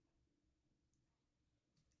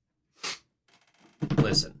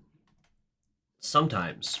Listen,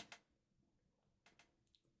 sometimes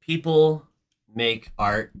people make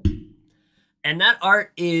art, and that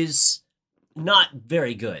art is not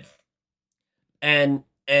very good. And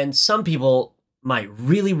some people might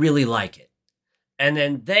really, really like it. And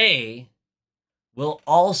then they will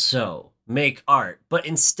also make art. But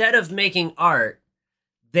instead of making art,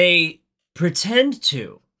 they pretend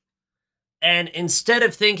to. And instead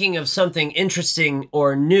of thinking of something interesting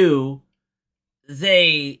or new,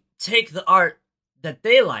 they take the art that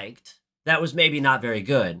they liked, that was maybe not very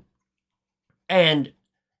good, and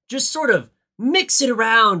just sort of mix it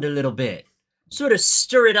around a little bit, sort of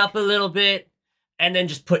stir it up a little bit, and then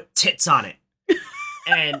just put tits on it.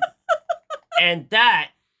 and and that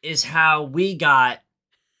is how we got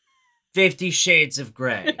 50 Shades of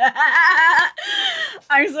Grey.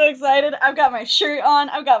 I'm so excited. I've got my shirt on.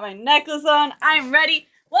 I've got my necklace on. I'm ready.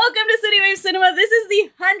 Welcome to Citywave Cinema. This is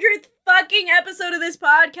the 100th fucking episode of this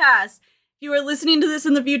podcast. If you are listening to this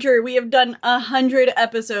in the future, we have done 100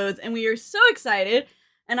 episodes, and we are so excited.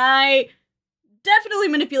 And I definitely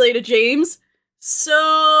manipulated James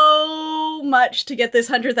so much to get this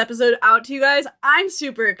 100th episode out to you guys. I'm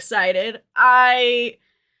super excited. I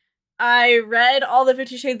read all the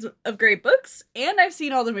 50 Shades of Grey books, and I've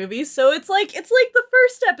seen all the movies, so it's like the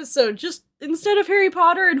first episode. Just instead of Harry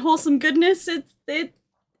Potter and wholesome goodness,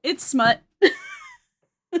 it's smut.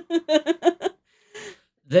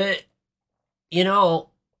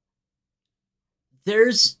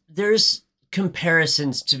 There's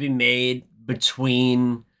comparisons to be made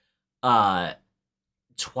between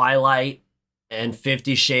Twilight and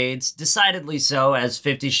 50 Shades. Decidedly so, as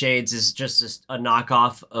 50 Shades is just a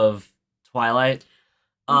knockoff of Twilight.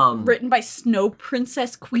 Written by Snow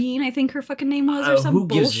Princess Queen, I think her fucking name was, or some who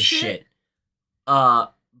bullshit. Gives a shit?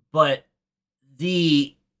 But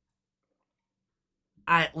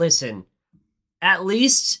listen, at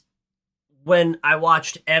least when I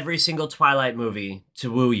watched every single Twilight movie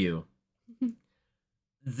to woo you,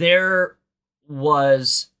 there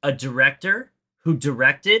was a director who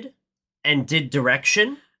directed and did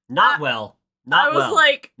direction. Not well. I was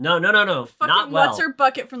like, no. Fucking Not well. What's Her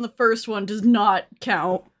Bucket from the first one does not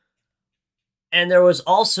count. And there was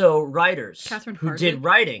also writers Catherine who Hardwicke did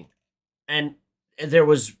writing. And there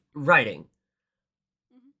was writing.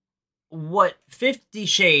 What 50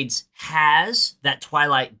 Shades has that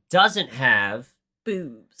Twilight doesn't have...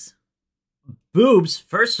 Boobs. Boobs,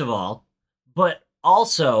 first of all, but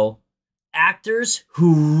also actors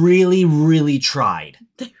who really, really tried.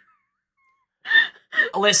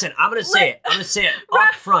 Listen, I'm going to say it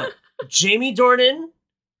up front. Jamie Dornan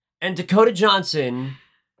and Dakota Johnson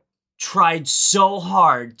tried so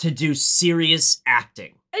hard to do serious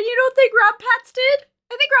acting. And you don't think Rob Patz did?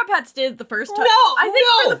 I think Rob Patz did the first time.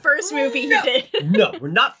 For the first movie he did. No, we're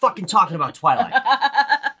not fucking talking about Twilight.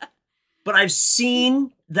 But I've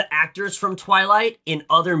seen the actors from Twilight in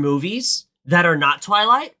other movies that are not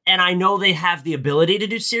Twilight, and I know they have the ability to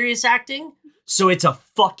do serious acting, so it's a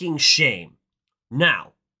fucking shame.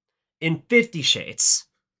 Now, in 50 Shades...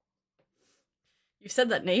 You've said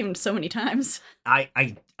that name so many times.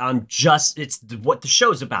 It's what the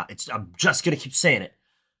show's about. I'm just gonna keep saying it.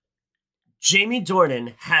 Jamie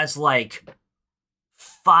Dornan has like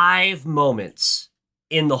 5 moments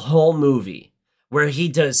in the whole movie where he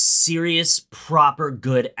does serious, proper,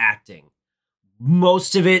 good acting.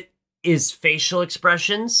 Most of it is facial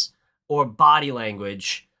expressions or body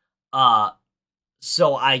language.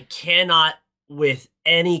 So I cannot, with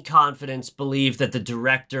any confidence, believe that the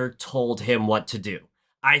director told him what to do.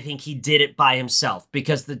 I think he did it by himself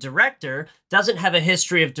because the director doesn't have a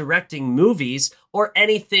history of directing movies or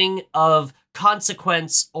anything of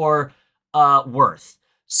consequence or worth.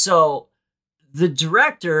 So the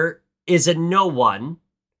director is a no one.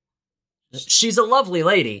 She's a lovely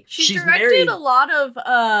lady. She's directed married a lot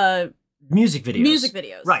of music videos. Music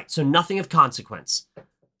videos. Right, so nothing of consequence.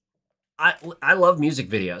 I love music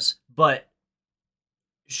videos, but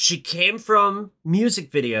she came from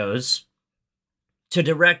music videos to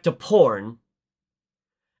direct a porn,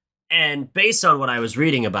 and based on what I was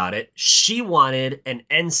reading about it, she wanted an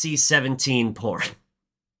NC-17 porn.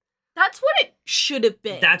 That's what it should have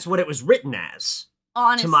been. That's what it was written as,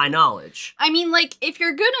 honestly, to my knowledge. I mean, like, if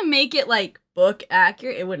you're gonna make it, like, book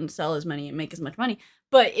accurate, it wouldn't sell as many and make as much money.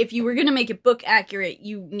 But if you were gonna make it book accurate,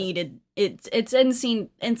 you needed it's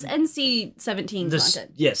NC-17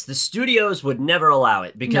 content. Yes, the studios would never allow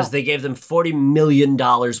it because they gave them $40 million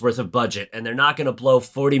worth of budget, and they're not gonna blow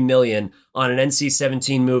 $40 million on an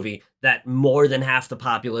NC-17 movie that more than half the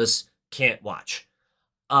populace can't watch.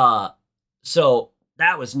 So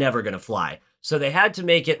that was never gonna fly. So they had to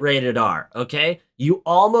make it rated R, okay? You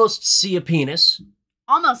almost see a penis.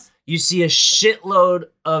 Almost. You see a shitload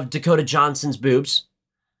of Dakota Johnson's boobs.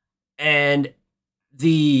 And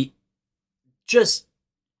the just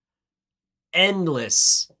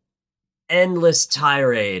endless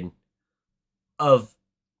tirade of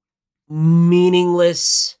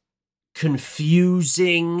meaningless,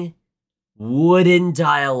 confusing, wooden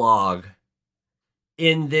dialogue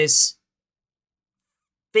in this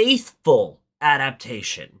faithful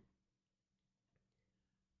adaptation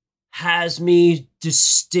has me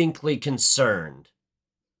distinctly concerned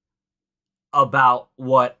about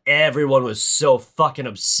what everyone was so fucking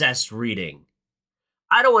obsessed reading.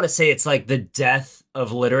 I don't want to say it's like the death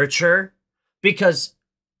of literature, because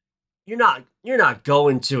you're not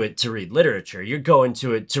going to it to read literature. You're going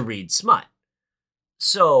to it to read smut.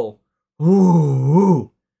 So,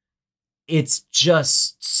 it's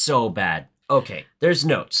just so bad. Okay, there's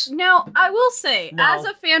notes. Now, I will say, as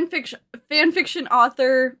a fan fiction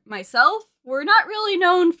author myself, we're not really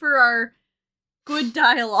known for our good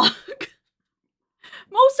dialogue.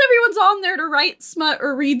 Most everyone's on there to write smut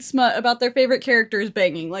or read smut about their favorite characters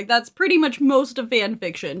banging. Like, that's pretty much most of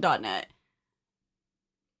fanfiction.net.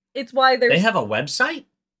 It's why there's... They have a website?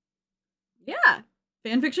 Yeah,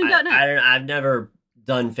 fanfiction.net. I've never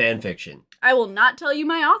done fanfiction. I will not tell you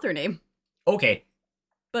my author name. Okay.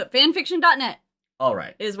 But fanfiction.net. All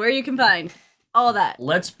right. Is where you can find all that.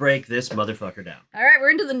 Let's break this motherfucker down. All right,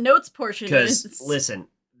 we're into the notes portion. Because, listen,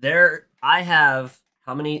 I have...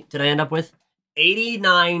 How many did I end up with?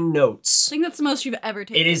 89 notes. I think that's the most you've ever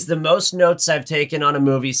taken. It is the most notes I've taken on a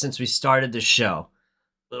movie since we started the show.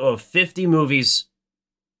 50 movies,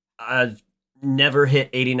 I've never hit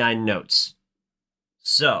 89 notes.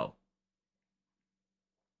 So,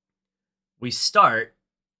 we start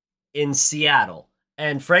in Seattle.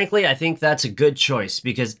 And frankly, I think that's a good choice,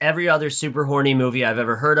 because every other super horny movie I've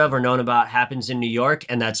ever heard of or known about happens in New York,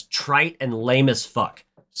 and that's trite and lame as fuck.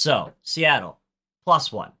 So, Seattle,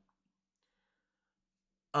 +1.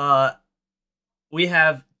 We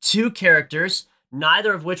have 2 characters,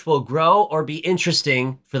 neither of which will grow or be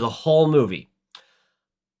interesting for the whole movie.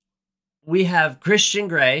 We have Christian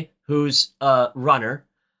Grey, who's a runner,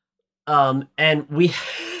 and we...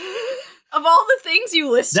 Of all the things you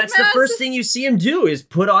list That's the first thing you see him do, is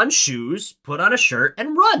put on shoes, put on a shirt,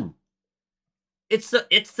 and run. It's the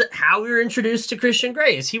how we were introduced to Christian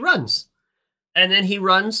Grey, is he runs. And then he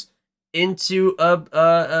runs into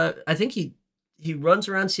I think he runs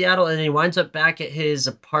around Seattle, and he winds up back at his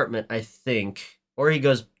apartment, I think. Or he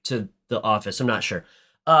goes to the office, I'm not sure.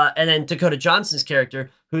 And then Dakota Johnson's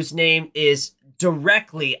character, whose name is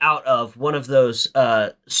directly out of one of those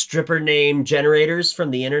stripper name generators from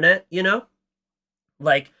the internet, you know?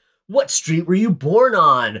 Like, what street were you born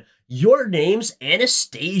on? Your name's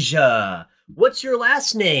Anastasia. What's your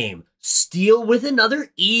last name? Steele with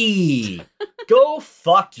another E. Go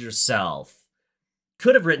fuck yourself.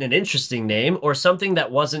 Could have written an interesting name, or something that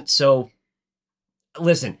wasn't so...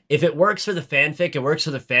 Listen, if it works for the fanfic, it works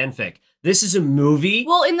for the fanfic. This is a movie.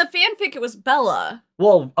 Well, in the fanfic, it was Bella.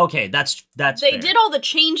 Well, okay, that's They fair. did all the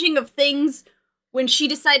changing of things when she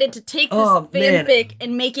decided to take this fanfic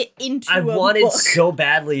and make it into a book. I wanted so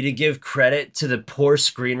badly to give credit to the poor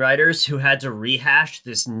screenwriters who had to rehash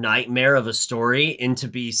this nightmare of a story into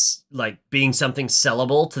being something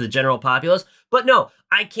sellable to the general populace. But no,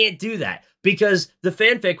 I can't do that, because the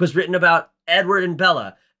fanfic was written about Edward and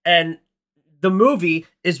Bella, and the movie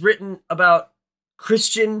is written about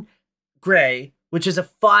Christian Grey, which is a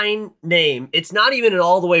fine name. It's not even an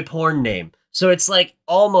all-the-way porn name, so it's like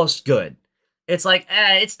almost good. It's like,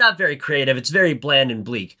 it's not very creative. It's very bland and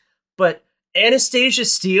bleak. But Anastasia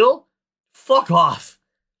Steele? Fuck off.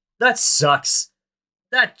 That sucks.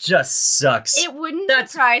 That just sucks. It wouldn't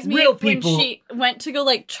surprise me if when she went to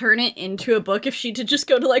go, turn it into a book, if she did just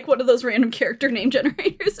go to, one of those random character name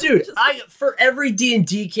generators. Dude, for every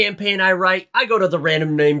D&D campaign I write, I go to the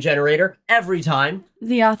random name generator every time.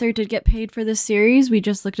 The author did get paid for this series. We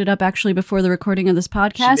just looked it up, actually, before the recording of this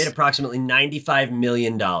podcast. She made approximately $95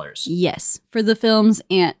 million. Yes, for the films,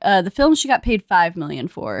 and the films she got paid $5 million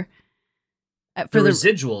for. For the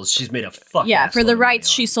residuals, she's made a fuck. Yeah, for the rights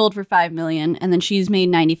she sold for $5 million, and then she's made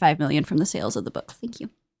 $95 million from the sales of the books. Thank you.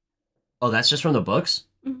 Oh, that's just from the books?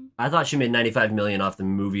 Mm-hmm. I thought she made $95 million off the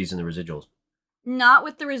movies and the residuals. Not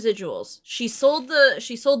with the residuals. She sold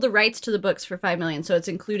the rights to the books for $5 million, so it's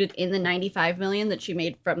included in the $95 million that she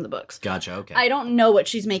made from the books. Gotcha. Okay. I don't know what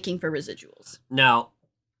she's making for residuals. Now,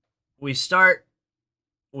 we start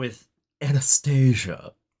with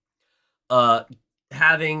Anastasia,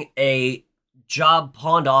 having a job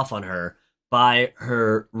pawned off on her by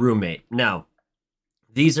her roommate. Now,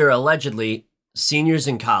 these are allegedly seniors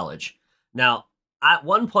in college. Now, at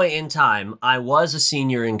one point in time, I was a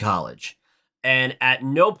senior in college. And at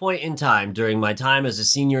no point in time during my time as a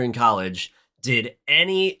senior in college did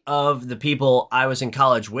any of the people I was in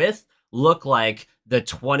college with look like the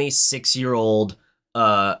 26-year-old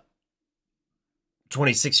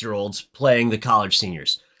 26-year-olds playing the college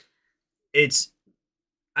seniors. I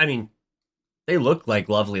mean, they look like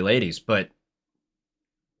lovely ladies, but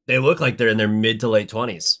they look like they're in their mid to late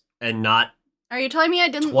 20s and not. Are you telling me I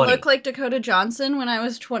didn't 20. look like Dakota Johnson when I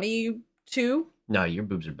was 22? No, your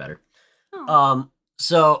boobs are better. Oh,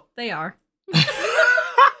 So they are.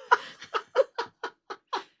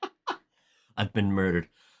 I've been murdered.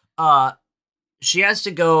 She has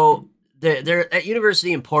to go. They're at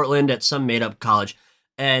university in Portland at some made up college,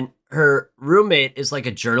 and her roommate is like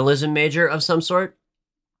a journalism major of some sort,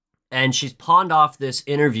 and she's pawned off this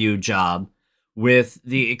interview job with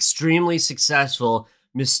the extremely successful,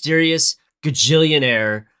 mysterious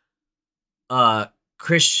gajillionaire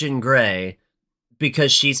Christian Grey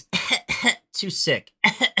because she's too sick.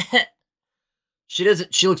 She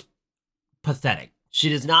looks pathetic. She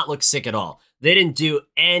does not look sick at all. They didn't do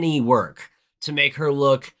any work to make her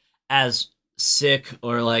look as sick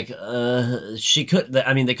or like she could.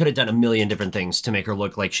 I mean, they could have done a million different things to make her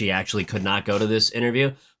look like she actually could not go to this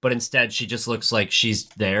interview, but instead she just looks like she's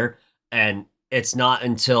there, and it's not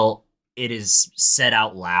until it is said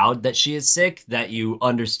out loud that she is sick that you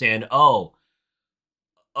understand, oh,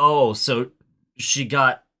 so she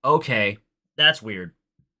got, okay, that's weird.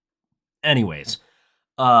 Anyways,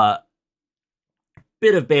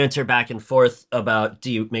 bit of banter back and forth about,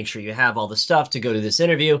 do you make sure you have all the stuff to go to this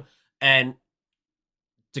interview? And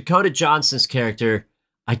Dakota Johnson's character,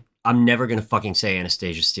 I'm never going to fucking say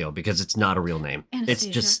Anastasia Steele because it's not a real name.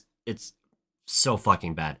 Anastasia. It's so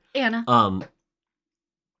fucking bad. Anna.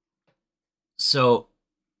 So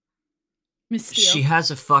Miss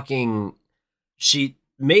Steele. she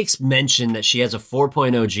makes mention that she has a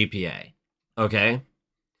 4.0 GPA. Okay?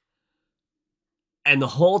 And the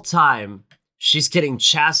whole time she's getting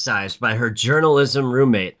chastised by her journalism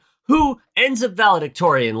roommate, who ends up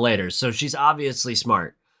valedictorian later, so she's obviously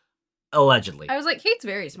smart. Allegedly. I was like, Kate's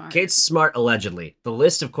very smart. Kate's smart, allegedly. The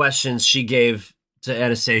list of questions she gave to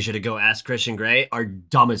Anastasia to go ask Christian Grey are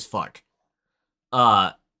dumb as fuck.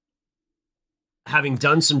 Having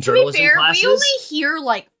done some journalism to be fair, classes... we only hear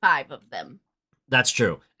like 5 of them. That's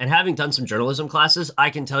true. And having done some journalism classes, I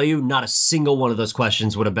can tell you not a single one of those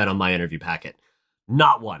questions would have been on my interview packet.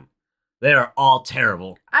 Not one. They are all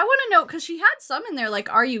terrible. I want to know, because she had some in there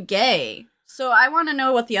like, are you gay? So I want to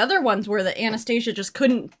know what the other ones were that Anastasia just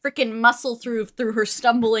couldn't freaking muscle through her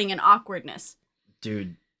stumbling and awkwardness.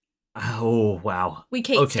 Dude. Oh, wow. We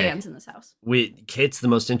Kate stands in this house. Kate's the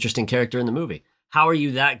most interesting character in the movie. How are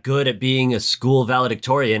you that good at being a school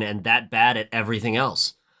valedictorian and that bad at everything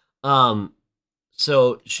else?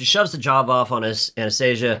 So she shoves the job off on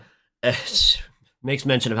Anastasia. Makes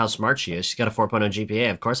mention of how smart she is. She's got a 4.0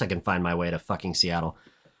 GPA. Of course I can find my way to fucking Seattle.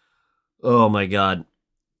 Oh my god.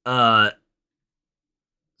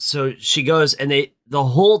 So she goes, and the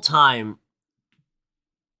whole time,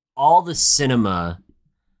 all the cinema,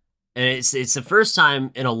 and it's the first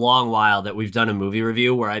time in a long while that we've done a movie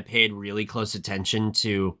review where I paid really close attention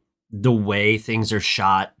to the way things are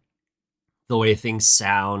shot, the way things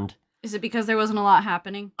sound. Is it because there wasn't a lot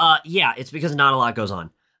happening? Yeah, it's because not a lot goes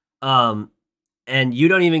on. And you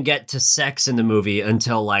don't even get to sex in the movie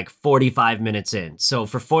until like 45 minutes in. So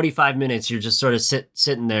for 45 minutes, you're just sort of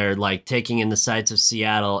sitting there, like taking in the sights of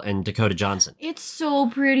Seattle and Dakota Johnson. It's so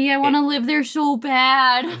pretty. I want to live there so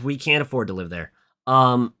bad. We can't afford to live there.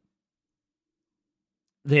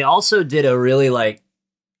 They also did a really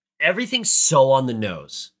everything's so on the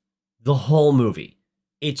nose. The whole movie.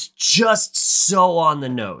 It's just so on the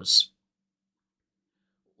nose.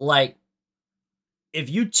 Like, if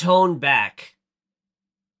you tone back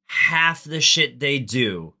half the shit they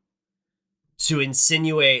do to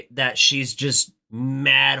insinuate that she's just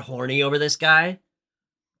mad horny over this guy,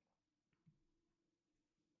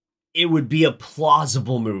 it would be a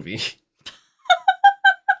plausible movie.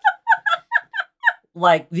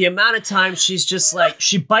 Like, the amount of time she's just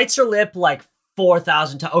she bites her lip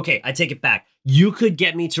 4,000 times. Okay, I take it back. You could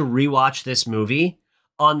get me to rewatch this movie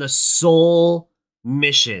on the sole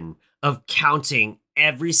mission of counting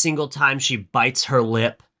every single time she bites her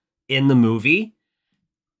lip in the movie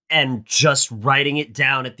and just writing it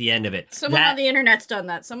down at the end of it. Someone on the internet's done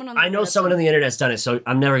that. I know someone on the internet's done it, so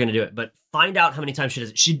I'm never going to do it. But find out how many times she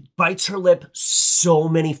does it. She bites her lip so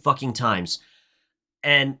many fucking times.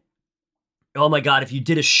 And, oh my god, if you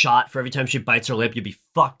did a shot for every time she bites her lip, you'd be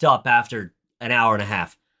fucked up after an hour and a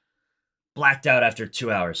half. Blacked out after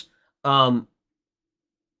 2 hours.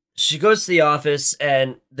 she goes to the office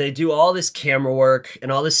and they do all this camera work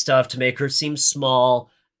and all this stuff to make her seem small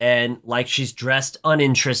and like she's dressed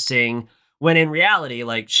uninteresting, when in reality,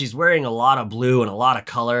 like, she's wearing a lot of blue and a lot of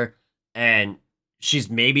color, and she's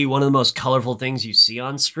maybe one of the most colorful things you see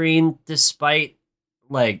on screen, despite,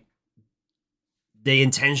 like, they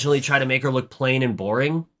intentionally try to make her look plain and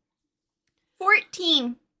boring.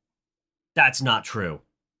 14. That's not true.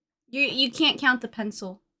 You can't count the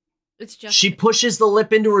pencil. It's just... She pushes the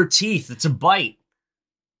lip into her teeth. It's a bite.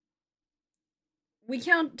 We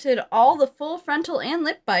counted all the full frontal and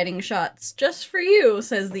lip biting shots just for you,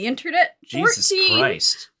 says the internet. Jesus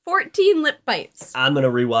Christ. 14 lip bites. I'm going to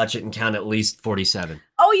rewatch it and count at least 47.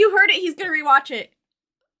 Oh, you heard it. He's going to rewatch it.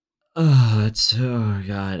 Oh,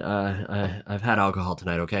 God. I've had alcohol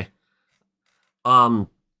tonight, okay?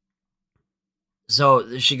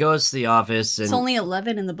 So she goes to the office and... It's only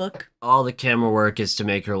 11 in the book. All the camera work is to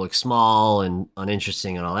make her look small and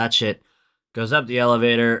uninteresting and all that shit. Goes up the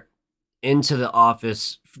elevator into the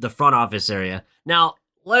office, the front office area. Now,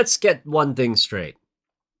 let's get one thing straight.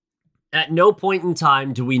 At no point in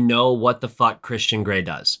time do we know what the fuck Christian Grey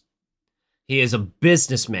does. He is a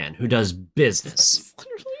businessman who does business.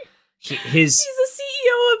 He's a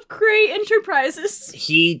CEO of Grey Enterprises.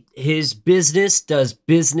 His business does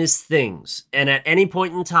business things. And at any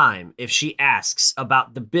point in time, if she asks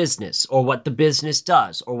about the business or what the business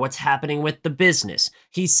does or what's happening with the business,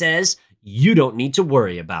 he says, you don't need to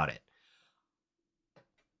worry about it.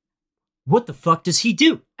 What the fuck does he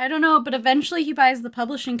do? I don't know, but eventually he buys the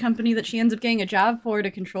publishing company that she ends up getting a job for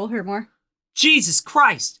to control her more. Jesus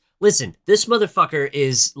Christ. Listen, this motherfucker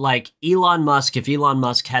is like Elon Musk if Elon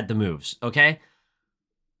Musk had the moves, okay?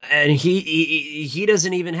 And he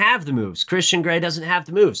doesn't even have the moves. Christian Grey doesn't have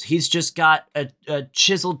the moves. He's just got a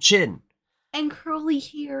chiseled chin. And curly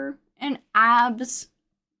hair and abs.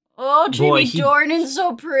 Oh, Jamie Dornan's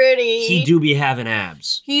so pretty. He do be having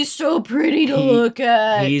abs. He's so pretty to look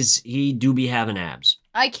at. He do be having abs.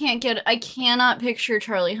 I cannot picture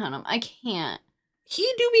Charlie Hunnam. I can't. He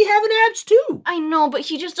do be having abs too. I know, but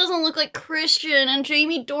he just doesn't look like Christian, and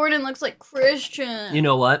Jamie Dornan looks like Christian. You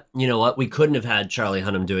know what? We couldn't have had Charlie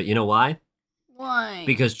Hunnam do it. You know why? Why?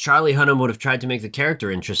 Because Charlie Hunnam would have tried to make the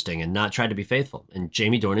character interesting and not tried to be faithful. And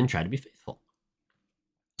Jamie Dornan tried to be faithful.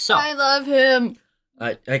 So I love him.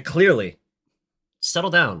 I clearly. Settle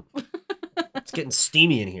down. It's getting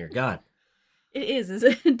steamy in here. God. It is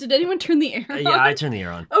it? Did anyone turn the air on? Yeah, I turned the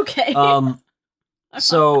air on. Okay.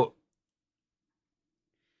 So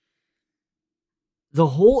the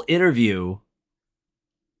whole interview,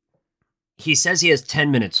 he says he has 10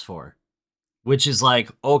 minutes for, which is like,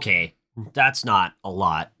 okay, that's not a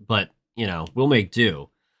lot, but, you know, we'll make do.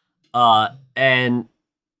 And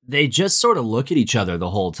they just sort of look at each other the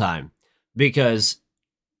whole time because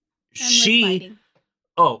she...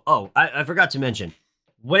 I forgot to mention,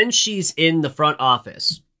 when she's in the front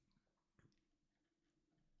office,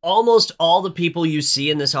 almost all the people you see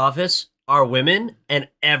in this office are women, and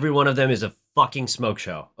every one of them is a fucking smoke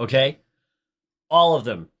show, okay? All of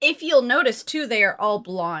them. If you'll notice, too, they are all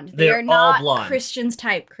blonde. They're are not all blonde. Christian's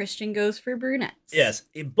type. Christian goes for brunettes. Yes,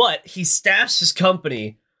 but he staffs his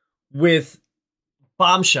company with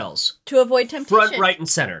bombshells. To avoid temptation. Front, right, and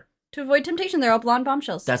center. To avoid temptation, they're all blonde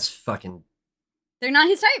bombshells. That's fucking... They're not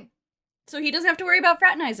his type. So he doesn't have to worry about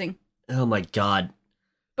fraternizing. Oh my God.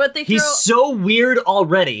 But He's so weird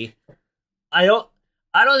already. I don't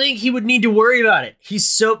think he would need to worry about it.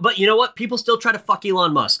 But you know what? People still try to fuck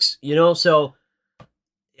Elon Musk's, you know? So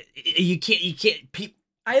you can't.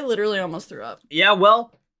 I literally almost threw up. Yeah,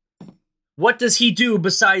 well, what does he do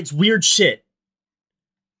besides weird shit?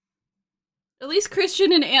 At least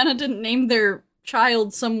Christian and Anna didn't name their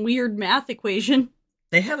child some weird math equation.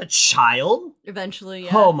 They have a child? Eventually,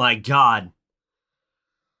 yeah. Oh my God.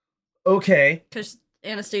 Okay. Because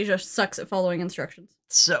Anastasia sucks at following instructions.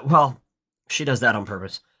 So, well, she does that on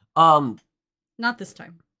purpose. Not this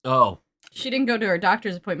time. Oh. She didn't go to her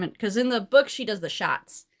doctor's appointment, because in the book, she does the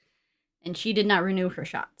shots. And she did not renew her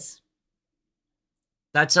shots.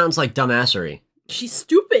 That sounds like dumbassery. She's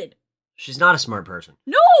stupid. She's not a smart person.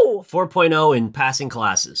 No! 4.0 in passing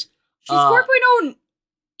classes. She's 4.0 in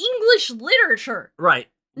English literature. Right.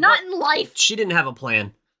 Not in life. She didn't have a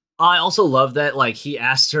plan. I also love that, like, he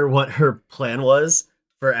asked her what her plan was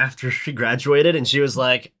for after she graduated, and she was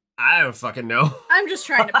like, I don't fucking know. I'm just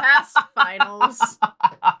trying to pass finals.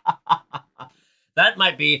 That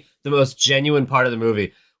might be the most genuine part of the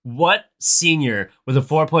movie. What senior with a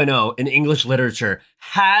 4.0 in English literature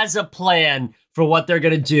has a plan for what they're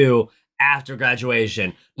going to do after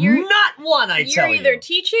graduation? Not one, I tell you. You're either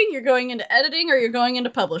teaching, you're going into editing, or you're going into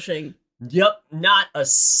publishing. Yep, not a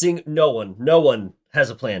no one has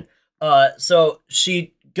a plan. So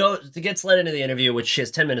she gets let into the interview, which she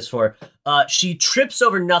has 10 minutes for. She trips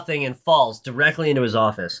over nothing and falls directly into his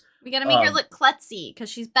office. We gotta make her look klutzy, because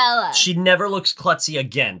she's Bella. She never looks klutzy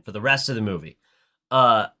again for the rest of the movie.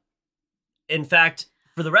 In fact,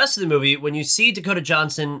 for the rest of the movie, when you see Dakota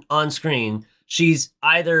Johnson on screen, she's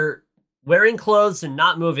either wearing clothes and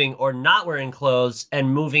not moving, or not wearing clothes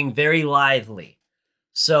and moving very lithely.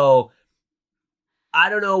 So I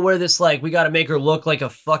don't know where this, like, we gotta make her look like a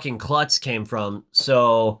fucking klutz came from.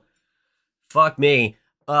 So fuck me.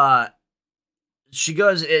 She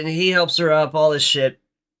goes and he helps her up, all this shit.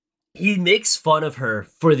 He makes fun of her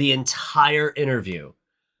for the entire interview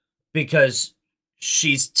because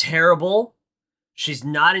she's terrible. She's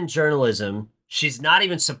not in journalism. She's not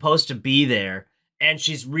even supposed to be there. And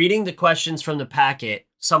she's reading the questions from the packet,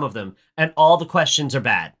 some of them, and all the questions are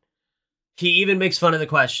bad. He even makes fun of the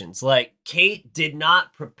questions. Like, Kate did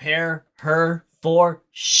not prepare her for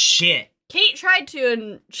shit. Kate tried to,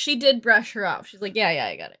 and she did brush her off. She's like, yeah,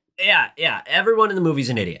 I got it. Yeah. Everyone in the movie's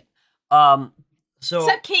an idiot.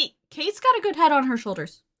 Except Kate. Kate's got a good head on her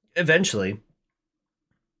shoulders. Eventually.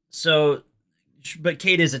 So, but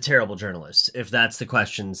Kate is a terrible journalist, if that's the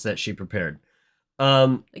questions that she prepared.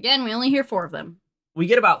 Again, we only hear 4 of them. We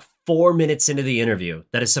get about 4 minutes into the interview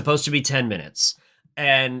that is supposed to be 10 minutes.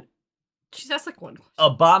 And she says like one question. A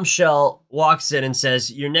bombshell walks in and says,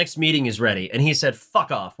 your next meeting is ready. And he said,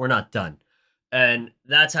 fuck off, we're not done. And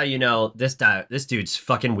that's how you know this dude's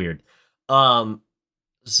fucking weird.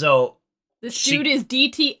 So this dude is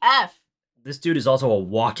DTF. This dude is also a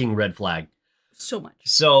walking red flag. So much.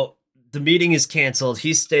 So the meeting is canceled.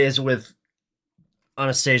 He stays with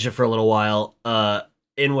Anastasia for a little while,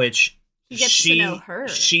 in which he gets to know her.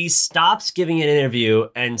 She stops giving an interview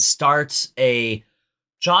and starts a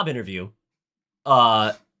job interview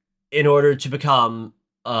in order to become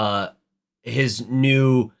his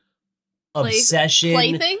new obsession,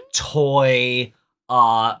 plaything? Toy,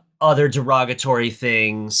 other derogatory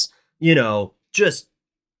things, just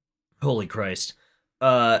holy Christ.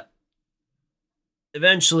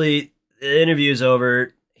 Eventually the interview's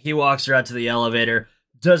over. He walks her out to the elevator,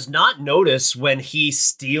 does not notice when he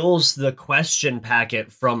steals the question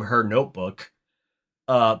packet from her notebook.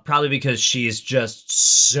 Probably because she's just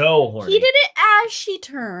so horny. He did it as she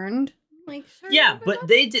turned. Like, yeah, but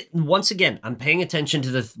they did. Once again, I'm paying attention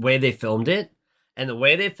to the way they filmed it. And the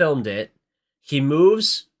way they filmed it, he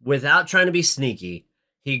moves without trying to be sneaky.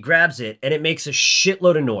 He grabs it, and it makes a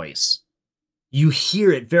shitload of noise. You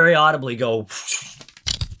hear it very audibly go.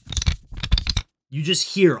 You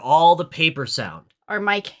just hear all the paper sound. Our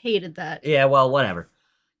Mike hated that. Yeah, well, whatever.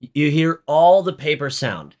 You hear all the paper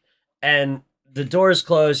sound. And the doors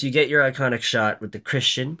close. You get your iconic shot with the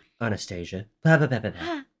Christian Anastasia.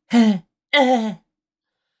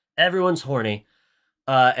 Everyone's horny.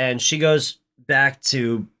 And she goes back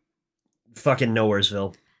to fucking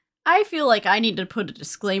Nowheresville. I feel like I need to put a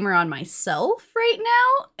disclaimer on myself right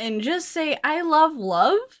now and just say I love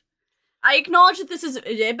love. I acknowledge that this is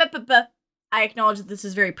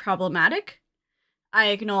very problematic. I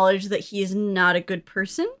acknowledge that he is not a good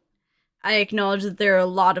person. I acknowledge that there are a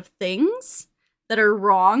lot of things that are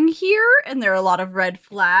wrong here, and there are a lot of red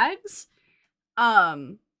flags.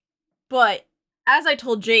 But as I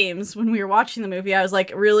told James when we were watching the movie, I was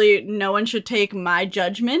like, really, no one should take my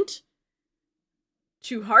judgment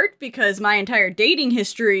to heart, because my entire dating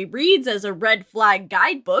history reads as a red flag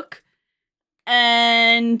guidebook.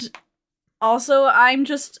 And also, I'm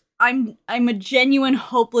a genuine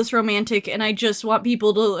hopeless romantic, and I just want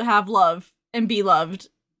people to have love and be loved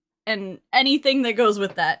and anything that goes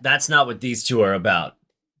with that. That's not what these two are about.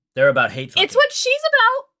 They're about hate fucking. It's what she's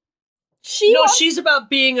about. She's about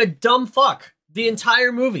being a dumb fuck the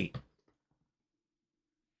entire movie.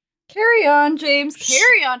 Carry on, James.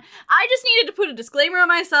 Carry on. I just needed to put a disclaimer on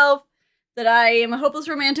myself that I am a hopeless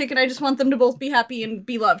romantic and I just want them to both be happy and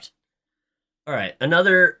be loved. All right.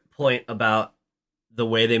 Another point about the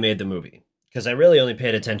way they made the movie, because I really only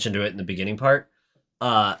paid attention to it in the beginning part.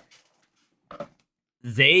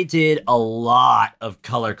 They did a lot of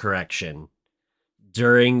color correction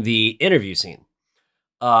during the interview scene,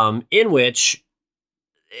 in which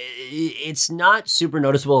it's not super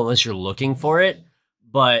noticeable unless you're looking for it,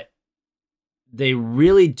 but they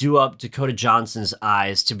really do up Dakota Johnson's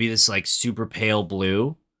eyes to be this like super pale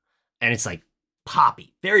blue, and it's like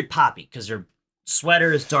poppy, very poppy, because her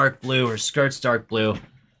sweater is dark blue, her skirt's dark blue,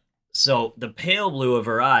 so the pale blue of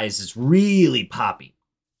her eyes is really poppy.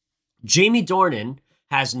 Jamie Dornan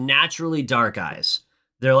has naturally dark eyes.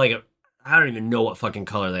 They're like I don't even know what fucking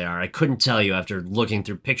color they are. I couldn't tell you after looking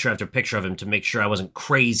through picture after picture of him to make sure I wasn't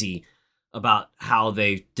crazy about how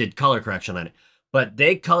they did color correction on it. but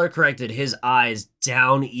they color corrected his eyes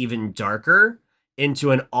down even darker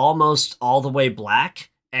into an almost all the way black,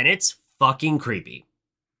 and it's fucking creepy.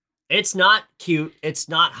 It's not cute, it's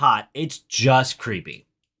not hot, it's just creepy.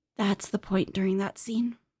 That's the point during that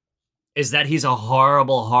scene. Is that he's a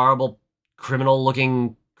horrible, horrible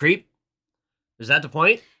criminal-looking creep? Is that the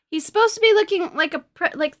point? He's supposed to be looking like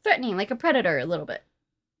threatening, like a predator a little bit.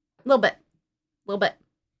 A little bit.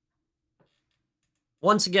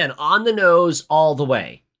 Once again, on the nose all the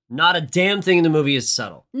way. Not a damn thing in the movie is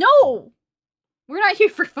subtle. No! We're not here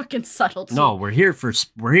for fucking subtlety. No, we're here for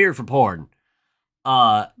porn.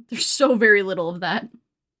 There's so very little of that.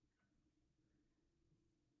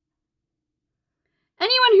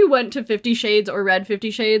 Anyone who went to 50 Shades or read 50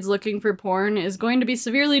 Shades looking for porn is going to be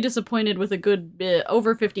severely disappointed with a good bit,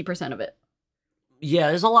 over 50% of it. Yeah,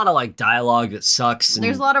 there's a lot of, like, dialogue that sucks. And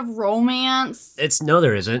there's a lot of romance. No,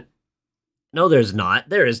 there isn't. No, there's not.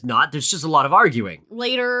 There is not. There's just a lot of arguing.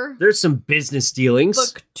 Later. There's some business dealings.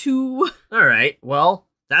 Book 2. All right, well,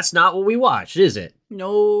 that's not what we watched, is it?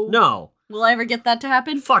 No. No. Will I ever get that to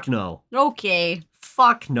happen? Fuck no. Okay.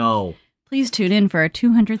 Fuck no. Please tune in for our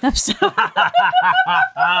 200th episode.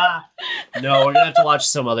 No, we're gonna have to watch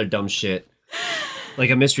some other dumb shit. Like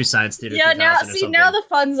a Mystery Science Theater. Yeah, now the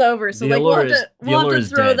fun's over. So we'll have to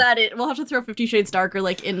throw that in. We'll have to throw 50 Shades Darker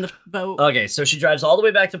like in the boat. Okay, so she drives all the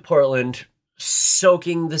way back to Portland,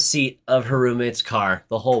 soaking the seat of her roommate's car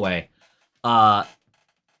the whole way. And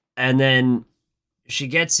then she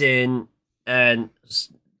gets in and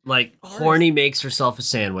like horny makes herself a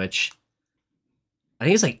sandwich. I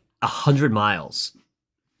think it's like 100 miles.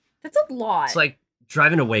 That's a lot. It's like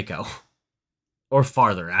driving to Waco. Or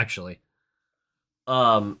farther, actually.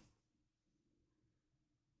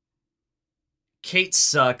 Kate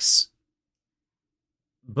sucks.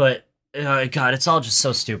 But, God, it's all just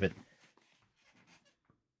so stupid.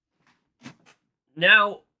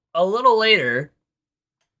 Now, a little later,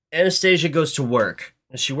 Anastasia goes to work.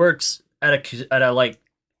 And she works at a like,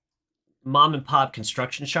 mom and pop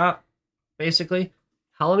construction shop, basically.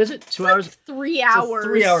 How long is it? 2 hours? 3 hours. It's a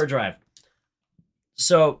 3-hour drive.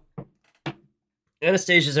 So,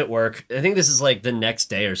 Anastasia's at work. I think this is like the next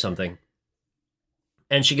day or something.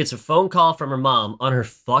 And she gets a phone call from her mom on her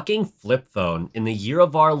fucking flip phone in the year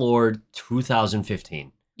of our Lord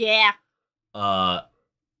 2015. Yeah.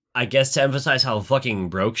 I guess to emphasize how fucking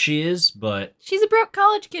broke she is, but... She's a broke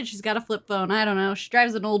college kid. She's got a flip phone. I don't know. She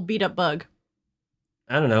drives an old beat-up Bug.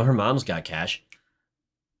 I don't know. Her mom's got cash.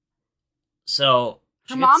 So...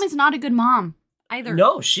 Her mom is not a good mom, either.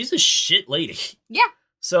 No, she's a shit lady. Yeah.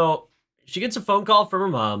 So, she gets a phone call from her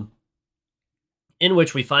mom, in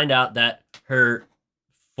which we find out that her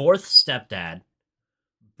fourth stepdad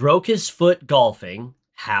broke his foot golfing.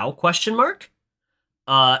 How? Question mark?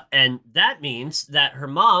 And that means that her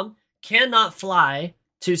mom cannot fly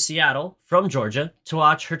to Seattle from Georgia to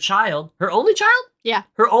watch her only child? Yeah.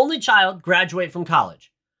 Her only child graduate from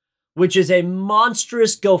college, which is a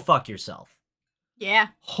monstrous go fuck yourself. Yeah.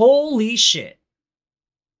 Holy shit.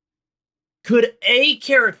 Could a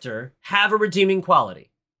character have a redeeming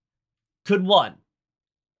quality? Could one?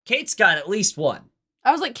 Kate's got at least one.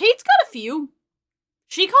 I was like, Kate's got a few.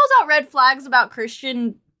 She calls out red flags about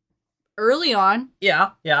Christian early on.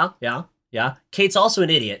 Yeah. Kate's also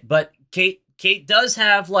an idiot, but Kate does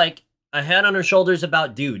have, like, a head on her shoulders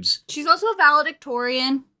about dudes. She's also a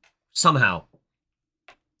valedictorian. Somehow.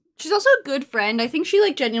 She's also a good friend. I think she,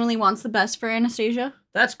 like, genuinely wants the best for Anastasia.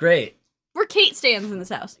 That's great. We're Kate stands in this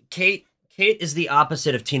house. Kate is the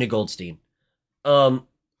opposite of Tina Goldstein.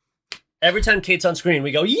 Every time Kate's on screen,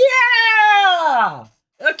 we go, yeah!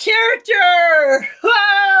 A character!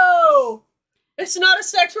 Whoa! It's not a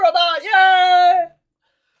sex robot! Yeah!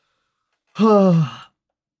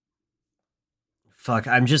 Fuck,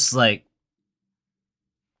 I'm just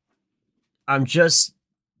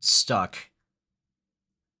stuck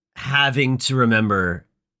having to remember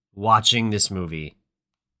watching this movie.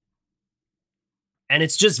 And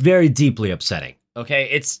it's just very deeply upsetting,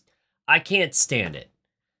 okay? I can't stand it.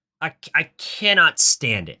 I cannot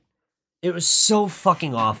stand it. It was so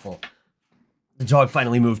fucking awful. The dog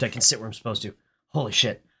finally moved. I can sit where I'm supposed to. Holy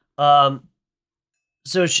shit. So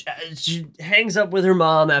she hangs up with her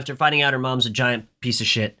mom after finding out her mom's a giant piece of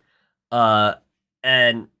shit.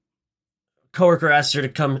 And coworker asks her to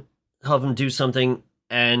come help him do something.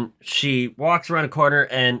 And she walks around a corner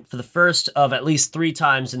and for the first of at least 3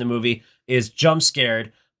 times in the movie is jump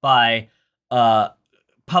scared by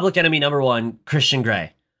public enemy number 1, Christian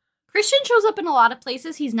Grey. Christian shows up in a lot of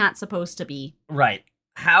places he's not supposed to be. Right.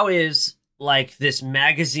 How is, like, this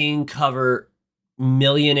magazine cover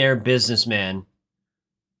millionaire businessman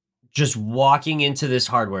just walking into this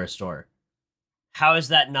hardware store? How is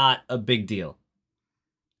that not a big deal?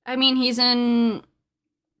 I mean, he's a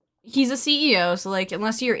CEO, so, like,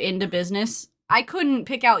 unless you're into business, I couldn't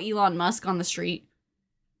pick out Elon Musk on the street,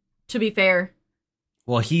 to be fair.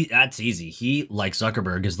 Well, that's easy. He, like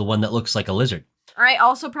Zuckerberg, is the one that looks like a lizard. I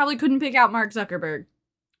also probably couldn't pick out Mark Zuckerberg.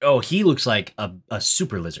 Oh, he looks like a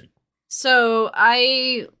super lizard. So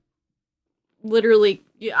I literally,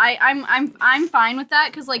 I'm fine with that,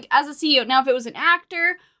 because, like, as a CEO, now if it was an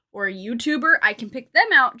actor or a YouTuber, I can pick them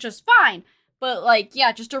out just fine. But, like,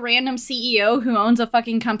 yeah, just a random CEO who owns a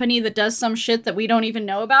fucking company that does some shit that we don't even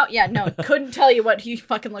know about. Yeah, no, couldn't tell you what he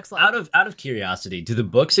fucking looks like. Out of curiosity, do the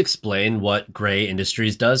books explain what Gray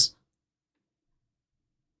Industries does?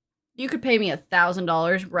 You could pay me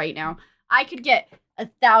 $1,000 right now. I could get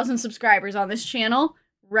 1,000 subscribers on this channel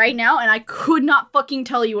right now, and I could not fucking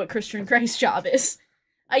tell you what Christian Gray's job is.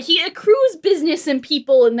 He accrues business and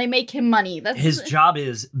people, and they make him money. His job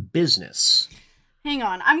is business. Hang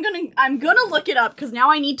on, I'm gonna look it up, because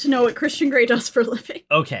now I need to know what Christian Grey does for a living.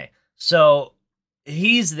 Okay, so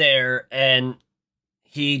he's there, and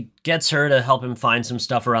he gets her to help him find some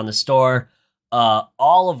stuff around the store,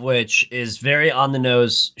 all of which is very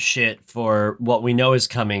on-the-nose shit for what we know is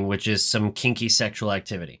coming, which is some kinky sexual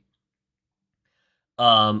activity.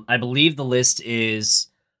 I believe the list is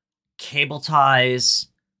cable ties,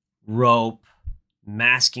 rope,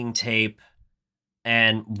 masking tape,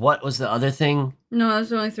 and what was the other thing? No,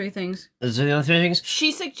 those are only 3 things. Those are the only 3 things?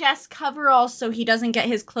 She suggests coveralls so he doesn't get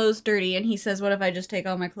his clothes dirty, and he says, what if I just take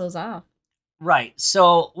all my clothes off? Right.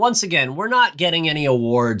 So, once again, we're not getting any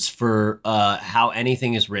awards for how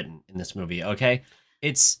anything is written in this movie, okay?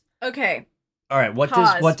 It's... Okay. All right,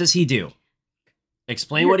 what does he do?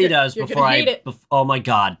 Explain what he does before oh my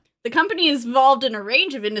god. The company is involved in a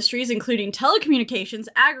range of industries, including telecommunications,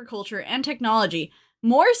 agriculture, and technology.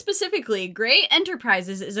 More specifically, Gray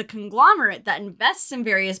Enterprises is a conglomerate that invests in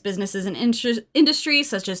various businesses and industries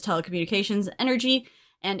such as telecommunications, energy,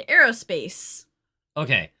 and aerospace.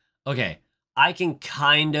 Okay. I can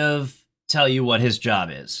kind of tell you what his job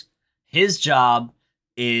is. His job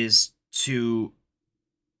is to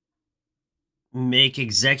make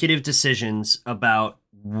executive decisions about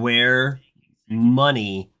where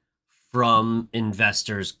money from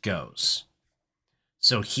investors goes.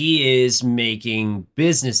 So he is making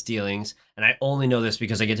business dealings, and I only know this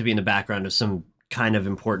because I get to be in the background of some kind of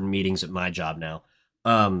important meetings at my job now.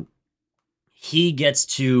 He gets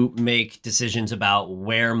to make decisions about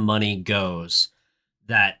where money goes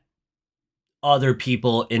that other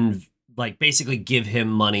people basically give him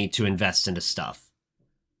money to invest into stuff.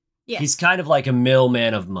 Yes. He's kind of like a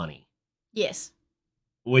middleman of money. Yes.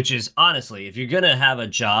 Which is, honestly, if you're going to have a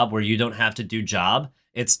job where you don't have to do job,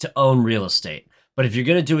 it's to own real estate. But if you're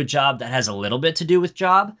going to do a job that has a little bit to do with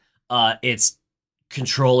job, it's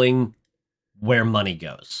controlling where money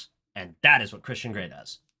goes. And that is what Christian Grey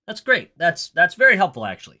does. That's great. That's very helpful,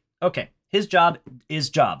 actually. Okay. His job is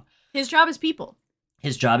job. His job is people.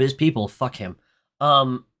 His job is people. Fuck him.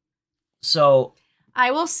 So...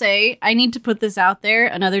 I will say, I need to put this out there,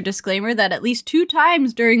 another disclaimer, that at least 2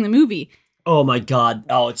 times during the movie... Oh my god.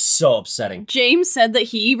 Oh, it's so upsetting. James said that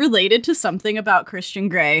he related to something about Christian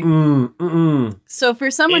Grey. So for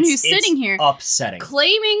someone who's sitting here upsetting,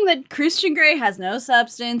 claiming that Christian Grey has no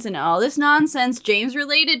substance and all this nonsense, James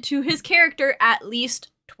related to his character at least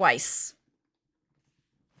twice.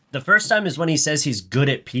 The first time is when he says he's good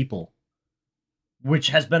at people, which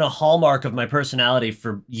has been a hallmark of my personality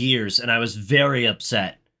for years, and I was very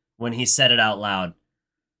upset when he said it out loud.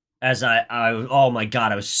 As oh my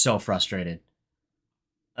god, I was so frustrated.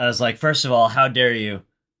 I was like, first of all, how dare you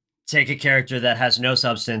take a character that has no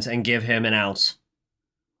substance and give him an ounce?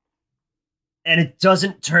 And it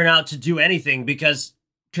doesn't turn out to do anything because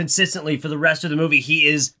consistently for the rest of the movie, he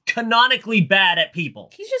is canonically bad at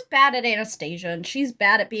people. He's just bad at Anastasia, and she's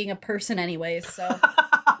bad at being a person anyways, so...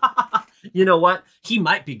 You know what? He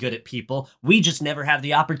might be good at people. We just never have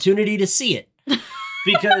the opportunity to see it.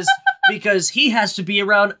 Because he has to be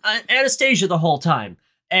around Anastasia the whole time.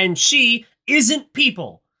 And she isn't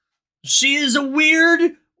people. She is a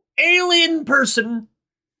weird alien person.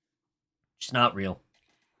 She's not real.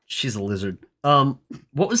 She's a lizard. What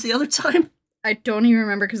was the other time? I don't even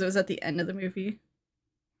remember because it was at the end of the movie.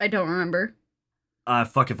 I don't remember.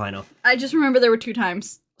 Fuck if I know. I just remember there were 2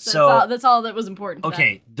 times. That's all that was important.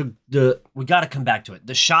 Okay, we gotta come back to it.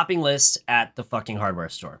 The shopping list at the fucking hardware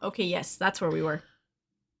store. Okay, yes, that's where we were.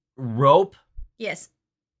 Rope. Yes.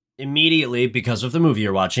 Immediately, because of the movie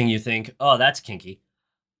you're watching, you think, oh, that's kinky.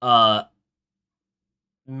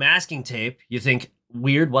 Masking tape, you think,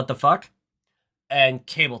 weird, what the fuck? And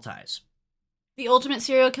cable ties. The ultimate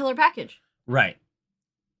serial killer package. Right.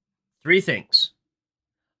 3 things.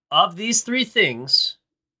 of these three things,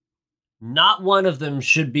 not one of them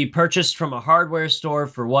should be purchased from a hardware store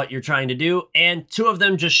for what you're trying to do, and two of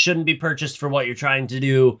them just shouldn't be purchased for what you're trying to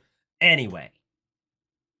do anyway.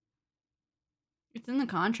 It's in the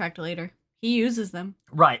contract later. He uses them.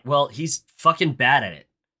 Right, well, he's fucking bad at it.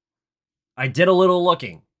 I did a little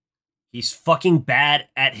looking. He's fucking bad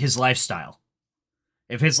at his lifestyle.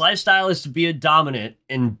 If his lifestyle is to be a dominant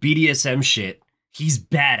in BDSM shit, he's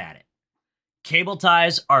bad at it. Cable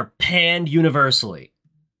ties are panned universally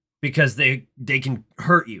because they can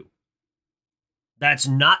hurt you. That's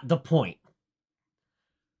not the point.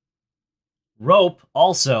 Rope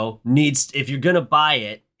also needs, if you're going to buy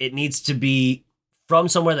it, it needs to be from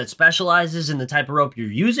somewhere that specializes in the type of rope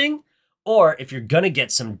you're using, or if you're going to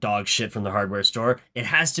get some dog shit from the hardware store, it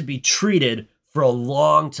has to be treated for a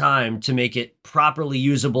long time to make it properly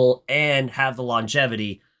usable and have the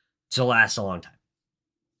longevity to last a long time.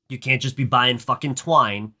 You can't just be buying fucking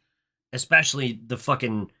twine, especially the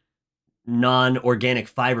fucking non-organic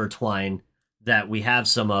fiber twine that we have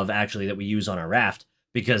some of, actually, that we use on our raft,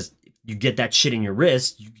 because you get that shit in your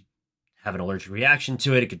wrist, you have an allergic reaction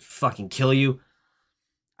to it, it could fucking kill you.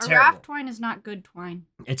 A raft twine is not good twine.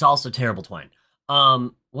 It's also terrible twine.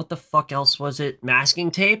 What the fuck else was it? Masking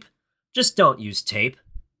tape? Just don't use tape.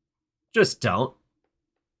 Just don't.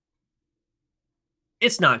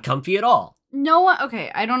 It's not comfy at all. No one,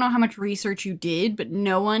 okay, I don't know how much research you did, but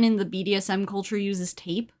no one in the BDSM culture uses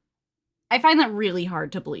tape. I find that really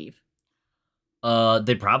hard to believe.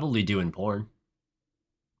 They probably do in porn.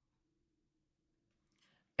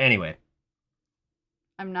 Anyway.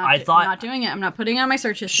 I'm not doing it. I'm not putting it on my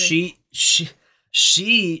search history.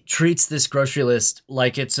 She treats this grocery list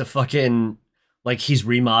like it's a fucking, like he's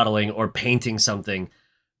remodeling or painting something.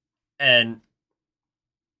 And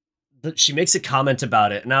she makes a comment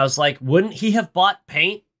about it. And I was like, wouldn't he have bought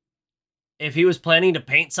paint if he was planning to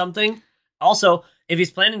paint something? Also, if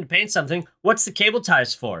he's planning to paint something, what's the cable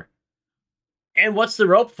ties for? And what's the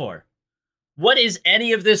rope for? What is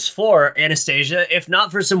any of this for, Anastasia, if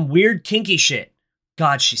not for some weird kinky shit?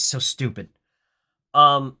 God, she's so stupid.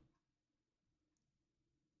 Fast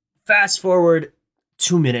forward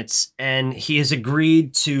 2 minutes, and he has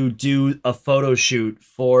agreed to do a photo shoot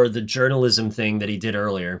for the journalism thing that he did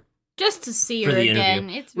earlier. Just to see her again.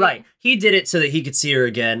 It's right. He did it so that he could see her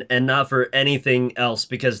again and not for anything else,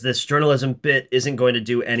 because this journalism bit isn't going to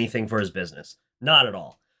do anything for his business. Not at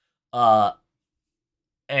all.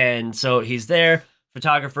 And so he's there.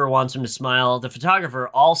 Photographer wants him to smile. The photographer,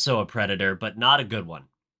 also a predator, but not a good one.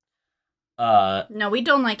 No, we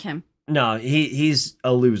don't like him. No, he's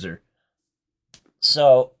a loser.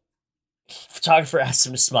 So, photographer asks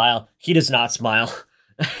him to smile. He does not smile.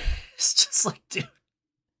 It's just like, dude,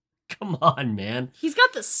 come on, man. He's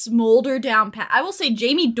got the smolder down pat. I will say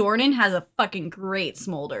Jamie Dornan has a fucking great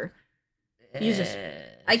smolder.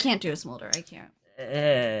 I can't do a smolder. I can't.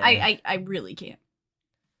 I really can't.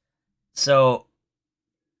 So,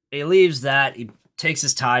 he leaves that. He takes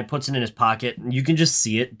his tie, puts it in his pocket, and you can just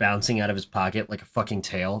see it bouncing out of his pocket like a fucking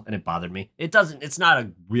tail, and it bothered me. It's not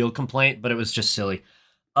a real complaint, but it was just silly.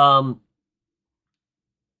 So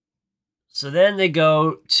then they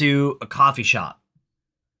go to a coffee shop.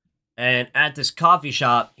 And at this coffee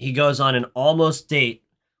shop, he goes on an almost date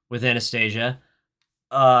with Anastasia,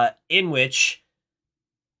 in which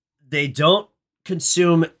they don't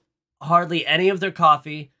consume hardly any of their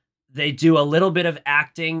coffee. They do a little bit of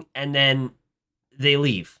acting, and then they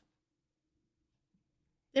leave.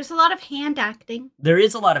 There's a lot of hand acting. There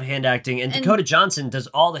is a lot of hand acting, and Dakota Johnson does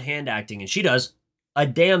all the hand acting, and she does a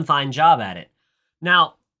damn fine job at it.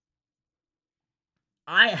 Now,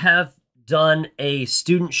 I have done a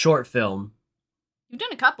student short film. You've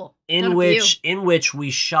done a couple. In which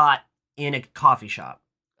we shot in a coffee shop.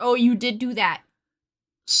 Oh, you did do that.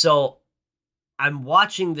 So, I'm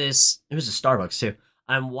watching this. It was a Starbucks, too.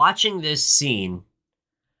 I'm watching this scene,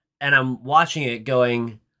 and I'm watching it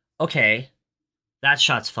going, okay, that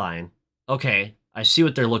shot's fine. Okay, I see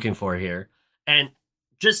what they're looking for here. And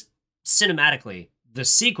just cinematically, the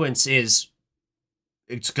sequence it's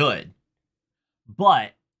good.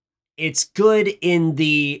 But it's good in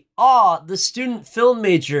the student film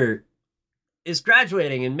major is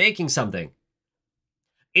graduating and making something.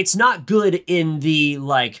 It's not good in the,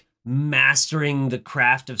 like, mastering the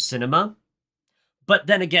craft of cinema. But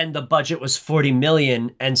then again, the budget was $40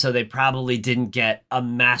 million, and so they probably didn't get a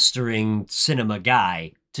mastering cinema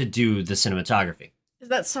guy to do the cinematography. Is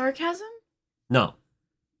that sarcasm? No.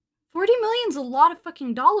 $40 million's a lot of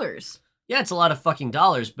fucking dollars. Yeah, it's a lot of fucking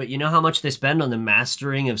dollars, but you know how much they spend on the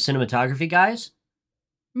mastering of cinematography guys?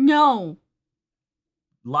 No.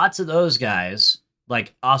 Lots of those guys,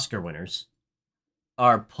 like Oscar winners,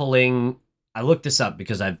 are pulling. I looked this up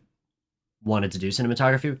because I've wanted to do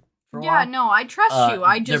cinematography for a while. no, I trust you.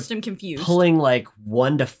 I just am confused. Pulling like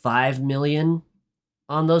 $1 to $5 million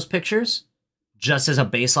on those pictures just as a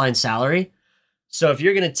baseline salary. So if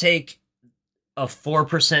you're going to take a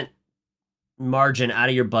 4% margin out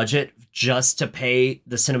of your budget just to pay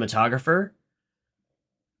the cinematographer.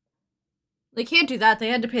 They can't do that. They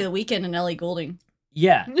had to pay The Weeknd and Ellie Goulding.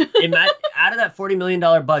 Yeah. Out of that $40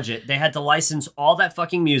 million budget, they had to license all that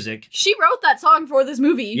fucking music. She wrote that song for this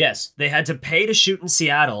movie. Yes. They had to pay to shoot in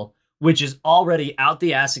Seattle, which is already out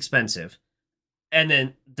the ass expensive. And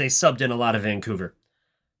then they subbed in a lot of Vancouver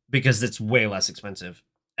because it's way less expensive.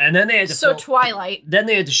 And then they had to Twilight. Then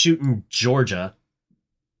they had to shoot in Georgia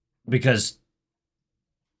because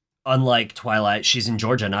unlike Twilight, she's in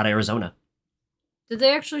Georgia, not Arizona. Did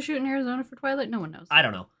they actually shoot in Arizona for Twilight? No one knows. I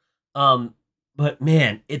don't know. But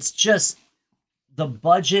man, it's just the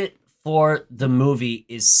budget for the movie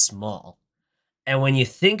is small. And when you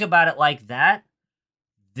think about it like that,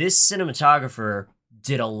 this cinematographer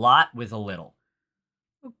did a lot with a little.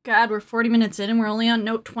 Oh God, we're 40 minutes in and we're only on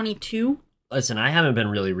note 22. Listen, I haven't been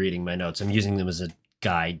really reading my notes. I'm using them as a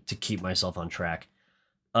guide to keep myself on track.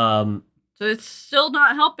 So it's still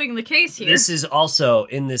not helping the case here. This is also,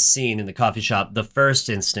 in this scene in the coffee shop, the first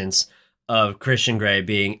instance of Christian Grey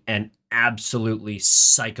being an absolutely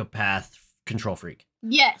psychopath control freak.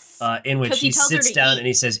 Yes. In which he sits down and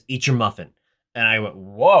he says, "Eat your muffin." And I went,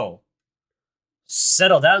 whoa.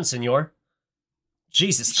 Settle down, senor.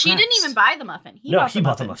 Jesus Christ. She didn't even buy the muffin. He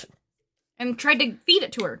bought the muffin. And tried to feed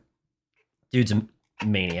it to her. Dude's a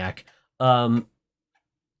maniac.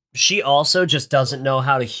 She also just doesn't know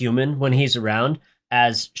how to human when he's around,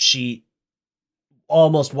 as she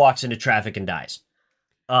almost walks into traffic and dies.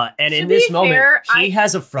 And in this moment, he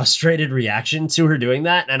has a frustrated reaction to her doing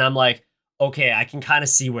that. And I'm like, okay, I can kind of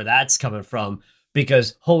see where that's coming from.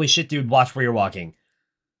 Because, holy shit, dude, watch where you're walking.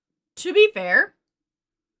 To be fair,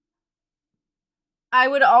 I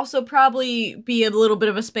would also probably be a little bit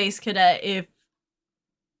of a space cadet if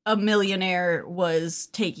a millionaire was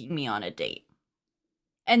taking me on a date.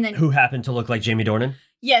 And then who happened to look like Jamie Dornan?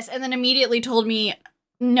 Yes, and then immediately told me,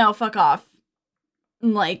 no, fuck off.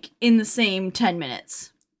 Like, in the same 10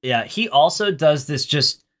 minutes. Yeah, he also does this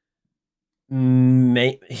just...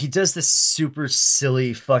 he does this super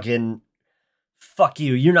silly fucking... Fuck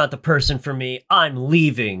you, you're not the person for me, I'm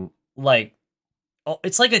leaving. Like, oh,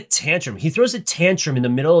 it's like a tantrum. He throws a tantrum in the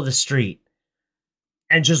middle of the street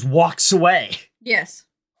and just walks away. Yes.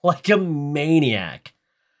 Like a maniac.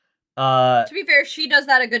 To be fair, she does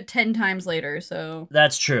that a good 10 times later, so...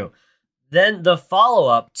 That's true. Then the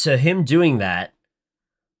follow-up to him doing that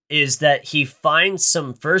is that he finds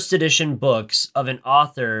some first edition books of an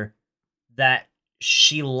author that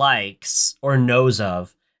she likes or knows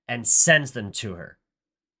of and sends them to her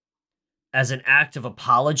as an act of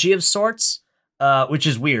apology of sorts, which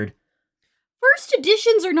is weird. First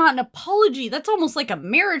editions are not an apology. That's almost like a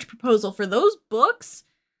marriage proposal for those books.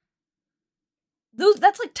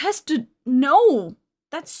 That's like tested. No,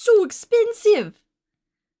 that's so expensive.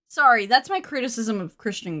 Sorry, that's my criticism of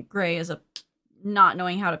Christian Grey as a not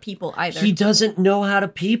knowing how to people either. He doesn't know how to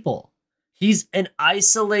people. He's an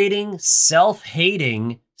isolating,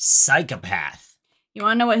 self-hating psychopath. You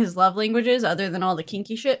want to know what his love language is other than all the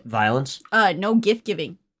kinky shit? Violence? No, gift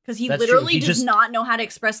giving. Because he literally does not know how to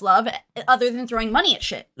express love other than throwing money at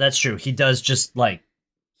shit. That's true. He does just like...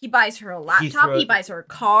 He buys her a laptop, he buys her a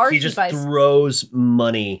car. He just throws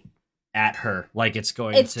money at her like it's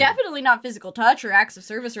going It's definitely not physical touch or acts of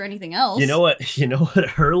service or anything else. You know what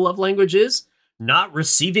her love language is? Not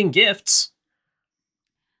receiving gifts.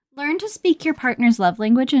 Learn to speak your partner's love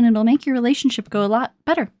language and it'll make your relationship go a lot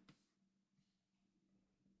better.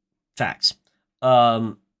 Facts.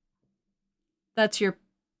 It's your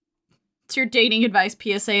dating advice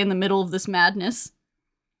PSA in the middle of this madness.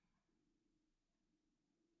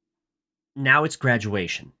 Now it's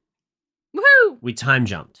graduation. Woohoo! We time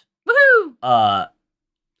jumped. Woohoo! Are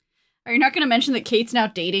you not going to mention that Kate's now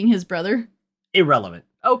dating his brother? Irrelevant.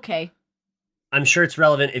 Okay. I'm sure it's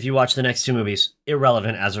relevant if you watch the next two movies.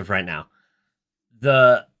 Irrelevant as of right now.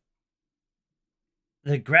 The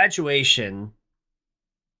graduation,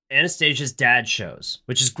 Anastasia's dad shows,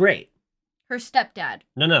 which is great. Her stepdad.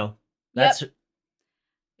 No. That's... Yep.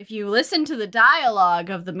 If you listen to the dialogue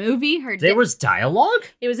of the movie, there was dialogue?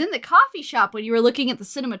 It was in the coffee shop when you were looking at the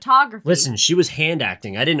cinematography. Listen, she was hand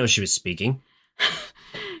acting. I didn't know she was speaking.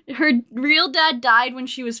 Her real dad died when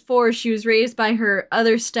she was 4. She was raised by her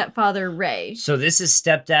other stepfather, Ray. So this is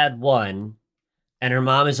stepdad 1, and her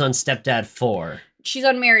mom is on stepdad 4. She's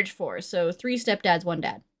on marriage 4, so 3 stepdads, 1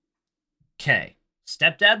 dad. Okay.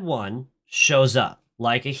 Stepdad 1 shows up.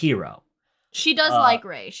 like a hero. She does like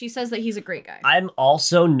Ray. She says that he's a great guy. I'm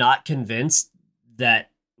also not convinced that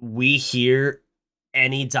we hear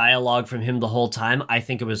any dialogue from him the whole time. I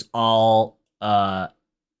think it was all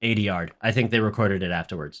ADR'd. I think they recorded it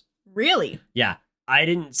afterwards. Really? Yeah.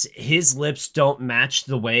 His lips don't match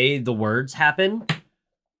the way the words happen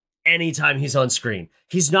anytime he's on screen.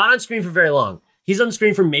 He's not on screen for very long. He's on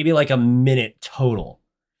screen for maybe like a minute total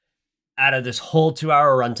out of this whole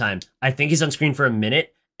 2-hour runtime. I think he's on screen for a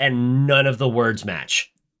minute and none of the words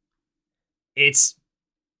match. It's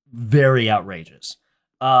very outrageous.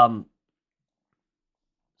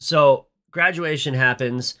 So graduation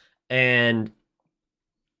happens and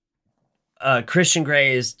Christian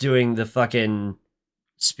Grey is doing the fucking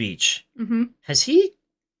speech. Mm-hmm. Has he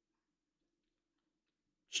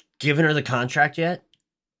given her the contract yet?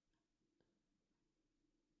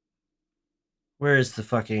 Where is the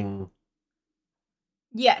fucking...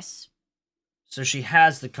 Yes. So she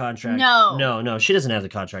has the contract. No, she doesn't have the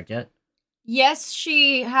contract yet. Yes,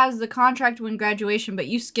 she has the contract when graduation, but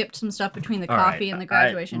you skipped some stuff between the coffee and the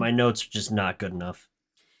graduation. My notes are just not good enough.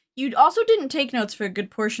 You also didn't take notes for a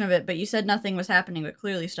good portion of it, but you said nothing was happening, but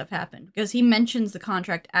clearly stuff happened. Because he mentions the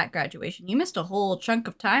contract at graduation. You missed a whole chunk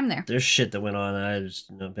of time there. There's shit that went on that I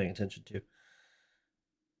just not paying attention to.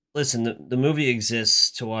 Listen, the movie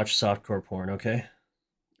exists to watch softcore porn, okay?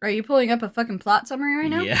 Are you pulling up a fucking plot summary right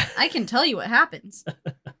now? Yeah. I can tell you what happens.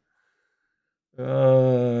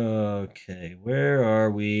 Okay, where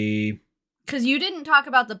are we? Because you didn't talk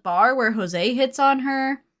about the bar where Jose hits on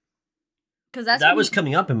her. Because that was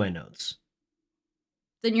coming up in my notes.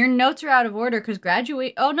 Then your notes are out of order because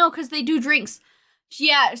graduate... Oh, no, because they do drinks.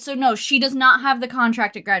 Yeah, so no, she does not have the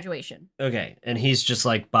contract at graduation. Okay, and he's just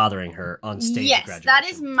like bothering her on stage at graduation. Yes, that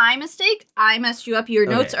is my mistake. I messed you up. Your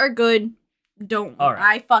notes are good. Don't... All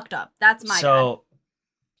right. I fucked up. That's my bad.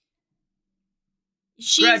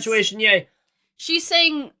 Graduation, yay. She's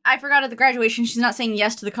saying... I forgot at the graduation, she's not saying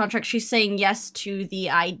yes to the contract. She's saying yes to the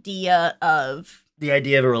idea of... The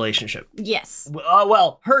idea of a relationship. Yes.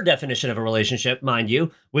 Well, her definition of a relationship, mind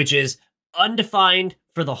you, which is undefined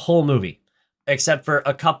for the whole movie, except for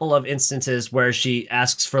a couple of instances where she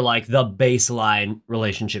asks for, like, the baseline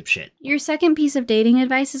relationship shit. Your second piece of dating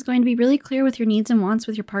advice is going to be really clear with your needs and wants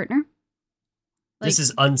with your partner. This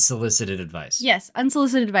is unsolicited advice. Yes,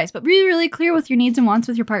 unsolicited advice, but really, really clear with your needs and wants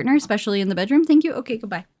with your partner, especially in the bedroom. Thank you. Okay,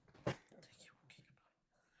 goodbye.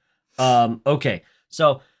 Okay,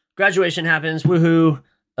 so... Graduation happens, woohoo,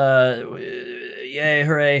 yay,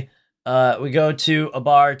 hooray. We go to a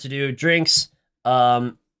bar to do drinks,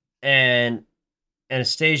 and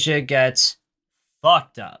Anastasia gets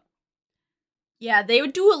fucked up. Yeah, they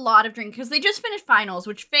would do a lot of drinking, because they just finished finals,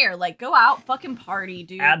 which fair, like, go out, fucking party,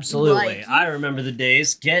 dude. Absolutely, like, I remember the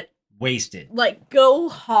days, get wasted. Like, go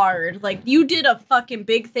hard. Like, you did a fucking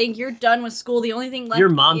big thing, you're done with school, the only thing left. Your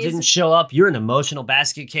mom didn't show up, you're an emotional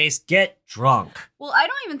basket case, get drunk. Well, I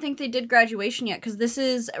don't even think they did graduation yet, because this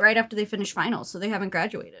is right after they finished finals, so they haven't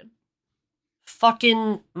graduated.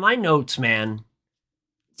 Fucking my notes, man.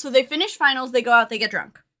 So they finish finals, they go out, they get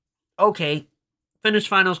drunk. Okay, finish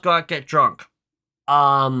finals, go out, get drunk.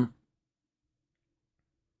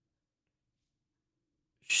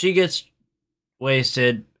 She gets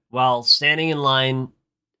wasted while standing in line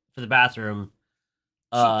for the bathroom.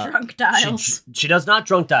 She drunk dials. She does not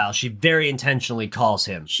drunk dial. She very intentionally calls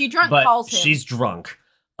him. She calls him. She's drunk.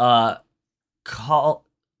 Does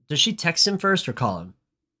she text him first or call him?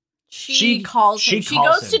 She calls him. She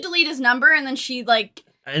goes to delete his number and then she like...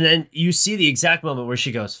 And then you see the exact moment where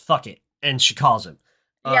she goes, fuck it. And she calls him.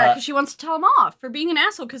 Yeah, because she wants to tell him off for being an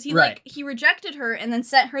asshole. Because he rejected her and then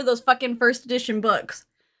sent her those fucking first edition books.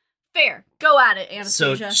 Fair. Go at it,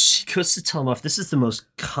 Anastasia. So she goes to tell him off. This is the most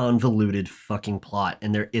convoluted fucking plot,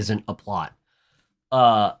 and there isn't a plot.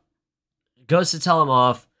 Goes to tell him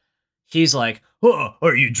off. He's like, huh,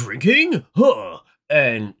 are you drinking? Huh.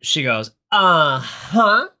 And she goes,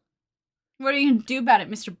 uh-huh. What are you gonna do about it,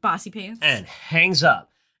 Mr. Bossy Pants? And hangs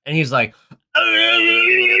up. And he's like,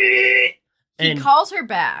 he calls her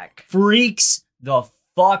back. Freaks the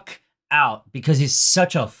fuck out because he's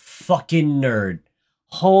such a fucking nerd.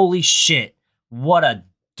 Holy shit. What a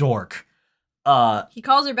dork. He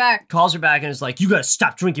calls her back. And is like, you gotta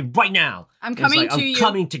stop drinking right now. I'm coming to you. I'm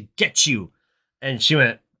coming to get you. And she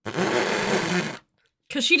went...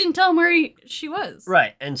 Because she didn't tell him where she was.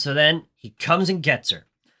 Right. And so then he comes and gets her.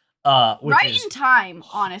 Right in time,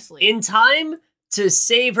 honestly. In time to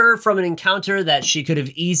save her from an encounter that she could have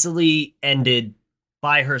easily ended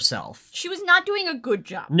by herself. She was not doing a good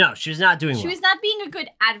job. No, she was not doing well. She was not being a good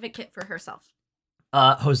advocate for herself.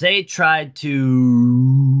 Jose tried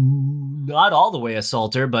to not all the way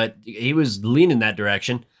assault her, but he was leaning that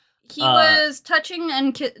direction. He was touching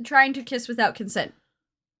and trying to kiss without consent.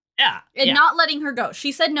 Yeah. And not letting her go.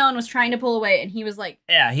 She said no and was trying to pull away, and he was like...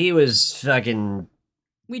 Yeah, he was fucking...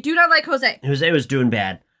 We do not like Jose. Jose was doing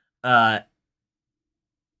bad. And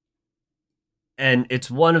it's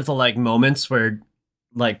one of the, like, moments where,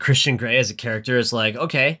 like, Christian Grey as a character is like,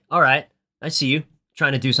 okay, all right, I see you.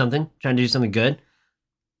 Trying to do something good.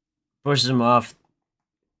 Pushes him off.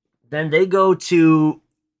 Then they go to...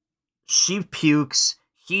 She pukes.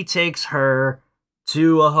 He takes her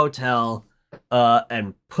to a hotel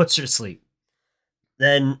and puts her to sleep.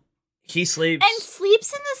 Then he sleeps. And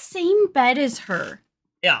sleeps in the same bed as her.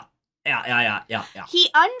 Yeah. He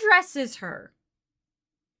undresses her.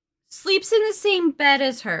 Sleeps in the same bed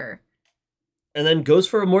as her. And then goes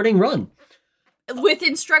for a morning run. With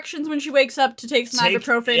instructions when she wakes up to take some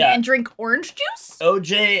ibuprofen and drink orange juice?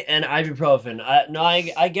 OJ and ibuprofen.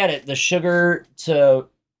 I get it. The sugar to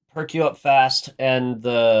perk you up fast and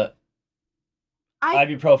the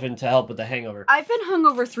ibuprofen to help with the hangover. I've been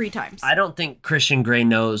hungover 3 times. I don't think Christian Grey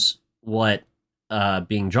knows what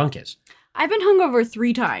being drunk is. I've been hungover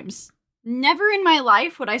 3 times. Never in my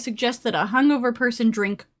life would I suggest that a hungover person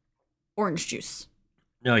drink orange juice.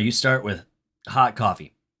 No, you start with hot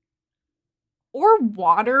coffee. Or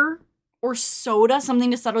water. Or soda,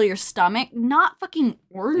 something to settle your stomach. Not fucking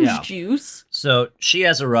orange juice. So she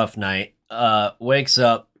has a rough night. Wakes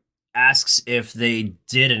up, asks if they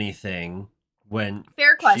did anything when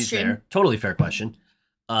fair question. She's there. Totally fair question.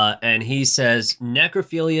 And he says,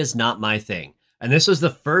 necrophilia is not my thing. And this was the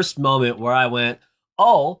first moment where I went,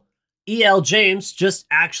 oh, E.L. James just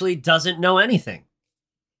actually doesn't know anything.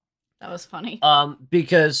 That was funny.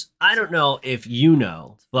 Because I don't know if you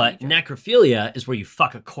know, but necrophilia is where you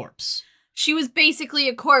fuck a corpse. She was basically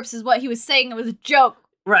a corpse is what he was saying. It was a joke.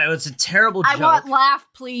 Right, it's a terrible joke. I want laugh,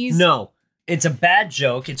 please. No, it's a bad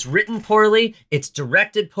joke. It's written poorly, it's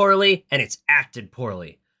directed poorly, and it's acted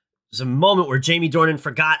poorly. There's a moment where Jamie Dornan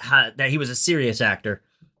forgot that he was a serious actor,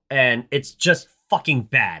 and it's just fucking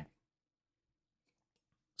bad.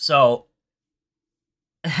 So,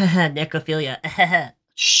 necrophilia,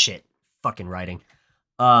 shit, fucking writing.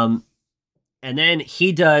 And then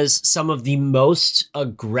he does some of the most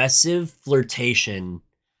aggressive flirtation,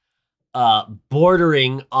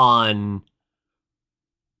 bordering on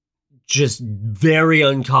just very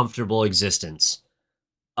uncomfortable existence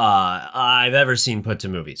I've ever seen put to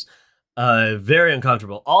movies. Very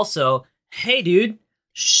uncomfortable. Also, hey, dude,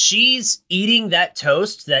 she's eating that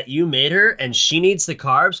toast that you made her, and she needs the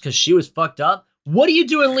carbs because she was fucked up. What are you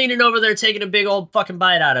doing leaning over there taking a big old fucking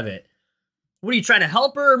bite out of it? What are you trying to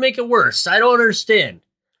help her or make it worse? I don't understand.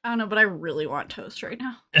 I don't know, but I really want toast right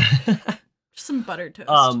now. Just some buttered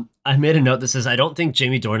toast. I made a note that says, I don't think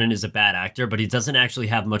Jamie Dornan is a bad actor, but he doesn't actually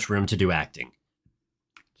have much room to do acting.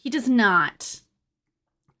 He does not.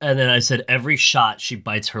 And then I said, every shot she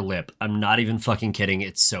bites her lip. I'm not even fucking kidding.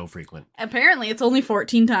 It's so frequent. Apparently, it's only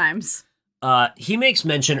 14 times. He makes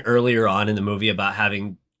mention earlier on in the movie about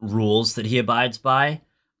having rules that he abides by.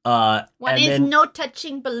 One is no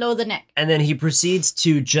touching below the neck. And then he proceeds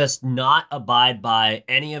to just not abide by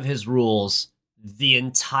any of his rules the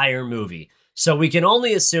entire movie. So we can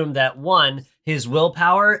only assume that, one, his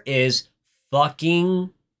willpower is fucking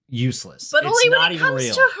useless. But it's only not when it even comes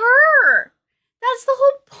real. to her. That's the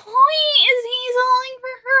whole point, is he's falling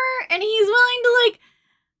for her, and he's willing to, like,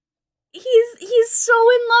 he's so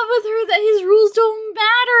in love with her that his rules don't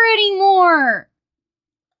matter anymore.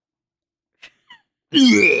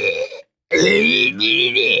 He's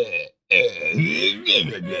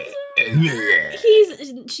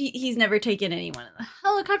never taken anyone in the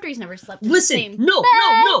helicopter. He's never slept in the same bed.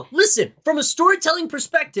 No. Listen, from a storytelling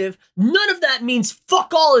perspective, none of that means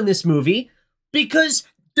fuck all in this movie because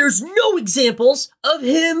there's no examples of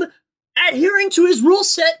him adhering to his rule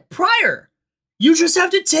set prior. You just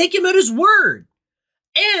have to take him at his word.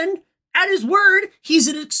 And at his word, he's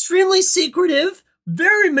an extremely secretive,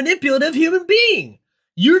 very manipulative human being.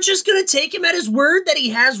 You're just going to take him at his word that he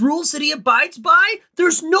has rules that he abides by?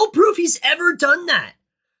 There's no proof he's ever done that.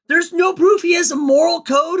 There's no proof he has a moral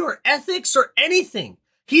code or ethics or anything.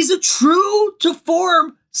 He's a true to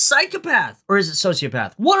form psychopath. Or is it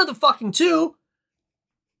sociopath? One of the fucking two.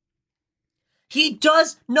 He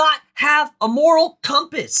does not have a moral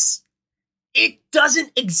compass. It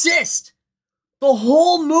doesn't exist. The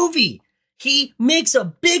whole movie, he makes a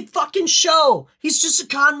big fucking show. He's just a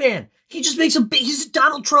con man. He just makes he's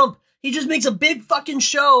Donald Trump. He just makes a big fucking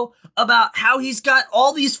show about how he's got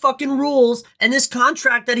all these fucking rules and this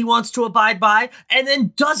contract that he wants to abide by and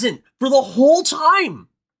then doesn't for the whole time.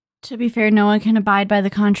 To be fair, no one can abide by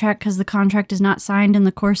the contract because the contract is not signed in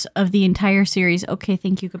the course of the entire series. Okay,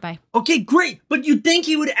 thank you, goodbye. Okay, great, but you'd think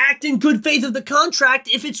he would act in good faith of the contract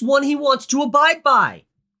if it's one he wants to abide by.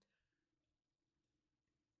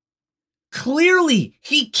 Clearly,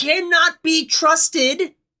 he cannot be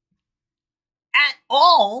trusted at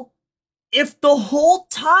all if the whole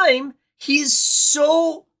time he's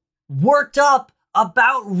so worked up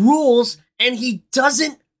about rules and he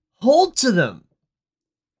doesn't hold to them.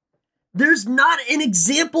 There's not an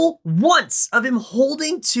example once of him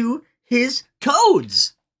holding to his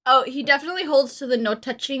codes. Oh, he definitely holds to the no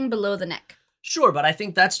touching below the neck. Sure, but I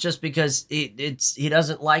think that's just because he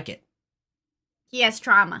doesn't like it. He has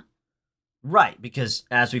trauma. Right, because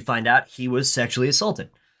as we find out, he was sexually assaulted.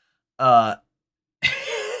 By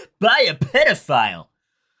a pedophile.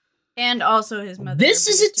 And also his mother. This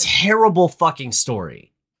is a terrible fucking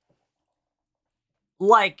story.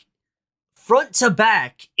 Like, front to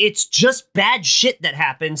back, it's just bad shit that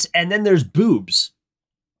happens, and then there's boobs.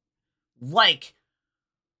 Like,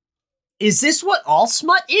 is this what all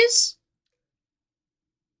smut is?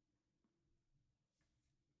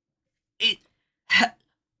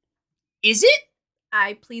 Is it?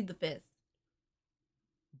 I plead the fifth.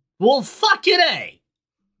 Well, fuck it, eh?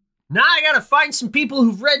 Now I gotta find some people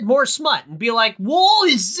who've read more smut and be like, whoa,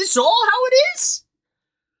 is this all how it is?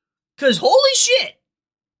 'Cause holy shit.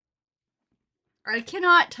 I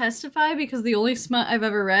cannot testify because the only smut I've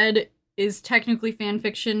ever read is technically fan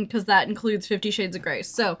fiction because that includes 50 Shades of Grey.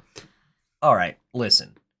 So, all right,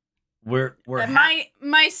 listen, we're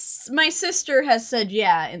my sister has said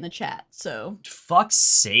yeah in the chat. So, fuck's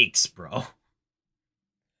sakes, bro.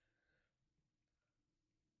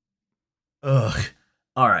 Ugh.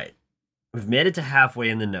 All right, we've made it to halfway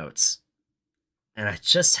in the notes. And I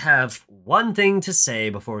just have one thing to say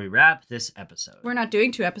before we wrap this episode. We're not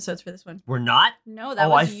doing 2 episodes for this one. We're not? No, that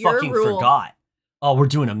was your rule. I fucking forgot. Oh, we're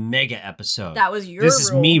doing a mega episode. That was your rule. This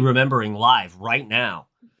is me remembering live right now.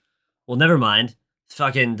 Well, never mind.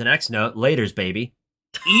 Fucking the next note. Laters, baby.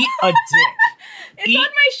 Eat a dick. It's on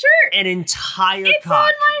my shirt. An entire It's cock.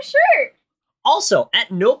 on my shirt. Also,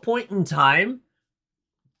 at no point in time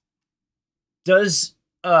does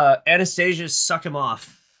Anastasia suck him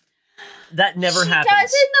off. That never happens. She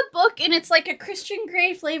does in the book, and it's like a Christian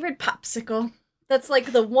Grey flavored popsicle. That's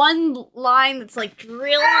like the one line that's like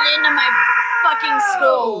drilled into my fucking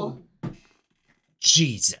skull.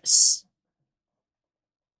 Jesus.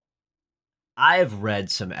 I've read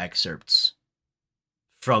some excerpts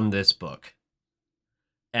from this book.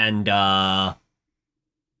 And,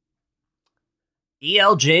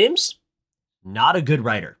 E.L. James, not a good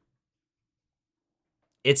writer.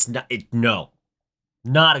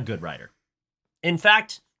 Not a good writer. In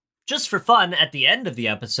fact, just for fun, at the end of the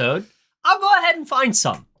episode, I'll go ahead and find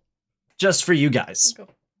some. Just for you guys. Go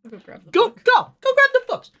grab the book. Go grab the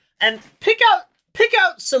books. And pick out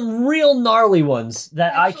some real gnarly ones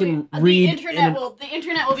that Actually, I can read. The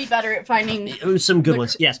internet will be better at finding some good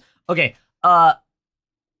ones. Yes. Okay.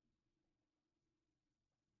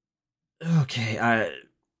 Okay, I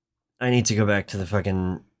need to go back to the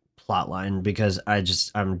fucking plot line because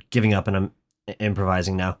I'm giving up and I'm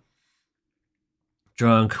improvising now.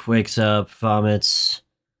 Drunk, wakes up, vomits.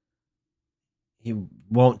 He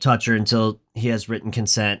won't touch her until he has written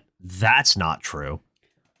consent. That's not true.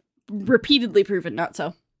 Repeatedly proven not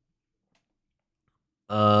so.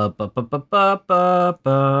 You're You're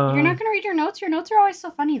not gonna read your notes? Your notes are always so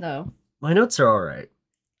funny, though. My notes are alright.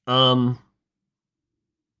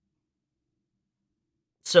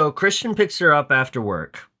 So Christian picks her up after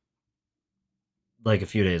work. Like a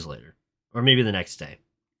few days later. Or maybe the next day.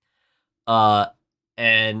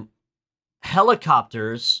 And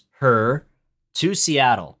helicopters her to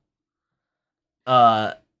Seattle.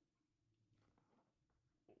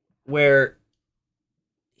 Where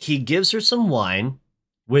he gives her some wine,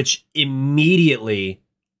 which immediately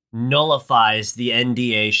nullifies the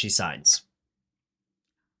NDA she signs.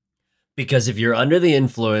 Because if you're under the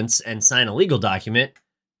influence and sign a legal document,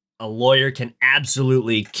 a lawyer can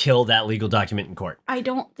absolutely kill that legal document in court. I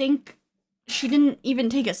don't think she didn't even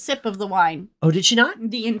take a sip of the wine. Oh, did she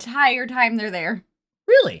not? The entire time they're there.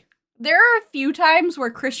 Really? There are a few times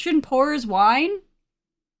where Christian pours wine.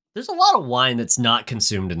 There's a lot of wine that's not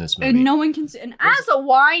consumed in this movie. And no one can... And as a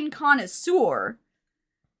wine connoisseur,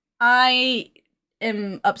 I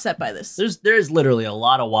am upset by this. There's literally a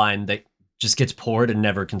lot of wine that just gets poured and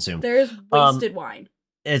never consumed. There's wasted wine.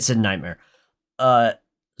 It's a nightmare.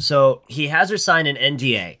 So he has her sign an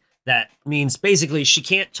NDA. That means basically she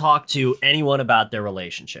can't talk to anyone about their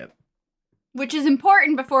relationship. Which is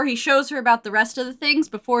important before he shows her about the rest of the things,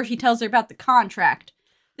 before he tells her about the contract.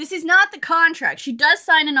 This is not the contract. She does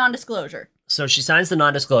sign a non-disclosure. So she signs the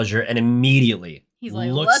non-disclosure and immediately he's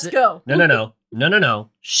like, let's go. No.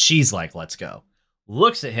 She's like, let's go.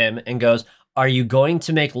 Looks at him and goes, are you going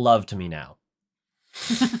to make love to me now?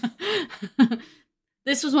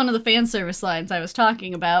 This was one of the fan service lines I was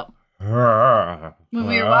talking about. When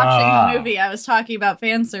we were watching the movie, I was talking about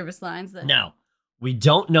fan service lines. Now, we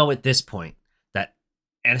don't know at this point that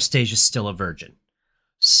Anastasia's still a virgin.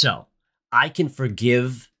 So, I can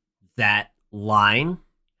forgive that line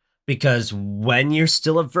because when you're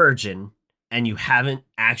still a virgin and you haven't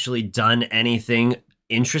actually done anything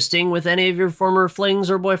interesting with any of your former flings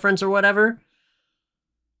or boyfriends or whatever,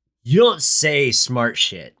 you don't say smart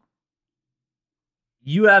shit.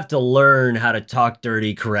 You have to learn how to talk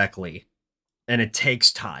dirty correctly, and it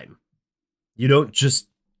takes time. You don't just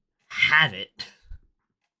have it.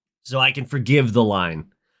 So I can forgive the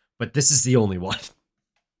line, but this is the only one.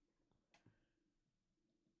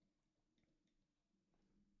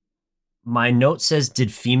 My note says,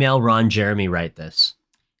 did female Ron Jeremy write this?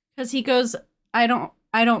 Because he goes, I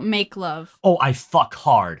don't make love. Oh, I fuck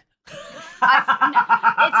hard. It's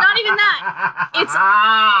not even that. It's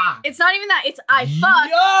not even that. It's I fuck.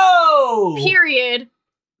 Yo! Period.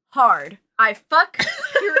 Hard. I fuck.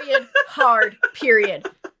 Period. Hard. Period.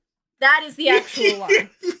 That is the actual line.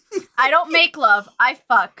 I don't make love. I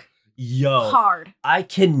fuck. Yo. Hard. I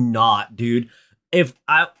cannot, dude. If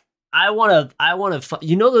I want to,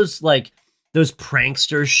 you know those those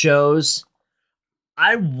prankster shows?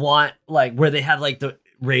 I want where they have the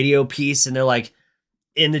radio piece and they're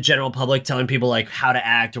in the general public telling people how to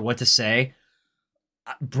act or what to say.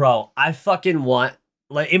 Bro, I fucking want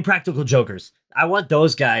Impractical Jokers. I want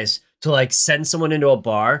those guys to send someone into a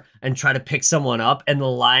bar and try to pick someone up, and the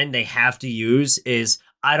line they have to use is,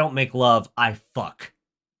 I don't make love, I fuck.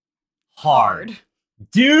 Hard.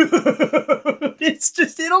 Dude, it's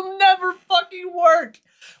just, it'll never fucking work.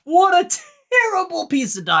 What a terrible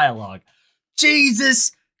piece of dialogue.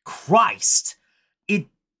 Jesus Christ.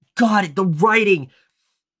 The writing,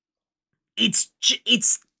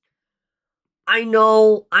 I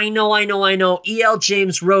know. E.L.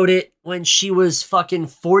 James wrote it when she was fucking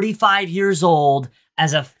 45 years old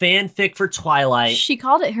as a fanfic for Twilight. She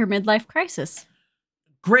called it her midlife crisis.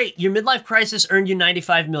 Great. Your midlife crisis earned you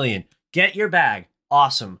 $95 million. Get your bag.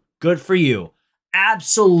 Awesome. Good for you.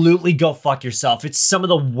 Absolutely go fuck yourself. It's some of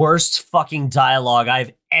the worst fucking dialogue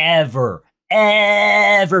I've ever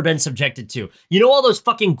been subjected to. You know all those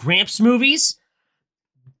fucking Gramps movies?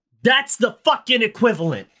 That's the fucking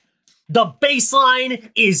equivalent. The baseline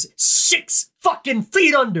is 6 fucking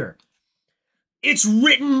feet under. It's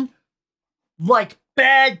written like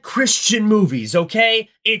bad Christian movies, okay?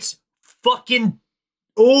 It's fucking,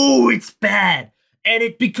 it's bad.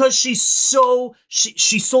 And because she sold a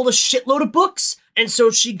shitload of books, and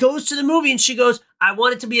so she goes to the movie and she goes, I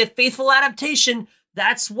want it to be a faithful adaptation.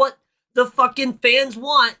 That's what the fucking fans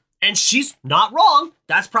want. And she's not wrong.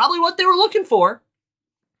 That's probably what they were looking for.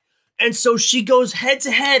 And so she goes head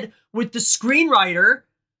to head with the screenwriter,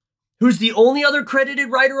 who's the only other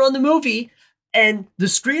credited writer on the movie. And the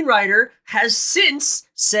screenwriter has since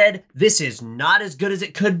said, this is not as good as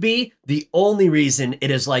it could be. The only reason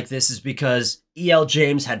it is like this is because E.L.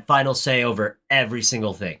 James had final say over every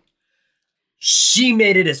single thing. She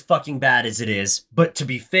made it as fucking bad as it is. But to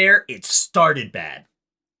be fair, it started bad.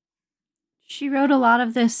 She wrote a lot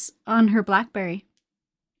of this on her BlackBerry.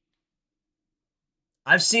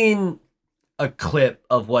 I've seen a clip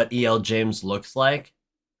of what E.L. James looks like,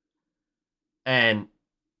 and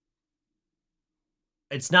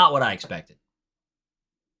it's not what I expected.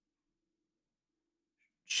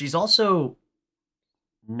 She's also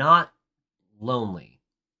not lonely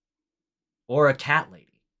or a cat lady.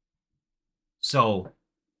 So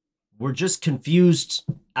we're just confused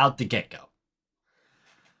out the get-go.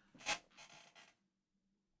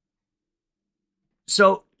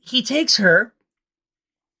 So he takes her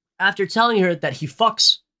after telling her that he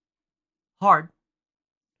fucks hard.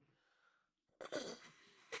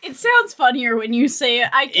 It sounds funnier when you say it.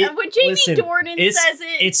 When Jamie Dornan says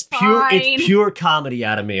it, it's pure. It's pure comedy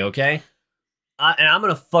out of me, okay? And I'm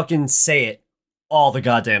gonna fucking say it all the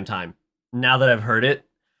goddamn time. Now that I've heard it,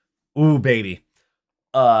 ooh baby.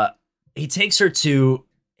 He takes her to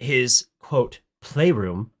his quote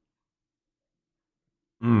playroom.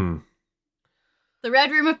 The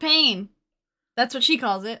Red Room of Pain. That's what she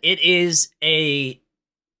calls it. It is a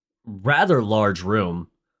rather large room.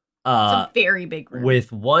 It's a very big room.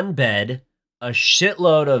 With one bed, a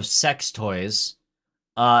shitload of sex toys,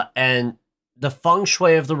 and the feng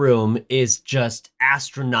shui of the room is just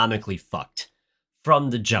astronomically fucked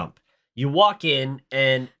from the jump. You walk in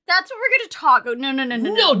and That's what we're gonna talk about. No.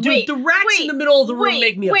 No, dude, the racks in the middle of the room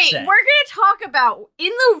make me upset. We're gonna talk about, in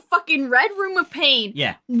the fucking Red Room of Pain,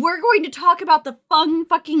 we're going to talk about the feng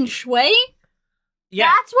fucking shui.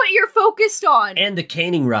 Yeah. That's what you're focused on. And the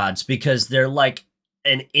caning rods, because they're like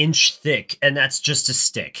an inch thick, and that's just a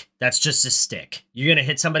stick. That's just a stick. You're gonna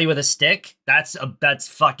hit somebody with a stick? That's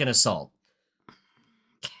fucking assault.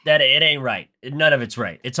 That it ain't right. None of it's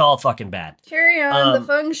right. It's all fucking bad. Carry on, the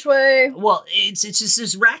feng shui. Well, it's just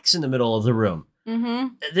there's racks in the middle of the room.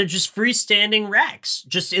 Mm-hmm. They're just freestanding racks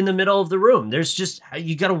just in the middle of the room. There's just,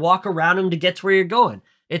 you gotta walk around them to get to where you're going.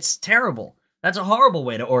 It's terrible. That's a horrible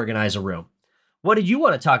way to organize a room. What did you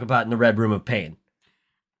want to talk about in the Red Room of Pain?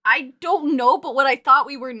 I don't know, but what I thought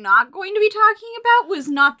we were not going to be talking about was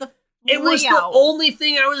not the It was the only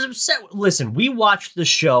thing I was upset with. Listen, we watched the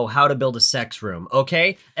show How to Build a Sex Room,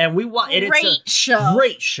 okay? And we watched it. Great show.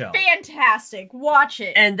 Great show. Fantastic. Watch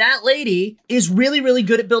it. And that lady is really, really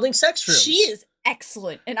good at building sex rooms. She is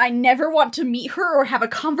excellent, and I never want to meet her or have a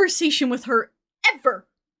conversation with her ever.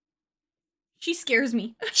 She scares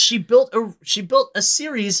me. She built a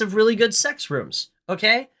series of really good sex rooms,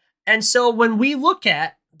 okay? And so when we look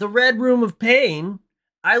at the Red Room of Pain,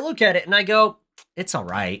 I look at it and I go, it's all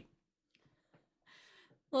right.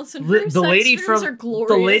 Listen, the lady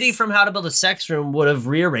from How to Build a Sex Room would have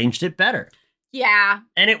rearranged it better. Yeah.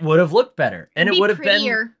 And it would have looked better. And it would have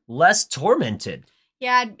been less tormented.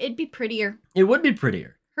 Yeah, it'd be prettier. It would be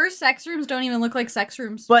prettier. Her sex rooms don't even look like sex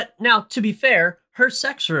rooms. But now, to be fair, her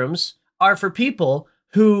sex rooms are for people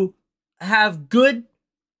who have good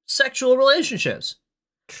sexual relationships.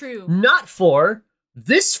 True. Not for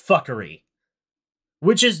this fuckery,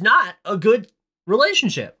 which is not a good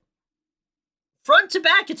relationship. Front to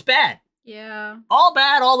back, it's bad. Yeah. All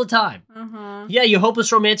bad all the time. Uh-huh. Yeah, you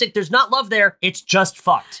hopeless romantic. There's not love there. It's just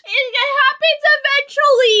fucked. It happens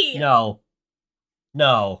eventually. No.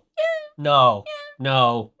 No. No.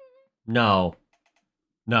 No. No.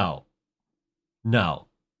 No. No.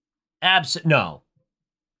 No.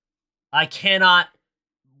 I cannot,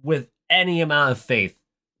 with any amount of faith,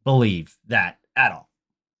 believe that at all.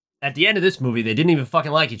 At the end of this movie, they didn't even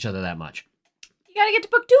fucking like each other that much. You gotta get to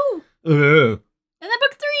book 2. And then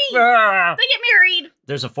book 3. They get married.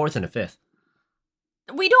 There's a 4th and a 5th.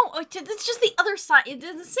 We don't, it's just the other side. It's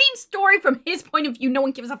the same story from his point of view. No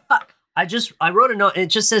one gives a fuck. I wrote a note and it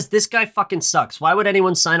just says, this guy fucking sucks. Why would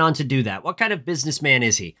anyone sign on to do that? What kind of businessman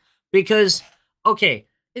is he? Because, okay.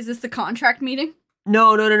 Is this the contract meeting?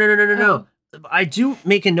 No. I do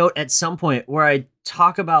make a note at some point where I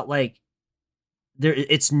talk about, like,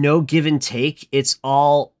 it's no give and take. It's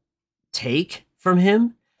all take from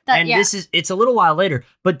him. It's a little while later,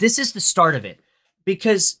 but this is the start of it.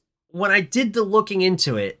 Because when I did the looking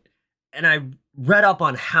into it and I read up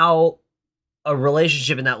on how a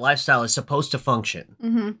relationship in that lifestyle is supposed to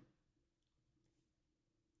function,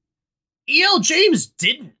 E.L. James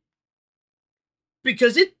didn't.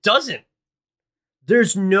 Because it doesn't.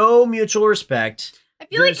 There's no mutual respect. I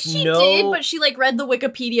feel like she did, but she read the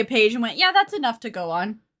Wikipedia page and went, yeah, that's enough to go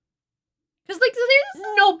on. Because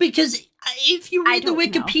because if you read the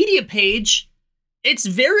Wikipedia page, it's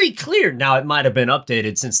very clear. Now, it might have been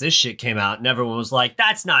updated since this shit came out, and everyone was like,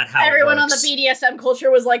 that's not how everyone it on works. the BDSM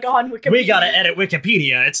culture was like, on Wikipedia. We gotta edit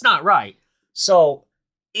Wikipedia. It's not right. So,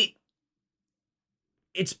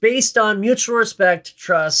 it's based on mutual respect,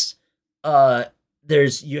 trust.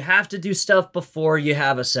 You have to do stuff before you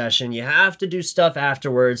have a session. You have to do stuff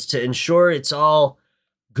afterwards to ensure it's all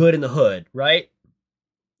good in the hood, right?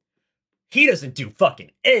 He doesn't do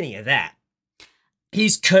fucking any of that.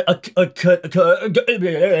 He's sorry,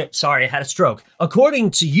 I had a stroke.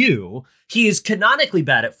 According to you, he is canonically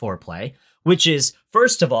bad at foreplay, which is,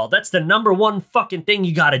 first of all, that's the number one fucking thing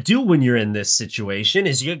you gotta do when you're in this situation,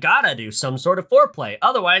 is you gotta do some sort of foreplay.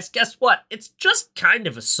 Otherwise, guess what? It's just kind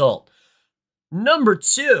of assault. Number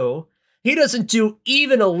 2, he doesn't do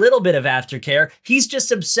even a little bit of aftercare. He's just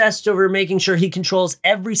obsessed over making sure he controls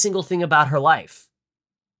every single thing about her life,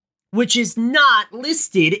 which is not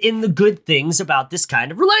listed in the good things about this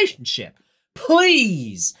kind of relationship.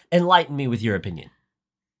 Please enlighten me with your opinion.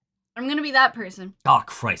 I'm gonna be that person. Oh,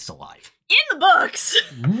 Christ alive. In the books!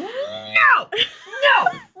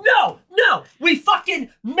 No! We fucking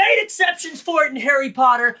made exceptions for it in Harry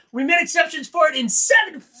Potter. We made exceptions for it in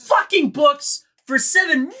 7 fucking books for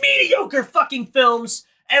 7 mediocre fucking films.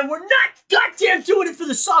 And we're not goddamn doing it for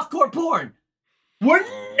the softcore porn. We're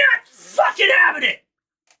not fucking having it.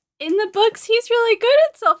 In the books, he's really good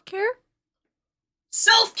at self-care.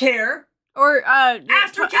 Self-care? Or,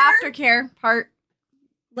 aftercare? Aftercare part.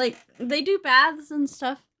 They do baths and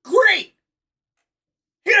stuff. Great!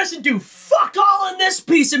 He doesn't do fuck all in this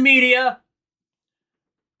piece of media.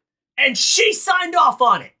 And she signed off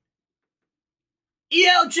on it.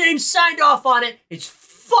 E.L. James signed off on it. It's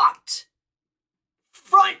fucked.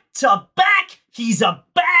 Front to back, he's a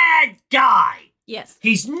bad guy. Yes.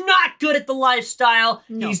 He's not good at the lifestyle.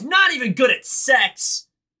 No. He's not even good at sex.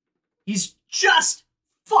 He's just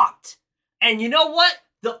fucked. And you know what?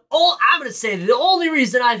 I'm going to say the only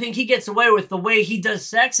reason I think he gets away with the way he does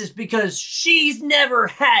sex is because she's never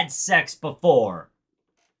had sex before.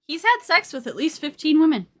 He's had sex with at least 15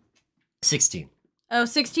 women. 16. Oh,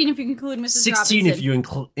 16 if you include Mrs. 16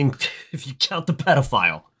 Robinson. if you count the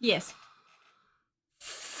pedophile. Yes.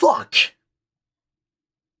 Fuck.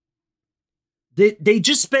 They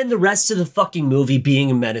just spend the rest of the fucking movie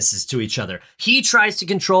being menaces to each other. He tries to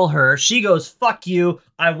control her. She goes, fuck you.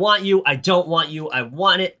 I want you. I don't want you. I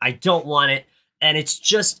want it. I don't want it. And it's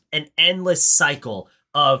just an endless cycle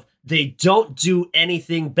of they don't do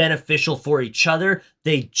anything beneficial for each other.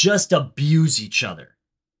 They just abuse each other.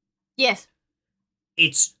 Yes.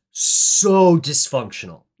 It's so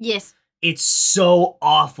dysfunctional. Yes. It's so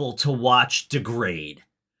awful to watch degrade.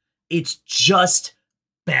 It's just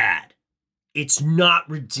bad. It's not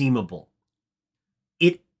redeemable.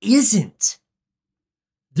 It isn't.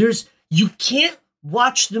 You can't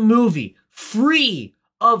watch the movie free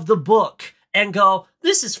of the book and go,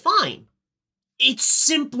 this is fine. It's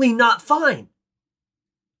simply not fine.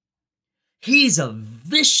 He's a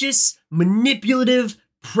vicious, manipulative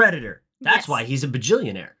predator. That's why he's a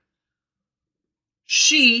bajillionaire.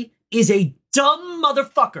 She is a dumb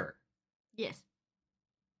motherfucker. Yes.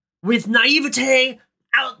 With naivete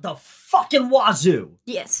out the fucking wazoo.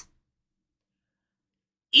 Yes.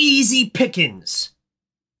 Easy pickings.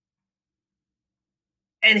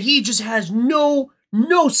 And he just has no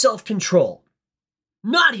self-control.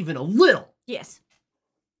 Not even a little. Yes.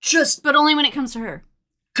 Just, But only when it comes to her.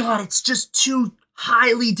 God, it's just two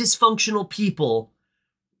highly dysfunctional people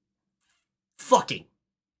fucking.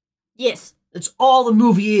 Yes. That's all the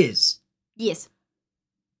movie is. Yes.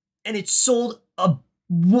 And it sold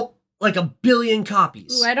like 1 billion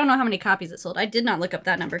copies. Ooh, I don't know how many copies it sold. I did not look up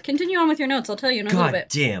that number. Continue on with your notes. I'll tell you in a little bit.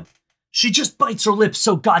 God damn. She just bites her lips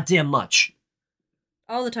so goddamn much.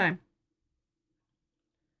 All the time.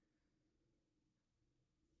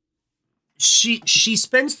 She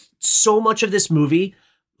spends so much of this movie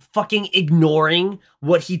fucking ignoring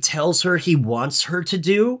what he tells her he wants her to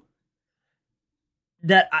do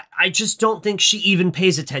that I just don't think she even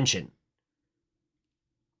pays attention.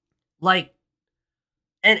 Like,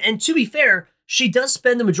 and to be fair, she does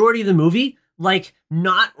spend the majority of the movie, like,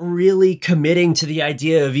 not really committing to the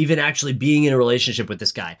idea of even actually being in a relationship with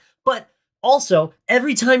this guy. But also,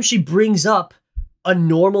 every time she brings up a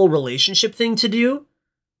normal relationship thing to do,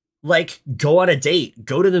 like, go on a date,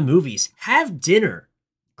 go to the movies, have dinner.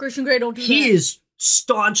 Christian Grey don't do that. He is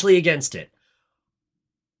staunchly against it.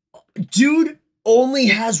 Dude only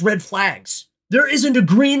has red flags. There isn't a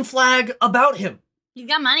green flag about him. He's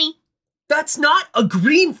got money. That's not a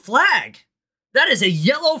green flag. That is a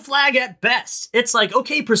yellow flag at best. It's like,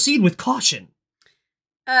 okay, proceed with caution.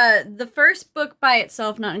 The first book by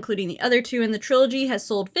itself, not including the other two in the trilogy, has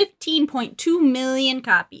sold 15.2 million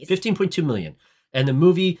copies. 15.2 million. And the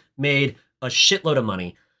movie made a shitload of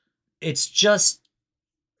money. It's just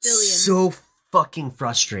Billions. So fucking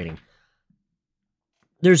frustrating.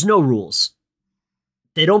 There's no rules.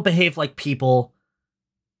 They don't behave like people.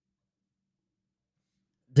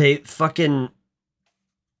 They fucking...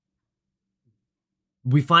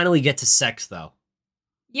 We finally get to sex, though.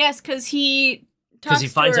 Yes, because he Because he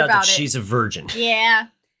finds out that she's a virgin. Yeah.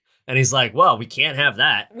 And he's like, well, we can't have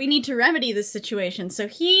that. We need to remedy this situation. So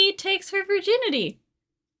he takes her virginity.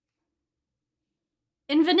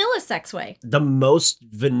 In vanilla sex way. The most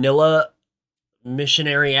vanilla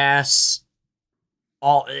missionary ass...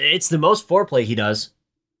 It's the most foreplay he does.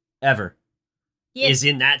 Ever. Yes. Is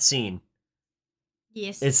in that scene.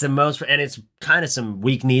 Yes. It's the most... And it's kind of some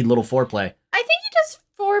weak-kneed little foreplay. I think he does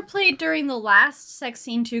foreplay during the last sex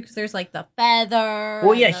scene, too, because there's, like, the feather.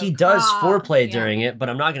 Well, yeah, he does foreplay yeah. during it, but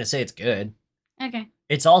I'm not going to say it's good. Okay.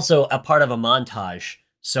 It's also a part of a montage,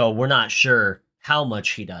 so we're not sure how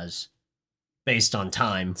much he does based on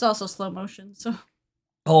time. It's also slow motion, so...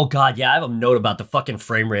 Oh, God, yeah, I have a note about the fucking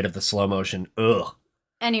frame rate of the slow motion. Ugh.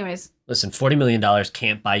 Anyways. Listen, $40 million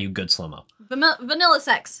can't buy you good slow-mo. Vanilla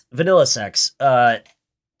sex. Vanilla sex.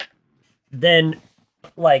 Then,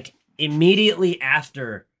 like, immediately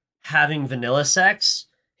after having vanilla sex,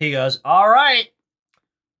 he goes, all right,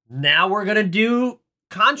 now we're gonna do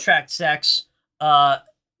contract sex. Well,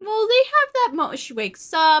 they have that moment. She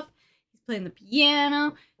wakes up, he's playing the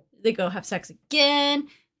piano, they go have sex again.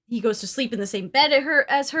 He goes to sleep in the same bed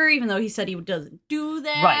as her, even though he said he doesn't do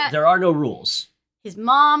that. Right, there are no rules. His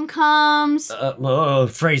mom comes.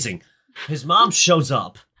 Phrasing. His mom shows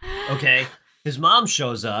up. Okay? His mom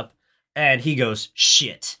shows up, and he goes,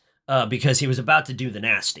 shit, because he was about to do the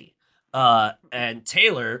nasty. And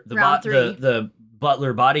Taylor, the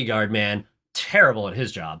butler bodyguard man, terrible at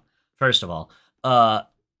his job, first of all.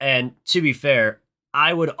 And to be fair,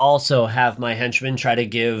 I would also have my henchman try to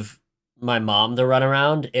give my mom the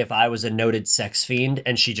runaround if I was a noted sex fiend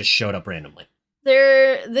and she just showed up randomly.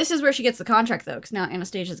 This is where she gets the contract, though, because now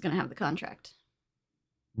Anastasia's going to have the contract.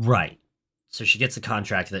 Right. So she gets the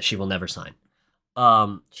contract that she will never sign.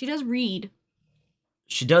 She does read.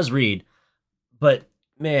 She does read, but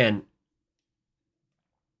man,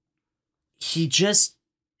 he just,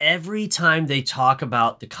 every time they talk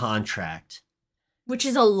about the contract, which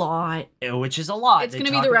is a lot. Which is a lot. It's going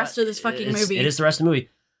to be the rest of this fucking movie. It is the rest of the movie.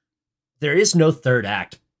 There is no third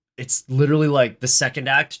act. It's literally like the second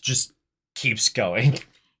act just keeps going.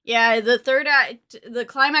 Yeah, the third act, the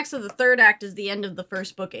climax of the third act is the end of the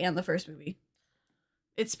first book and the first movie.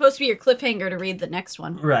 It's supposed to be your cliffhanger to read the next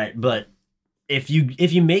one. Right, but if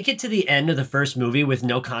you make it to the end of the first movie with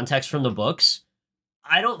no context from the books,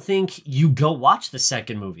 I don't think you go watch the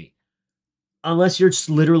second movie. Unless you're just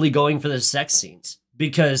literally going for the sex scenes.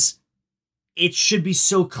 Because it should be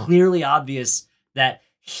so clearly obvious that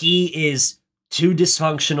he is too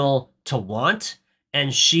dysfunctional to want,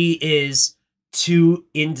 and she is too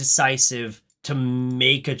indecisive to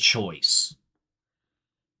make a choice.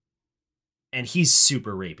 And he's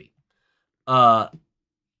super rapey.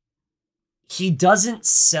 He doesn't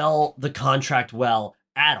sell the contract well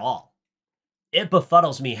at all. It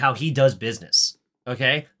befuddles me how he does business.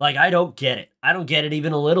 Okay? Like, I don't get it. I don't get it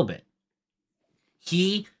even a little bit.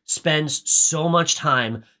 He spends so much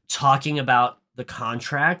time talking about the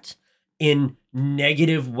contract in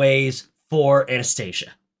negative ways for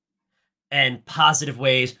Anastasia and positive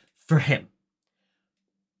ways for him,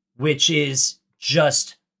 which is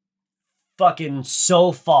just fucking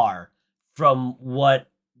so far from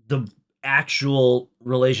what the actual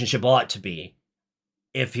relationship ought to be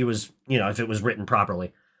if he was, if it was written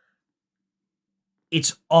properly.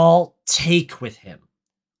 It's all take with him.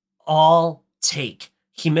 All take.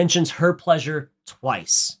 He mentions her pleasure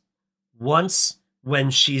twice. Once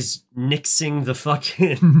when she's nixing the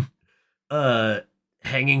fucking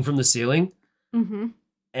hanging from the ceiling. Mm-hmm.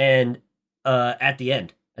 And at the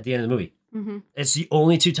end of the movie. Mm-hmm. It's the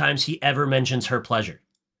only two times he ever mentions her pleasure.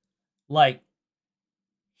 Like,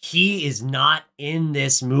 he is not in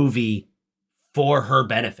this movie for her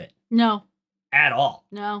benefit. No. At all.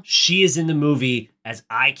 No. She is in the movie as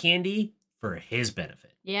eye candy for his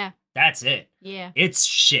benefit. Yeah. That's it. Yeah. It's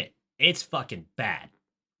shit. It's fucking bad.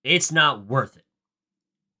 It's not worth it.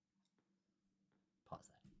 Pause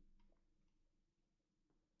that.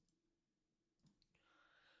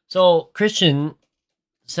 So Christian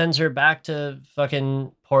sends her back to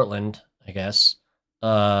fucking Portland, I guess.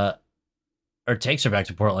 Or takes her back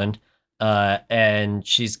to Portland. And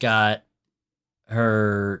she's got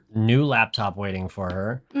her new laptop waiting for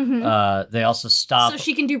her. Mm-hmm. They also stop. So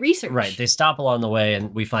she can do research. Right. They stop along the way,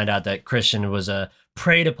 and we find out that Christian was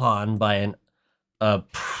preyed upon by a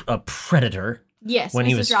predator. Yes, when Mrs.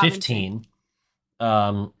 he was Robinson. 15.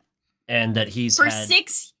 And that he's for had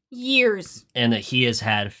 6 years. And that he has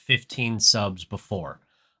had 15 subs before.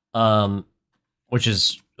 Which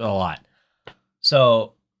is a lot.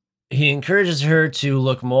 So he encourages her to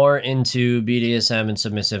look more into BDSM and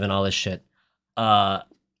submissive and all this shit.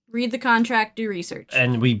 Read the contract, do research.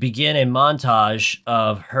 And we begin a montage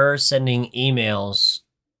of her sending emails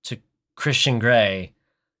to Christian Grey,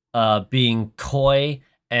 being coy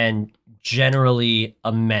and generally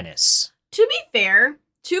a menace. To be fair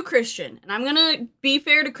to Christian, and I'm gonna be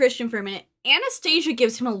fair to Christian for a minute, Anastasia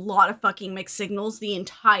gives him a lot of fucking mixed signals the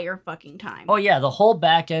entire fucking time. Oh yeah, the whole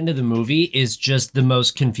back end of the movie is just the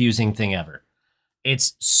most confusing thing ever.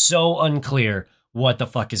 It's so unclear what the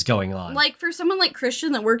fuck is going on. Like, for someone like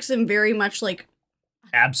Christian that works in very much like...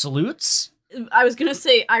 absolutes? I was gonna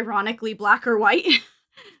say, ironically, black or white.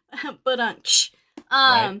 But,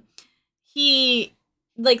 right. He...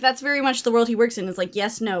 Like, that's very much the world he works in. It's like,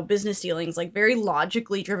 yes, no, business dealings. Like, very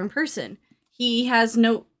logically driven person. He has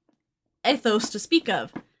no ethos to speak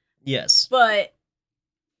of. Yes. But...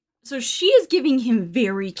 So she is giving him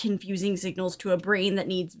very confusing signals to a brain that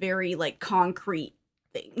needs very, like, concrete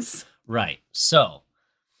things. Right. So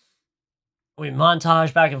we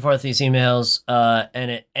montage back and forth these emails,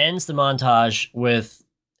 and it ends the montage with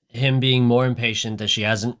him being more impatient that she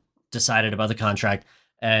hasn't decided about the contract.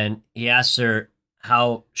 And he asks her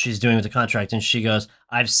how she's doing with the contract, and she goes,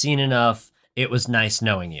 "I've seen enough. It was nice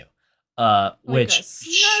knowing you." Which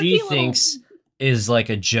she thinks is like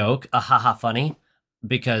a joke, a haha funny.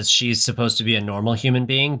 because she's supposed to be a normal human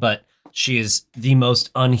being, but she is the most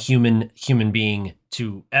unhuman human being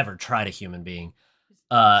to ever try to human being.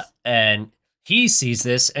 And he sees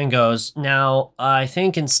this and goes, now, I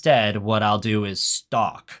think instead what I'll do is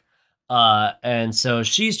stalk. And so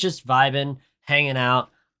she's just vibing, hanging out.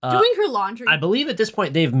 Doing her laundry. I believe at this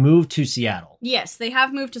point they've moved to Seattle. Yes, they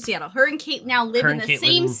have moved to Seattle. Her and Kate now live in the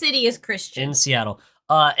same city as Christian. In Seattle.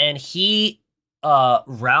 And he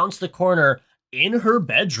rounds the corner in her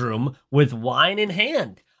bedroom with wine in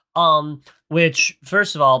hand. Which,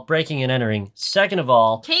 first of all, breaking and entering. Second of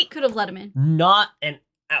all, Kate could have let him in.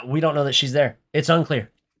 We don't know that she's there. It's unclear.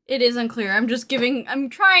 It is unclear. I'm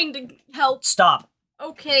trying to help. Stop.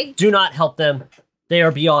 Okay. Do not help them. They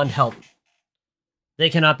are beyond help. They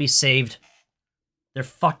cannot be saved. They're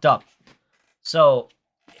fucked up. So,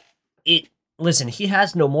 listen, he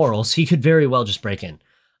has no morals. He could very well just break in.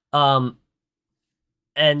 And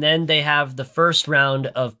then they have the first round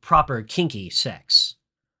of proper kinky sex.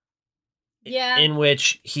 Yeah. In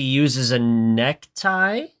which he uses a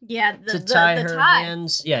necktie. Yeah, to tie her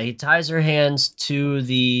hands. Yeah, he ties her hands to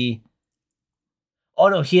the... Oh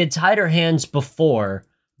no, he had tied her hands before,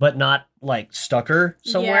 but not like stuck her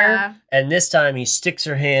somewhere. Yeah. And this time he sticks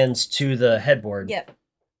her hands to the headboard. Yep.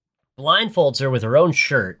 Blindfolds her with her own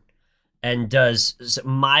shirt and does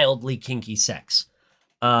mildly kinky sex.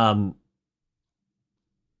 And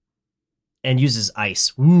uses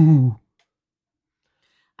ice. Ooh.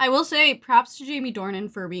 I will say props to Jamie Dornan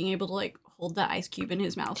for being able to like hold the ice cube in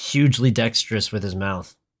his mouth. Hugely dexterous with his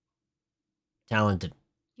mouth. Talented.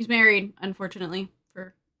 He's married, unfortunately,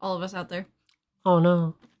 for all of us out there. Oh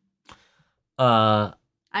no.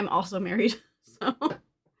 I'm also married, so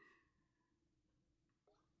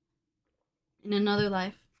in another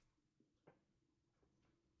life.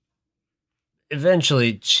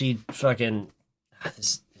 Eventually, she fucking...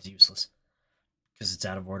 This is useless. Because it's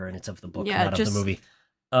out of order and it's of the book, not of the movie.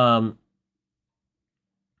 Oh,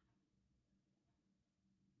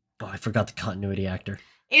 I forgot the continuity actor.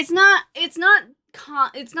 It's not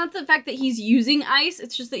the fact that he's using ice.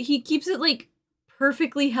 It's just that he keeps it like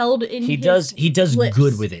perfectly held in. He does lips.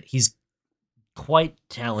 Good with it. He's quite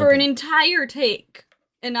talented for an entire take.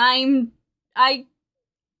 And I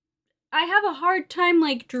have a hard time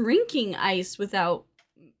like drinking ice without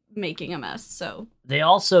making a mess. So they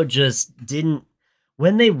also just didn't,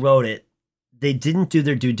 when they wrote it, they didn't do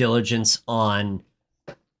their due diligence on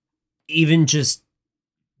even just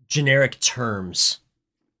generic terms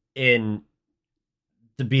in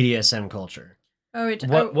the BDSM culture.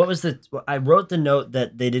 What was I wrote the note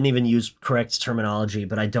that they didn't even use correct terminology,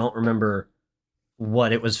 but I don't remember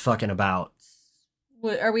what it was fucking about.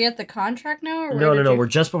 Are we at the contract now? Or no. We're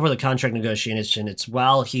just before the contract negotiation. It's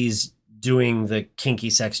while he's doing the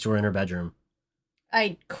kinky sex tour in her bedroom.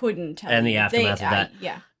 I couldn't tell. And the aftermath of that.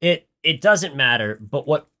 Yeah. It doesn't matter, but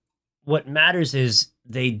what matters is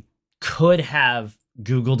they could have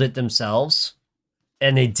Googled it themselves,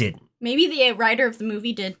 and they didn't. Maybe the writer of the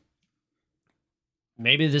movie did.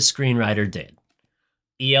 Maybe the screenwriter did.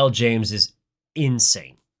 E.L. James is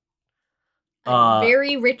insane. A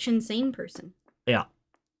very rich, insane person. Yeah.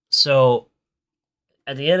 So,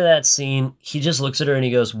 at the end of that scene, he just looks at her and he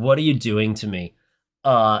goes, "What are you doing to me?"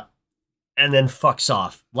 And then fucks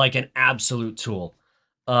off like an absolute tool.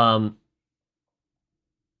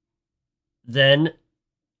 Then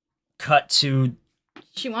cut to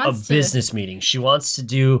a business meeting. She wants to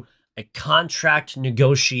do a contract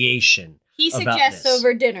negotiation. He suggests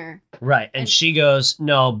over dinner. Right. And she goes,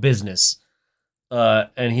 "No, business."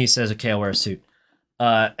 And he says, "Okay, I'll wear a suit."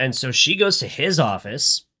 And so she goes to his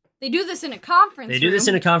office. They do this in a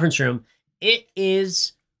conference room. It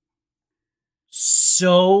is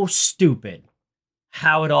so stupid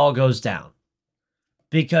how it all goes down.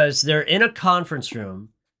 Because they're in a conference room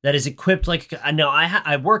that is equipped like... No,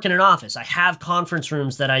 I work in an office. I have conference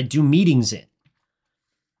rooms that I do meetings in.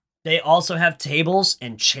 They also have tables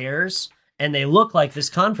and chairs, and they look like this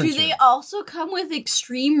conference room. Do they also come with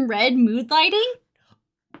extreme red mood lighting?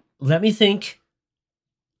 Let me think.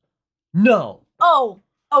 No. Oh,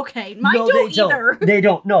 okay. Mine don't either. They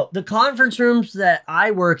don't. No, the conference rooms that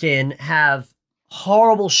I work in have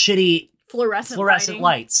horrible, shitty fluorescent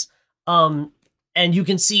lights. And you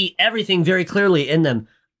can see everything very clearly in them.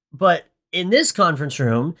 But in this conference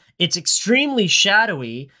room, it's extremely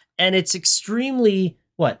shadowy, and it's extremely...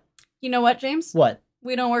 What? You know what, James? What?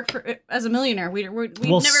 We don't work for as a millionaire. We've never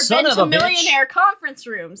been to millionaire conference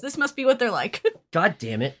rooms. This must be what they're like. God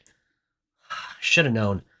damn it. Should have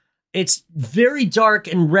known. It's very dark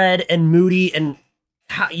and red and moody, and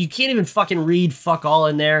you can't even fucking read fuck all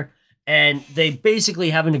in there. And they basically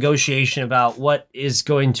have a negotiation about what is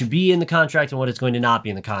going to be in the contract and what is going to not be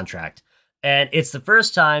in the contract. And it's the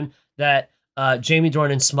first time that Jamie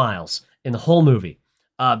Dornan smiles in the whole movie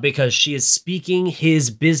because she is speaking his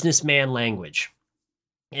businessman language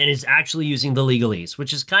and is actually using the legalese,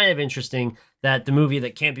 which is kind of interesting that the movie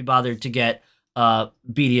that can't be bothered to get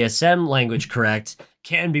BDSM language correct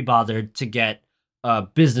can be bothered to get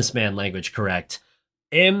businessman language correct.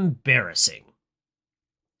 Embarrassing.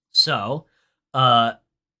 So, the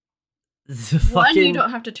fucking... One, you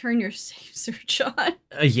don't have to turn your safe search on.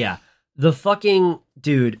 Yeah. The fucking...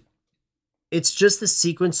 Dude, it's just the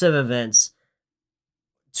sequence of events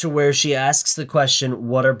to where she asks the question,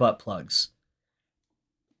 what are butt plugs?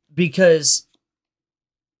 Because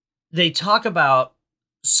they talk about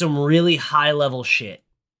some really high-level shit.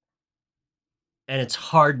 And it's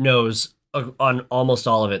hard nose on almost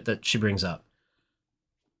all of it that she brings up.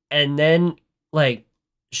 And then, like...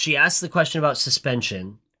 She asks the question about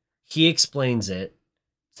suspension. He explains it.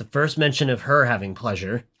 It's the first mention of her having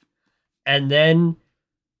pleasure. And then,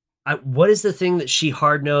 what is the thing that she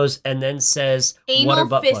hard knows and then says, anal what are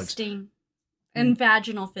butt fisting plugs? and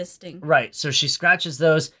vaginal fisting. Right. So she scratches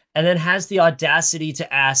those and then has the audacity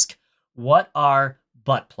to ask, what are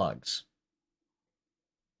butt plugs?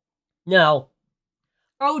 Now.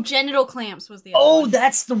 Oh, genital clamps was the other one. one.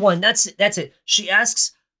 That's the one. That's it. She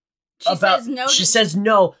asks. She says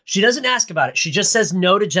no. She doesn't ask about it. She just says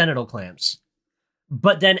no to genital clamps,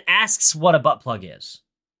 but then asks what a butt plug is.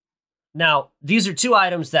 Now, these are two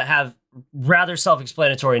items that have rather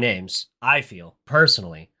self-explanatory names, I feel,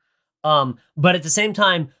 personally. But at the same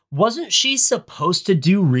time, wasn't she supposed to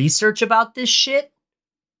do research about this shit?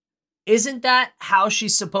 Isn't that how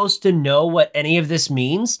she's supposed to know what any of this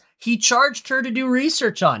means? He charged her to do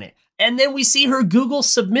research on it. And then we see her Google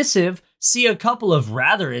submissive see a couple of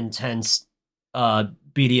rather intense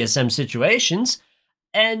BDSM situations,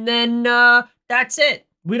 and then that's it.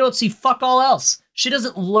 We don't see fuck all else. She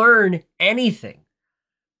doesn't learn anything.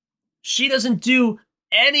 She doesn't do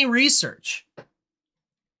any research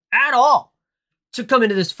at all to come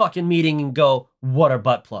into this fucking meeting and go, what are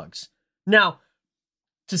butt plugs? Now,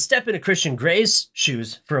 to step into Christian Gray's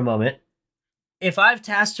shoes for a moment, if I've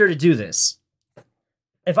tasked her to do this,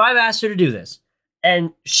 if I've asked her to do this,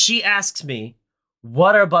 and she asks me,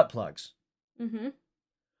 what are butt plugs? Mm-hmm.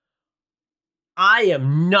 I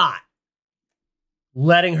am not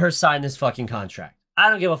letting her sign this fucking contract. I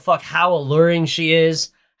don't give a fuck how alluring she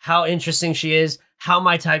is, how interesting she is, how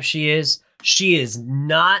my type she is. She is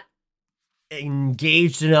not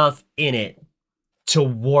engaged enough in it to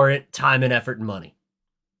warrant time and effort and money.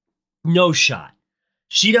 No shot.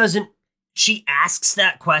 She asks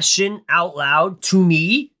that question out loud to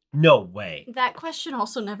me. No way. That question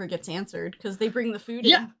also never gets answered because they bring the food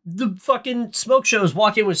in. Yeah, the fucking smoke shows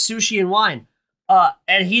walk in with sushi and wine.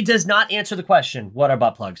 And he does not answer the question, what are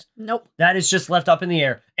butt plugs? Nope. That is just left up in the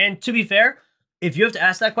air. And to be fair, if you have to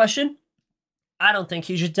ask that question, I don't think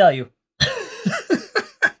he should tell you.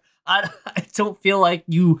 I don't feel like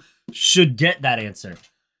you should get that answer.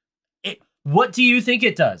 What do you think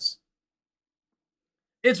it does?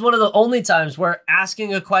 It's one of the only times where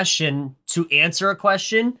asking a question to answer a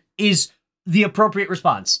question is the appropriate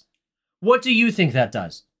response. What do you think that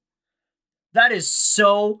does? That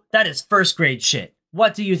is first grade shit.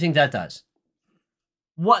 What do you think that does?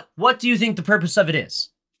 What do you think the purpose of it is?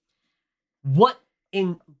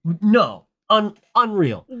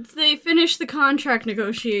 Unreal. They finish the contract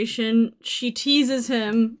negotiation. She teases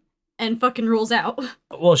him and fucking rolls out.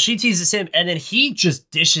 Well, she teases him and then he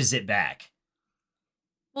just dishes it back.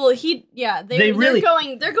 Well, they're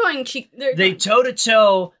going toe to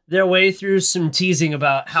toe their way through some teasing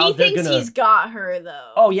about how they're gonna. He thinks he's got her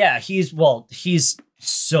though. Oh yeah, he's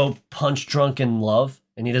so punch drunk in love,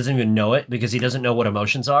 and he doesn't even know it because he doesn't know what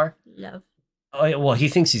emotions are. Love. Oh yeah, well he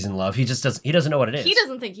thinks he's in love. He just doesn't. He doesn't know what it is. He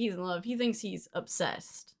doesn't think he's in love. He thinks he's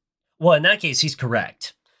obsessed. Well, in that case, he's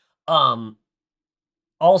correct. Also,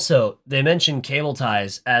 they mentioned cable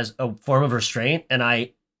ties as a form of restraint, and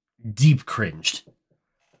I deep cringed.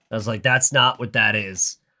 I was like, that's not what that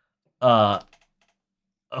is. I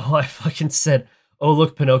fucking said, oh,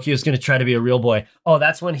 look, Pinocchio's going to try to be a real boy. Oh,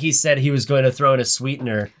 that's when he said he was going to throw in a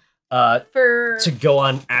sweetener to go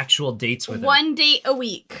on actual dates with her. 1 date a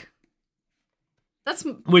week.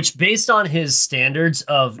 Which, based on his standards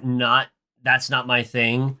of that's not my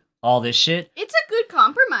thing, all this shit. It's a good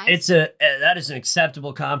compromise. That is an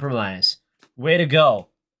acceptable compromise. Way to go.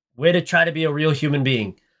 Way to try to be a real human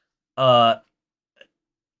being.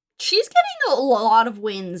 She's getting a lot of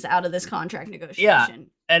wins out of this contract negotiation. Yeah,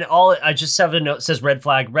 and I just have a note that says red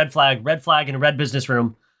flag, red flag, red flag in a red business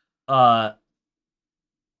room.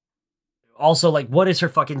 also, like, what is her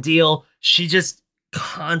fucking deal? She just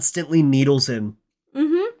constantly needles him.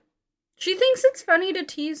 Mm-hmm. She thinks it's funny to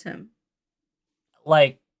tease him.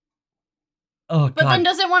 Like, oh, God. But then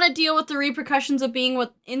doesn't want to deal with the repercussions of being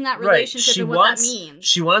in that relationship and what that means.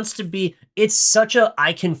 She wants to be... It's such a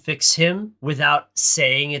I can fix him without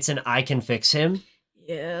saying it's an I can fix him.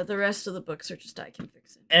 Yeah, the rest of the books are just I can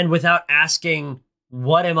fix him. And without asking,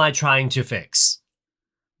 what am I trying to fix?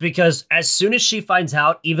 Because as soon as she finds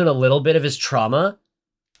out even a little bit of his trauma,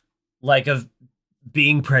 like of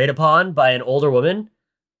being preyed upon by an older woman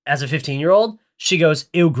as a 15-year-old, she goes,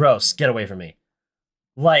 ew, gross, get away from me.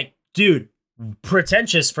 Like, dude,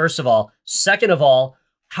 pretentious, first of all. Second of all,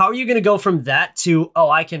 how are you going to go from that to, oh,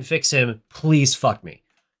 I can fix him, please fuck me?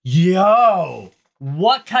 Yo!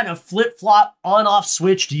 What kind of flip-flop on-off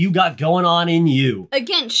switch do you got going on in you?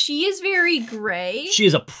 Again, she is very gray. She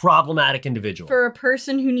is a problematic individual. For a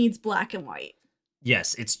person who needs black and white.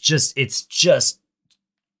 Yes, it's just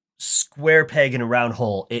square peg in a round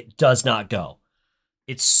hole. It does not go.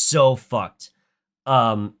 It's so fucked.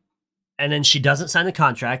 And then she doesn't sign the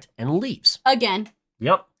contract and leaves. Again.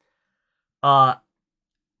 Yep. And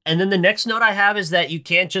then the next note I have is that you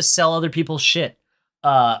can't just sell other people's shit.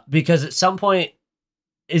 Because at some point,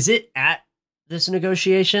 is it at this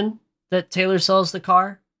negotiation that Taylor sells the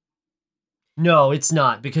car? No, it's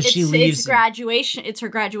not, because she leaves. It's graduation. It's her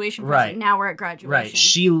graduation present. Right. Now we're at graduation. Right.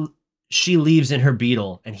 She leaves in her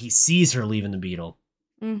Beetle, and he sees her leaving the Beetle.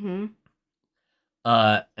 Mm-hmm.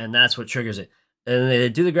 And that's what triggers it. And they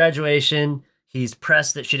do the graduation. He's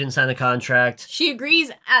pressed that she didn't sign the contract. She agrees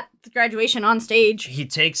at the graduation on stage. She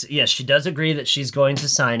does agree that she's going to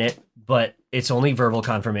sign it, but it's only verbal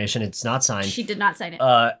confirmation. It's not signed. She did not sign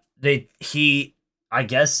it. He, I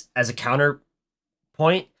guess, as a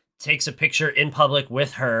counterpoint, takes a picture in public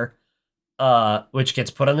with her, which gets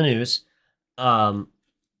put on the news.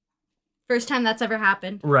 First time that's ever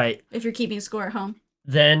happened. Right. If you're keeping score at home.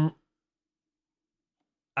 Then,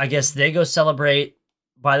 I guess they go celebrate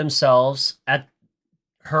by themselves at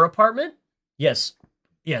her apartment? Yes,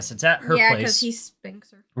 it's at her place. Yeah, because he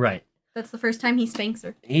spanks her. Right. That's the first time he spanks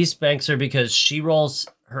her. He spanks her because she rolls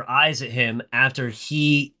her eyes at him after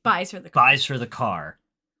he buys her the car.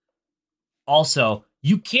 Also,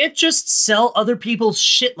 you can't just sell other people's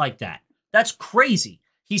shit like that. That's crazy.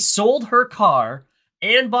 He sold her car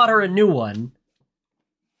and bought her a new one.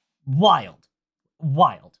 Wild.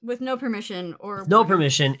 With no permission or... No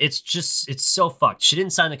permission. It's so fucked. She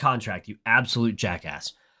didn't sign the contract, you absolute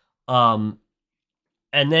jackass. And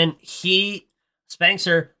then he spanks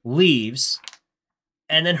her, leaves,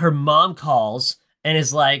 and then her mom calls and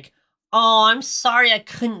is like, oh, I'm sorry I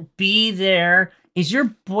couldn't be there. Is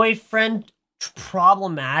your boyfriend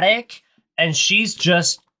problematic? And she's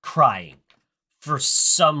just crying for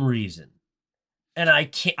some reason. And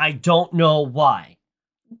I don't know why.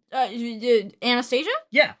 Anastasia?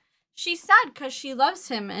 Yeah. She's sad because she loves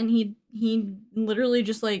him, and he literally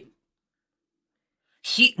just like...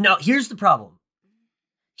 Now, here's the problem.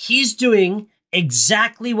 He's doing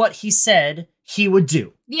exactly what he said he would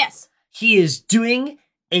do. Yes. He is doing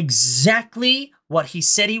exactly what he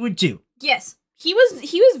said he would do. Yes. He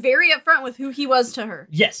was very upfront with who he was to her.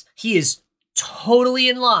 Yes. He is totally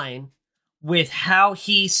in line with how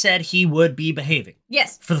he said he would be behaving.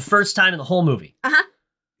 Yes. For the first time in the whole movie. Uh-huh.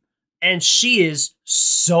 And she is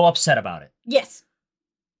so upset about it. Yes.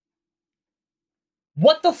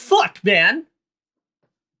 What the fuck, man?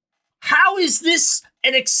 How is this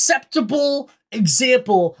an acceptable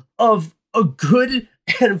example of a good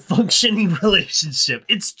and functioning relationship?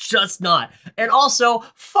 It's just not. And also,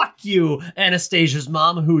 fuck you, Anastasia's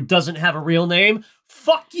mom, who doesn't have a real name.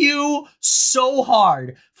 Fuck you so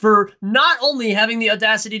hard for not only having the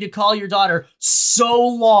audacity to call your daughter so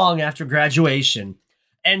long after graduation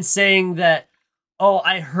and saying that, oh,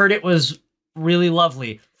 I heard it was really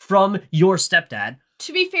lovely from your stepdad.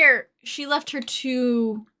 To be fair, she left her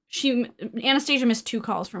Anastasia missed 2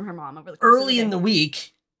 calls from her mom over the course of the day.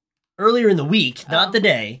 Earlier in the week, not the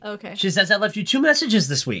day. Okay. She says, I left you 2 messages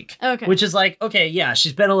this week. Okay. Which is like, okay, yeah,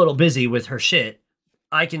 she's been a little busy with her shit.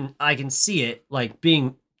 I can see it, like,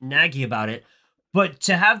 being naggy about it. But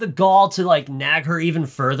to have the gall to, like, nag her even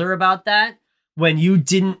further about that when you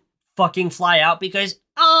didn't fucking fly out because,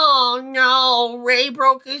 oh no, Ray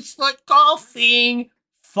broke his foot golfing.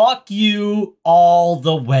 Fuck you all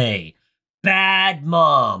the way. Bad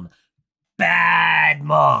mom. Bad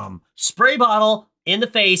mom. Spray bottle in the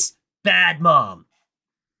face. Bad mom.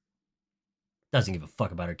 Doesn't give a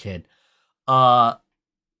fuck about her kid. My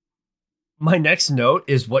next note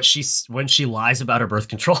is when she lies about her birth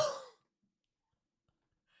control.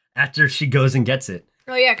 After she goes and gets it.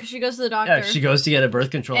 Oh, yeah, because she goes to the doctor. Yeah, she goes to get a birth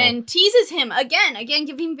control. And teases him again,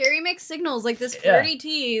 giving very mixed signals, like this flirty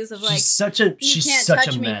tease of like, she's such a mess. You can't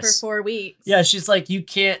touch me for 4 weeks. Yeah, she's like, you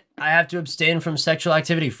can't, I have to abstain from sexual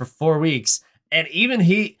activity for 4 weeks. And even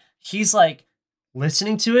he's like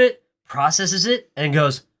listening to it, processes it, and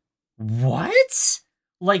goes, what?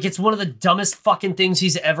 Like, it's one of the dumbest fucking things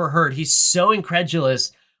he's ever heard. He's so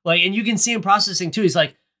incredulous. Like, and you can see him processing too. He's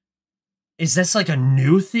like, is this like a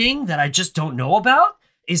new thing that I just don't know about?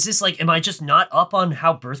 Is this like, am I just not up on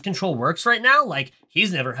how birth control works right now? Like,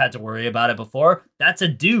 he's never had to worry about it before. That's a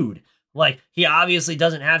dude. Like, he obviously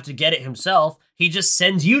doesn't have to get it himself. He just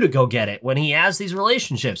sends you to go get it when he has these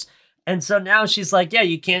relationships. And so now she's like, yeah,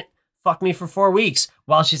 you can't fuck me for 4 weeks.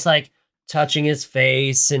 While she's like touching his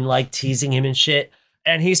face and like teasing him and shit.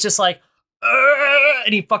 And he's just like, "Ugh,"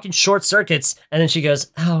 and he fucking short circuits. And then she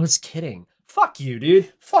goes, oh, I was kidding. Fuck you,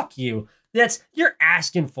 dude. Fuck you. You're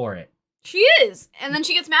asking for it. She is. And then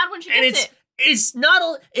she gets mad when she gets it. It's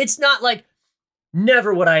not like,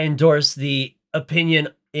 never would I endorse the opinion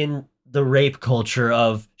in the rape culture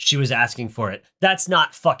of she was asking for it. That's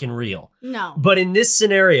not fucking real. No. But in this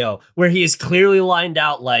scenario where he is clearly lined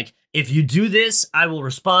out like, if you do this, I will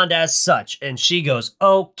respond as such. And she goes,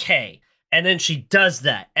 okay. And then she does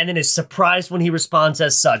that. And then is surprised when he responds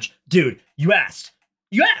as such. Dude, you asked.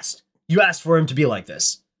 You asked for him to be like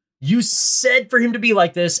this. You said for him to be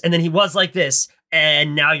like this, and then he was like this,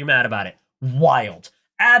 and now you're mad about it. Wild.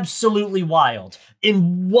 Absolutely wild.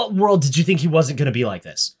 In what world did you think he wasn't going to be like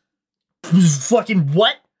this? Fucking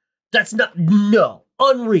what? That's not... No.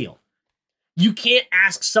 Unreal. You can't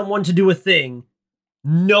ask someone to do a thing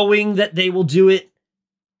knowing that they will do it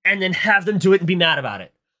and then have them do it and be mad about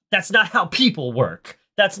it. That's not how people work.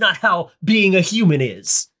 That's not how being a human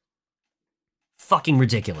is. Fucking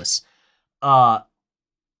ridiculous.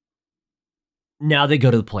 Now they go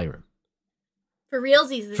to the playroom. For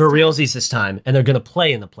realsies this time. And they're going to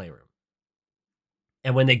play in the playroom.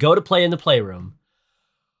 And when they go to play in the playroom,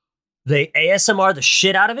 they ASMR the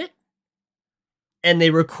shit out of it. And they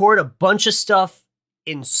record a bunch of stuff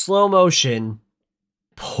in slow motion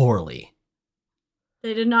poorly.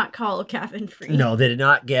 They did not call cabin free. No, they did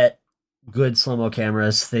not get good slow-mo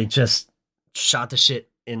cameras. They just shot the shit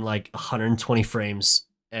in like 120 frames.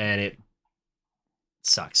 And it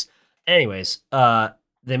sucks. Anyways,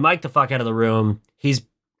 they mic the fuck out of the room.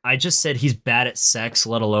 I just said he's bad at sex,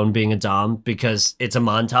 let alone being a dom, because it's a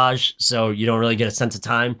montage, so you don't really get a sense of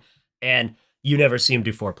time, and you never see him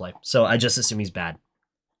do foreplay. So I just assume he's bad.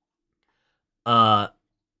 Then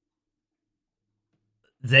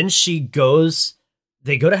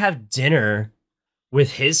they go to have dinner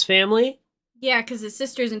with his family. Yeah, because his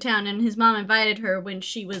sister's in town, and his mom invited her when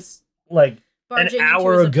she was like an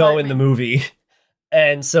hour ago in the movie.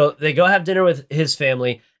 And so they go have dinner with his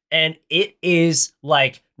family, and it is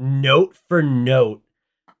like note for note,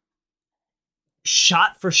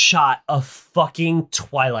 shot for shot, a fucking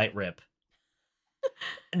Twilight rip.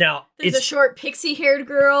 Now, there's a short pixie-haired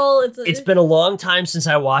girl. It's been a long time since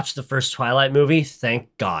I watched the first Twilight movie,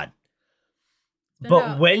 thank God.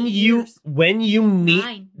 But when you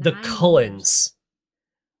meet the Cullens,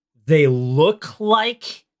 they look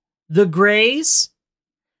like the Greys.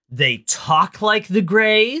 They talk like the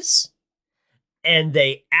Greys, and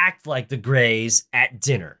they act like the Greys at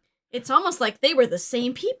dinner. It's almost like they were the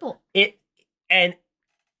same people. And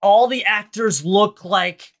all the actors look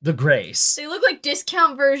like the Greys. They look like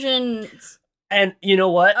discount versions. And you know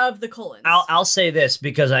what? Of the Cullens. I'll say this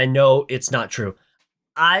because I know it's not true.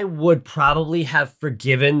 I would probably have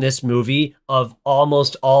forgiven this movie of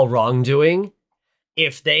almost all wrongdoing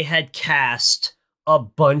if they had cast a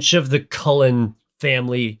bunch of the Cullen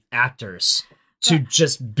family actors to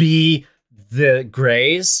just be the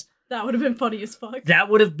Greys. That would have been funny as fuck. That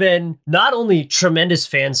would have been not only tremendous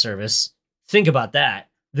fan service. Think about that.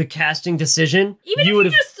 The casting decision. Even if you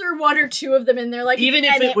just threw one or two of them in there, like even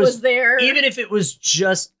if it was there. Even if it was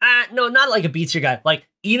just no, not like a beats your guy. Like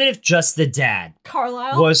even if just the dad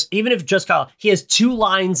even if just Carlisle, he has 2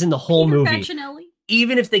 lines in the whole movie. Facinelli.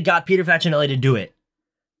 Even if they got Peter Facinelli to do it.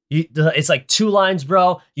 It's like 2 lines,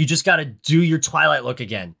 bro. You just got to do your Twilight look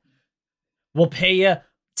again. We'll pay you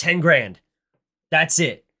 $10,000. That's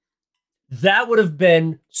it. That would have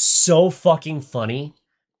been so fucking funny.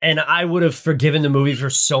 And I would have forgiven the movie for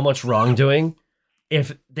so much wrongdoing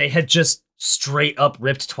if they had just straight up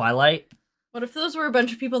ripped Twilight. What if those were a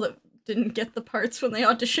bunch of people that didn't get the parts when they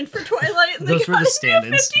auditioned for Twilight? And those were the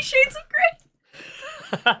stand-ins. 50 Shades of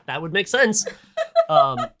Grey. That would make sense.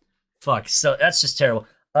 Fuck. So that's just terrible.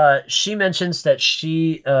 She mentions that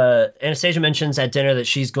Anastasia mentions at dinner that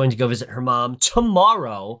she's going to go visit her mom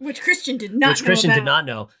tomorrow. Which Christian did not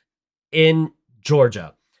know. In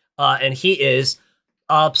Georgia. And he is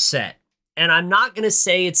upset. And I'm not going to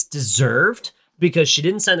say it's deserved because she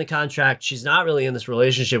didn't sign the contract. She's not really in this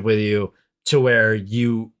relationship with you to where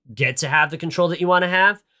you get to have the control that you want to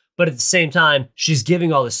have. But at the same time, she's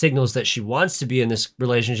giving all the signals that she wants to be in this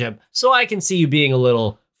relationship. So I can see you being a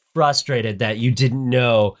little frustrated that you didn't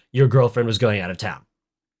know your girlfriend was going out of town.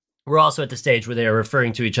 We're also at the stage where they are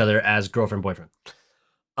referring to each other as girlfriend, boyfriend.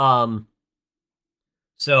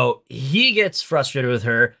 So he gets frustrated with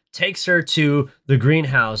her, takes her to the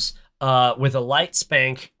greenhouse with a light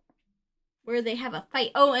spank. Where they have a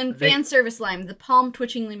fight. Oh, and fan service line, the palm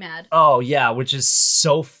twitchingly mad. Oh, yeah, which is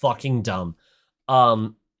so fucking dumb.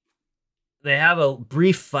 They have a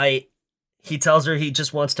brief fight. He tells her he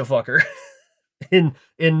just wants to fuck her. In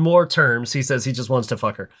more terms, he says he just wants to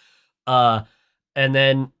fuck her. And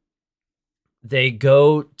then they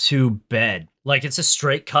go to bed. Like, it's a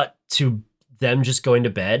straight cut to them just going to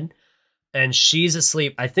bed. And she's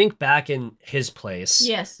asleep, I think, back in his place.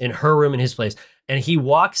 Yes. In her room in his place. And he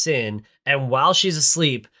walks in, and while she's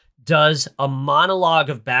asleep, does a monologue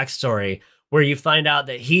of backstory where you find out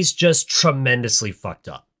that he's just tremendously fucked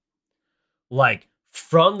up. Like,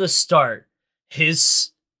 from the start,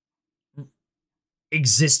 his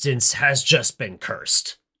existence has just been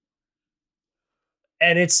cursed.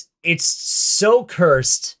 And it's so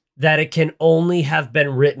cursed that it can only have been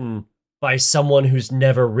written by someone who's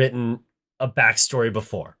never written a backstory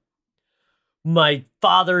before. My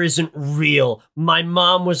father isn't real. My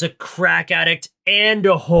mom was a crack addict and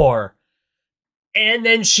a whore. And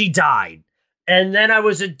then she died. And then I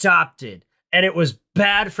was adopted. And it was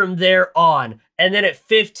bad from there on. And then at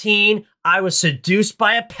 15, I was seduced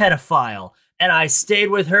by a pedophile. And I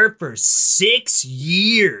stayed with her for 6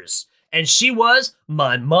 years. And she was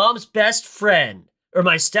my mom's best friend. Or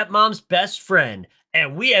my stepmom's best friend.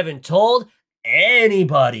 And we haven't told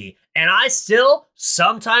anybody. And I still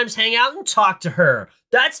sometimes hang out and talk to her.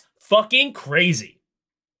 That's fucking crazy.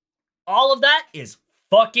 All of that is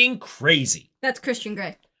fucking crazy. That's Christian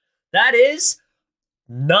Grey. That is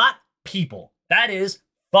not people. That is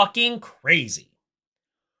fucking crazy.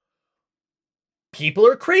 People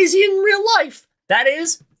are crazy in real life. That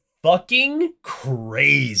is fucking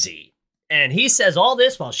crazy. And he says all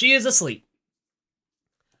this while she is asleep.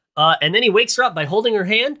 And then he wakes her up by holding her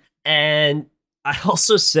hand. And I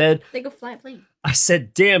also said... They go fly a plane. I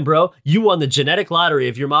said, damn, bro, you won the genetic lottery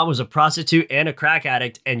if your mom was a prostitute and a crack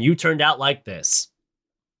addict and you turned out like this.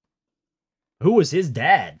 Who was his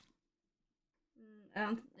dad?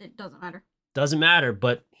 It doesn't matter. Doesn't matter,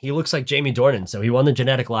 but he looks like Jamie Dornan, so he won the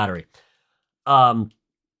genetic lottery.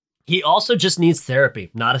 He also just needs therapy,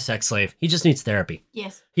 not a sex slave. He just needs therapy.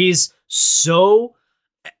 Yes. He's so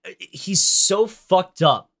fucked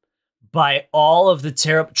up by all of the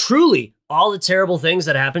truly all the terrible things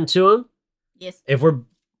that happened to him. Yes. If we're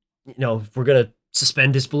going to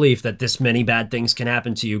suspend disbelief that this many bad things can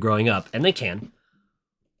happen to you growing up, and they can,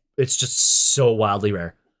 it's just so wildly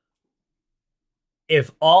rare.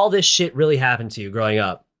 If all this shit really happened to you growing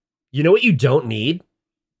up, you know what you don't need?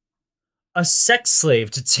 A sex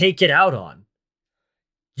slave to take it out on.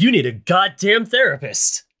 You need a goddamn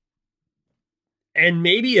therapist. And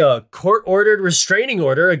maybe a court-ordered restraining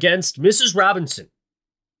order against Mrs. Robinson.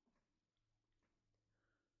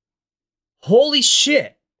 Holy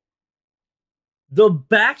shit. The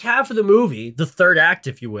back half of the movie, the third act,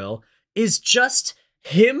 if you will, is just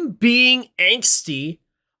him being angsty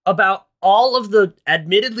about all of the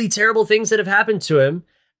admittedly terrible things that have happened to him,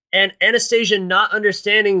 and Anastasia not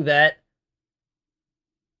understanding that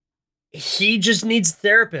he just needs a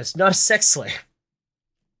therapist, not a sex slave.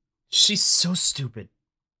 She's so stupid.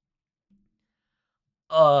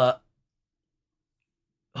 Holy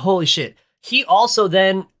shit. He also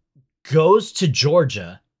then goes to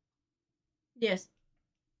Georgia. Yes.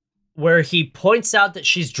 Where he points out that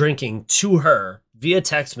she's drinking to her via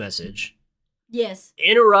text message. Yes.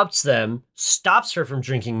 Interrupts them, stops her from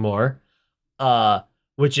drinking more,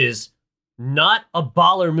 which is not a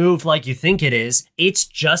baller move like you think it is. It's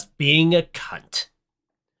just being a cunt.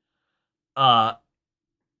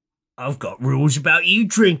 I've got rules about you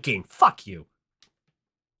drinking. Fuck you.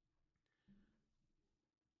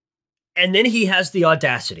 And then he has the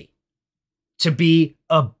audacity to be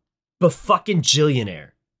a fucking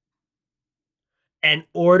jillionaire and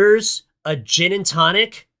orders a gin and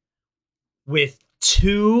tonic with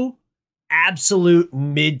 2 absolute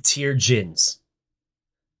mid-tier gins.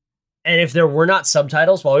 And if there were not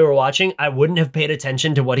subtitles while we were watching, I wouldn't have paid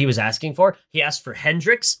attention to what he was asking for. He asked for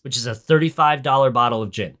Hendrix, which is a $35 bottle of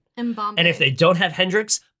gin. And Bombay. And if they don't have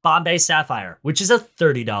Hendrix, Bombay Sapphire, which is a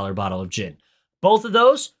 $30 bottle of gin. Both of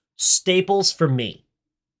those, staples for me.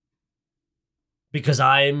 because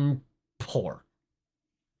I'm poor.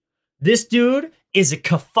 This dude is a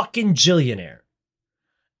fucking jillionaire.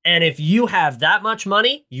 And if you have that much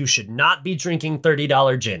money, you should not be drinking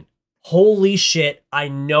 $30 gin. Holy shit, I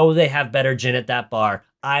know they have better gin at that bar.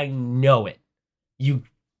 I know it.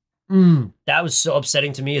 That was so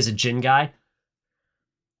upsetting to me as a gin guy.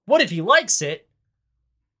 What if he likes it?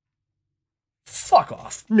 Fuck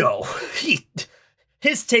off. No.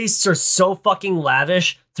 His tastes are so fucking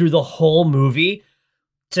lavish through the whole movie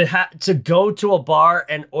to go to a bar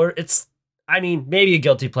and maybe a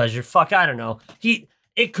guilty pleasure. Fuck, I don't know.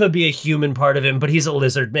 It could be a human part of him, but he's a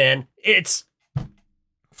lizard man. It's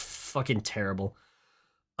fucking terrible.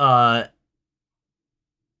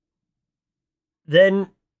 Then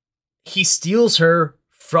he steals her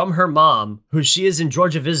from her mom, who she is in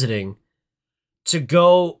Georgia visiting, to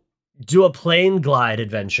go do a plane glide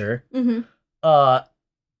adventure. Mm-hmm.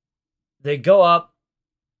 They go up,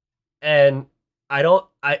 and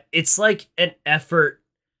it's like an effort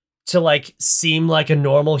to like seem like a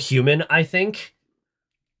normal human, I think.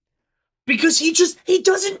 Because he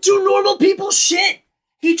doesn't do normal people shit.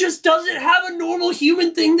 He just doesn't have a normal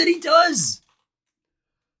human thing that he does.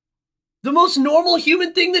 The most normal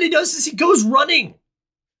human thing that he does is he goes running.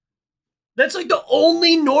 That's like the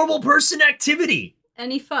only normal person activity.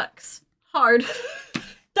 And he fucks hard.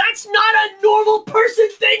 That's not a normal person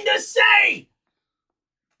thing to say!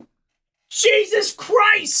 Jesus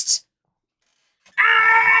Christ!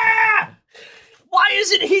 Ah! Why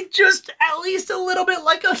isn't he just at least a little bit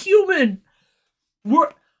like a human?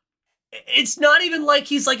 It's not even like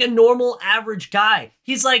he's like a normal average guy.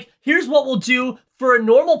 He's like, here's what we'll do for a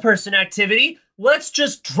normal person activity. Let's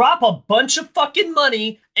just drop a bunch of fucking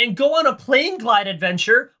money and go on a plane glide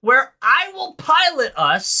adventure where I will pilot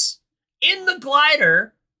us in the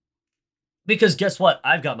glider. Because guess what?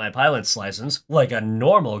 I've got my pilot's license like a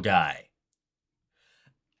normal guy.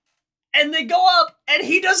 And they go up and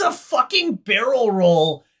he does a fucking barrel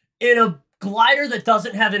roll in a glider that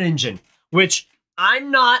doesn't have an engine, which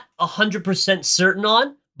I'm not 100% certain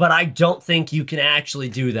on, but I don't think you can actually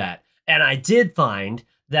do that. And I did find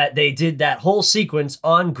that they did that whole sequence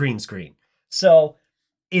on green screen. So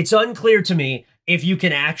it's unclear to me if you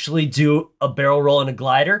can actually do a barrel roll in a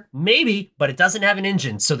glider. Maybe, but it doesn't have an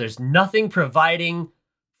engine, so there's nothing providing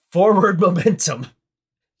forward momentum.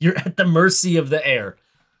 You're at the mercy of the air.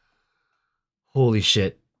 Holy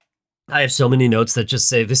shit. I have so many notes that just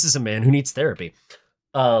say, this is a man who needs therapy.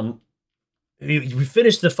 We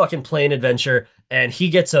finished the fucking plane adventure, and he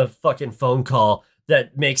gets a fucking phone call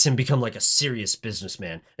that makes him become like a serious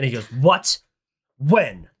businessman. And he goes, what?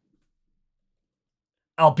 When?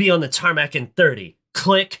 I'll be on the tarmac in 30.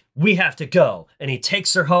 Click, we have to go. And he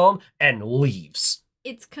takes her home and leaves.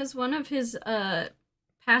 It's because one of his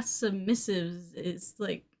past submissives is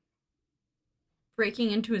like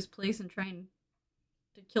breaking into his place and trying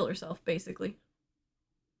to kill herself, basically.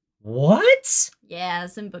 What? Yeah,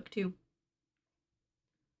 it's in book 2.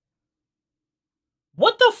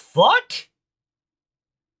 What the fuck?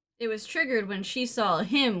 It was triggered when she saw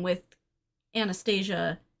him with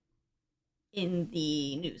Anastasia in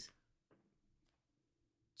the news.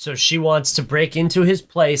 So she wants to break into his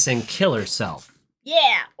place and kill herself.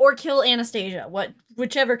 Yeah, or kill Anastasia.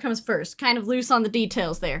 Whichever comes first. Kind of loose on the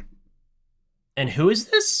details there. And who is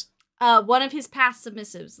this? One of his past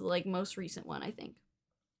submissives, the like most recent one, I think.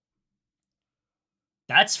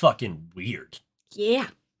 That's fucking weird. Yeah.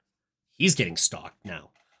 He's getting stalked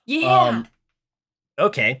now. Yeah.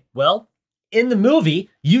 Okay, well, in the movie,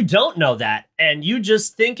 you don't know that, and you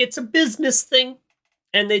just think it's a business thing,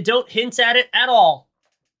 and they don't hint at it at all.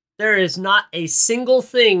 There is not a single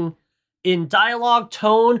thing in dialogue,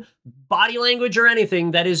 tone, body language, or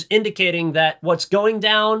anything that is indicating that what's going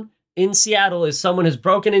down in Seattle is someone has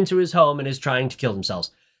broken into his home and is trying to kill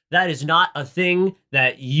themselves. That is not a thing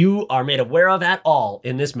that you are made aware of at all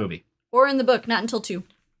in this movie. Or in the book, not until 2.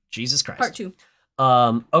 Jesus Christ. Part 2.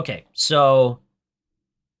 Okay, so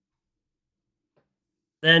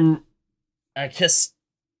then I guess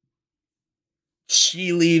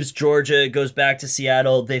she leaves Georgia, goes back to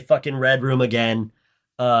Seattle. They fucking red room again,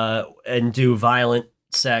 and do violent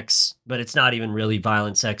sex, but it's not even really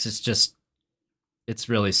violent sex. It's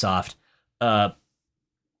really soft.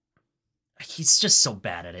 He's just so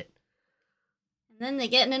bad at it. And then they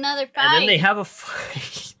get in another fight. And then they have a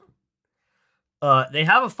fight. They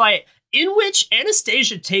have a fight in which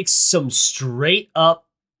Anastasia takes some straight up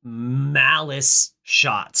malice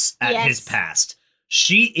shots at his past.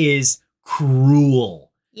 She is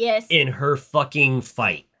cruel. Yes. In her fucking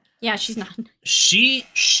fight. Yeah, she's not. This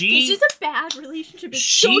is a bad relationship. It's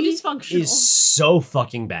so dysfunctional. Is so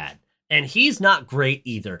fucking bad. And he's not great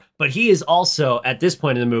either, but he is also, at this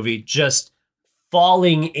point in the movie, just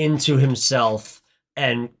falling into himself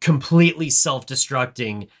and completely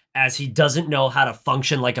self-destructing as he doesn't know how to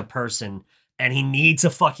function like a person, and he needs a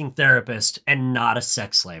fucking therapist and not a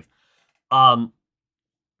sex slave.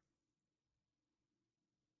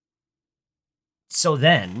 So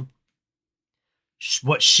then,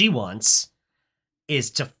 what she wants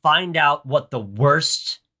is to find out what the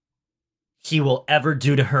worst he will ever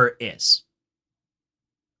do to her is.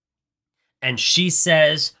 And she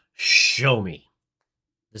says, show me.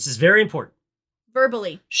 This is very important.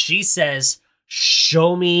 Verbally. She says,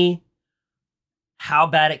 show me how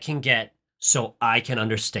bad it can get so I can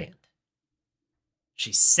understand.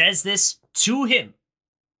 She says this to him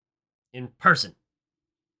in person,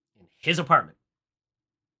 in his apartment.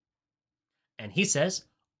 And he says,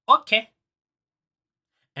 okay.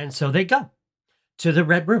 And so they go to the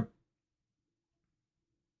red room.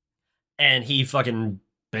 And he fucking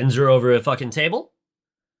bends her over a fucking table.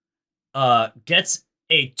 Gets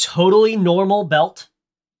a totally normal belt,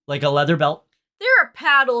 like a leather belt. There are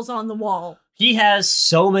paddles on the wall. He has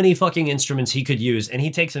so many fucking instruments he could use, and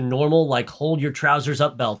he takes a normal, like, hold your trousers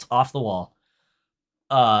up belt off the wall.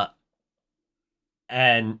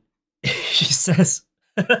 And he says,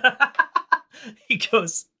 he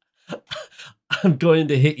goes, I'm going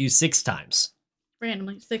to hit you 6 times.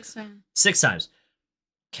 Randomly, 6 times. 6 times.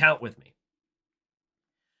 Count with me.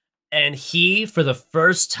 And he, for the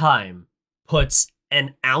first time, puts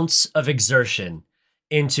an ounce of exertion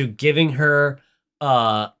into giving her,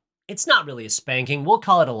 it's not really a spanking, we'll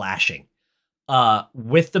call it a lashing,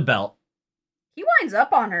 with the belt. He winds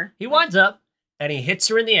up on her. He winds up, and he hits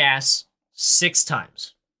her in the ass 6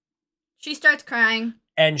 times. She starts crying.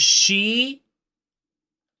 And she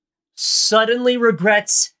suddenly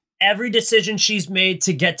regrets every decision she's made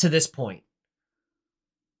to get to this point.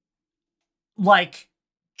 Like,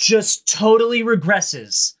 just totally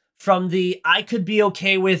regresses from the I could be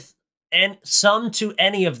okay with and some to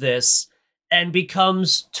any of this, and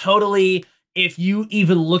becomes totally, if you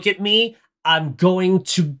even look at me, I'm going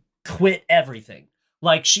to quit everything.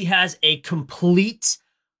 Like, she has a complete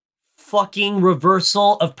fucking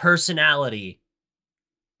reversal of personality.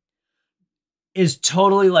 Is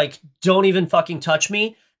totally like, don't even fucking touch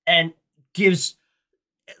me, and gives,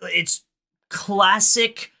 it's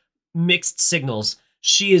classic mixed signals.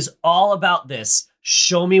 She is all about this.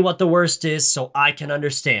 Show me what the worst is so I can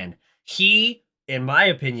understand. He, in my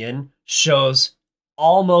opinion, shows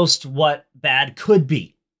almost what bad could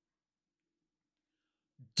be.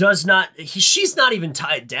 She's not even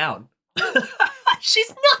tied down. She's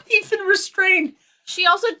not even restrained. She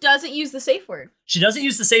also doesn't use the safe word. She doesn't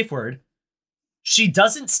use the safe word. She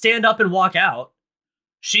doesn't stand up and walk out.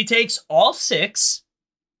 She takes all 6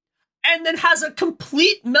 and then has a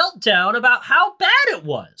complete meltdown about how bad it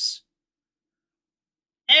was.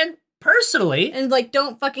 And personally... And like,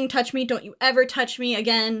 don't fucking touch me. Don't you ever touch me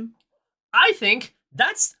again. I think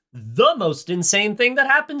that's the most insane thing that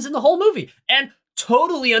happens in the whole movie. And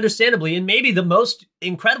totally understandably, and maybe the most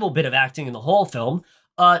incredible bit of acting in the whole film,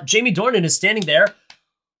 Jamie Dornan is standing there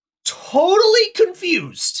totally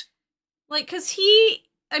confused. Like, because he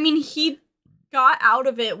got out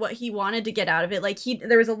of it what he wanted to get out of it. Like,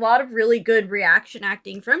 there was a lot of really good reaction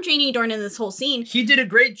acting from Jamie Dornan in this whole scene. He did a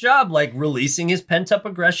great job, like, releasing his pent-up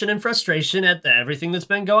aggression and frustration at everything that's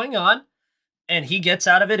been going on. And he gets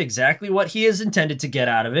out of it exactly what he is intended to get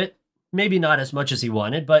out of it. Maybe not as much as he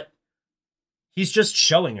wanted, but he's just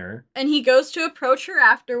showing her. And he goes to approach her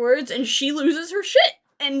afterwards, and she loses her shit.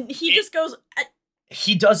 And he just goes...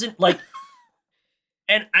 He doesn't, like...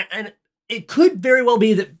 and it could very well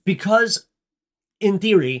be that because... in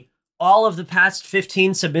theory, all of the past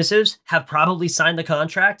 15 submissives have probably signed the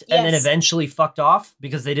contract and then eventually fucked off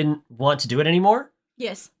because they didn't want to do it anymore.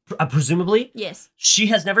 Yes. Presumably. Yes. She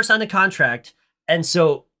has never signed the contract, and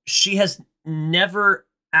so she has never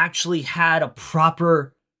actually had a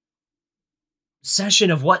proper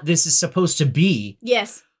session of what this is supposed to be.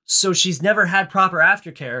 Yes. So she's never had proper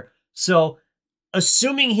aftercare. So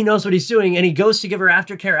assuming he knows what he's doing and he goes to give her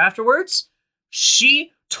aftercare afterwards,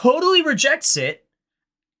 she totally rejects it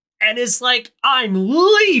and is like, I'm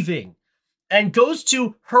leaving, and goes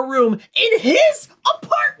to her room in his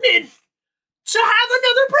apartment to have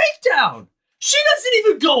another breakdown. She doesn't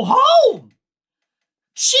even go home.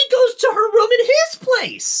 She goes to her room in his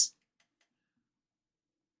place.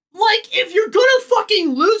 Like, if you're gonna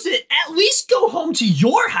fucking lose it, at least go home to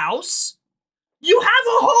your house. You have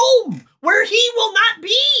a home where he will not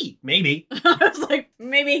be. Maybe. I was like,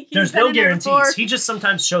 maybe. There's no guarantees. He just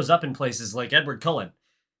sometimes shows up in places like Edward Cullen.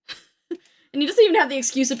 And he doesn't even have the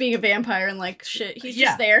excuse of being a vampire and like shit. He's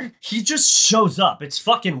just there. He just shows up. It's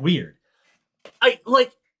fucking weird.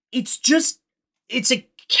 It's a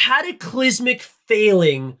cataclysmic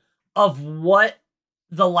failing of what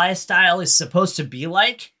the lifestyle is supposed to be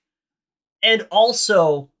like, and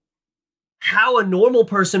also how a normal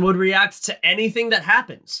person would react to anything that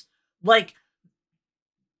happens. Like,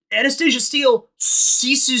 Anastasia Steele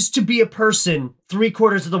ceases to be a person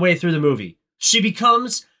 3/4 of the way through the movie. She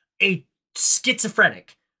becomes a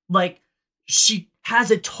schizophrenic. Like, she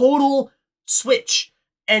has a total switch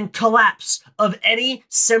and collapse of any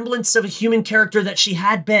semblance of a human character that she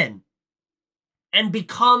had been, and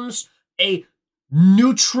becomes a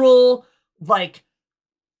neutral, like,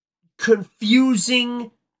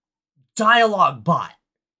 confusing dialogue bot.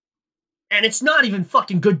 And it's not even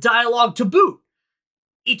fucking good dialogue to boot.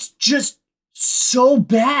 It's just so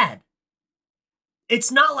bad.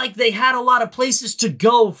 It's not like they had a lot of places to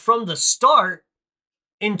go from the start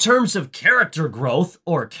in terms of character growth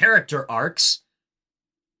or character arcs.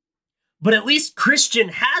 But at least Christian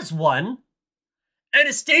has one.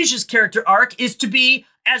 Anastasia's character arc is to be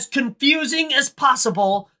as confusing as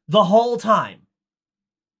possible the whole time.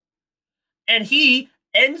 And he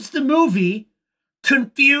ends the movie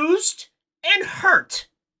confused and hurt.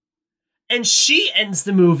 And she ends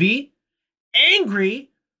the movie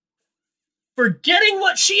angry for getting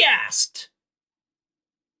what she asked.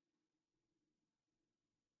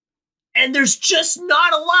 And there's just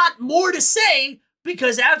not a lot more to say,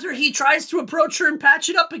 because after he tries to approach her and patch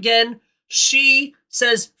it up again, she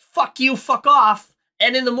says, fuck you, fuck off.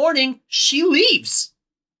 And in the morning, she leaves.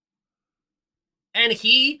 And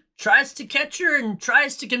he tries to catch her and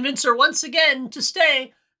tries to convince her once again to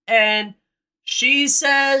stay. And she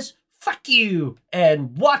says, fuck you,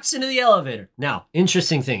 and walks into the elevator. Now,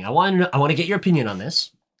 interesting thing. I want to get your opinion on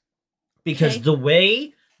this, because the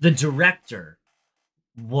way the director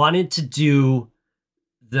wanted to do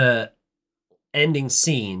the ending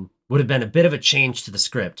scene would have been a bit of a change to the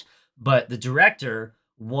script. But the director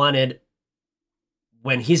wanted,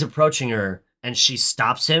 when he's approaching her and she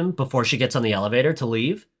stops him before she gets on the elevator to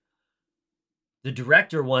leave, the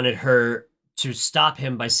director wanted her to stop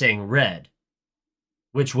him by saying red,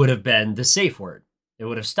 which would have been the safe word. It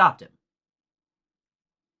would have stopped him.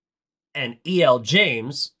 And E.L.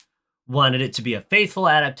 James wanted it to be a faithful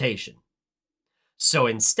adaptation. So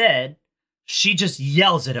instead, she just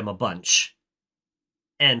yells at him a bunch.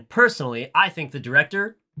 And personally, I think the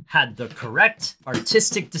director had the correct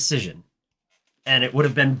artistic decision. And it would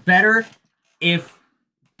have been better if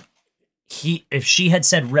she had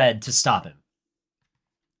said red to stop him.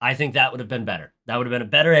 I think that would have been better. That would have been a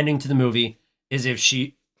better ending to the movie, is if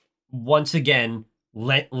she once again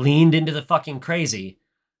leaned into the fucking crazy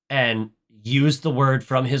and used the word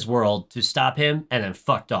from his world to stop him and then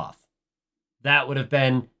fucked off. That would have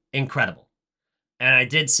been incredible. And I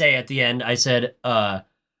did say at the end, I said,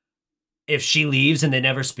 if she leaves and they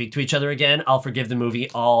never speak to each other again, I'll forgive the movie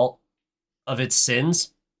all of its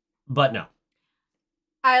sins. But no.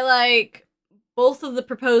 I like both of the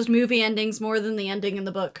proposed movie endings more than the ending in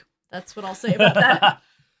the book. That's what I'll say about that.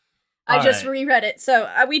 I just reread it. So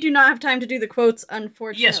we do not have time to do the quotes,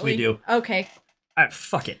 unfortunately. Yes, we do. Okay. All right,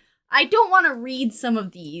 fuck it. I don't want to read some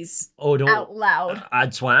of these out loud.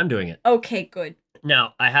 That's why I'm doing it. Okay, good.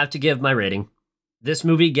 Now, I have to give my rating. This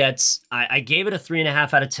movie gets... I gave it a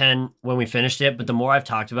 3.5 out of 10 when we finished it, but the more I've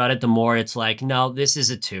talked about it, the more it's like, no, this is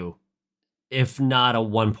a 2, if not a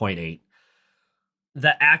 1.8.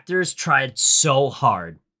 The actors tried so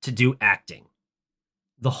hard to do acting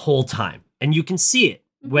the whole time. And you can see it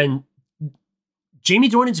when Jamie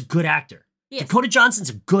Dornan's a good actor. Yes. Dakota Johnson's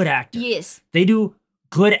a good actor. Yes. They do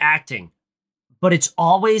good acting, but it's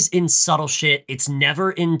always in subtle shit. It's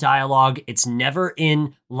never in dialogue. It's never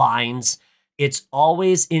in lines. It's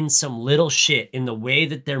always in some little shit, in the way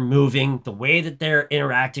that they're moving, the way that they're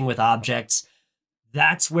interacting with objects.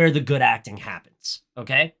 That's where the good acting happens,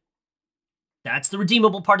 okay? That's the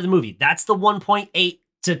redeemable part of the movie. That's the 1.8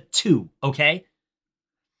 to 2, okay?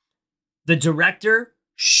 The director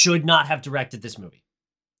should not have directed this movie.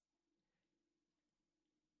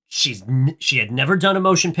 She had never done a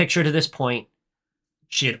motion picture to this point.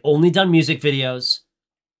 She had only done music videos.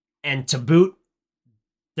 And to boot,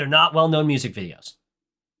 they're not well-known music videos.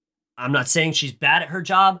 I'm not saying she's bad at her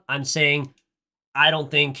job. I'm saying I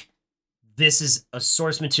don't think this is a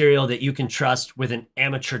source material that you can trust with an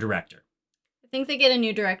amateur director. I think they get a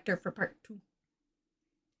new director for part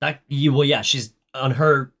 2. Well, yeah, she's on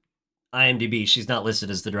her IMDb. She's not listed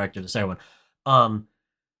as the director of the second one.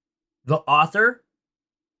 The author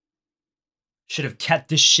should have kept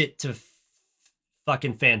this shit to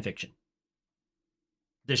fucking fan fiction.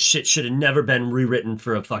 This shit should have never been rewritten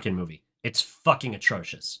for a fucking movie. It's fucking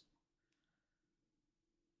atrocious.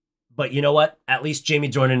 But you know what? At least Jamie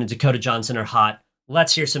Dornan and Dakota Johnson are hot.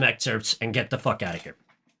 Let's hear some excerpts and get the fuck out of here.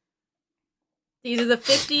 These are the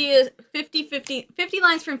 50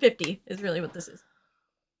 lines from 50 is really what this is.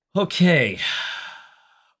 Okay.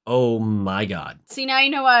 Oh my god. See, now you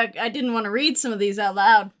know why I didn't want to read some of these out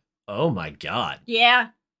loud. Oh my god. Yeah.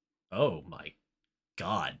 Oh my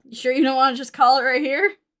god. You sure you don't want to just call it right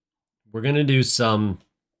here? We're gonna do some,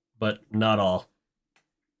 but not all.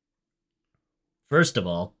 First of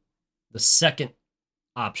all, the second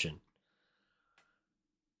option.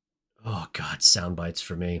 Oh god, sound bites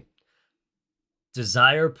for me.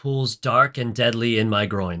 Desire pools dark and deadly in my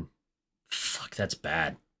groin. Fuck, that's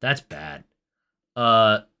bad. That's bad.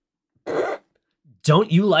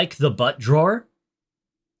 Don't you like the butt drawer?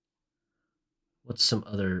 What's some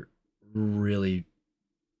other really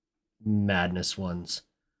madness ones?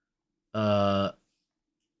 There's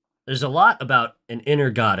a lot about an inner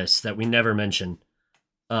goddess that we never mention.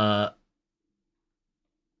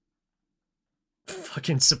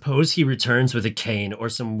 Fucking suppose he returns with a cane or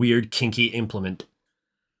some weird kinky implement.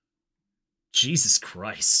 Jesus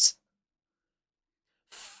Christ.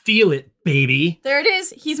 Feel it, baby. There it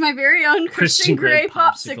is. He's my very own Christian Grey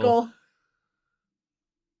popsicle.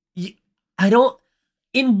 I don't...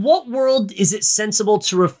 In what world is it sensible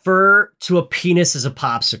to refer to a penis as a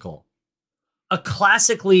popsicle? A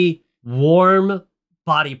classically warm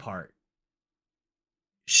body part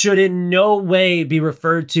should in no way be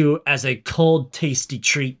referred to as a cold, tasty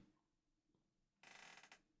treat.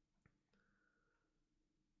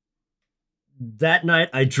 That night,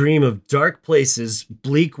 I dream of dark places,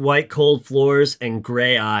 bleak white cold floors, and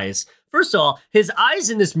gray eyes. First of all, his eyes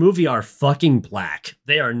in this movie are fucking black.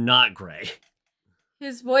 They are not gray.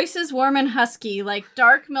 His voice is warm and husky, like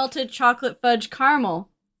dark melted chocolate fudge caramel.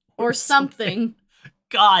 Or something.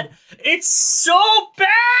 God, it's so bad!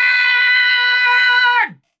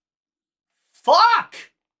 Fuck!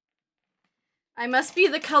 I must be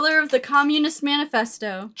the color of the Communist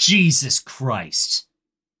Manifesto. Jesus Christ.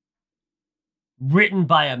 Written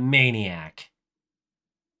by a maniac.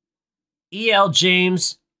 E.L.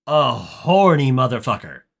 James, a horny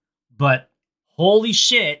motherfucker. But holy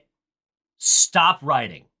shit, stop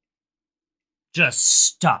writing. Just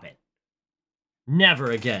stop it.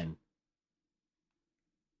 Never again.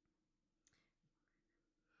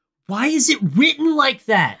 Why is it written like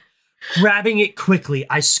that? Grabbing it quickly,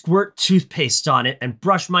 I squirt toothpaste on it and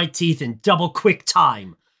brush my teeth in double quick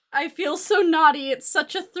time. I feel so naughty, it's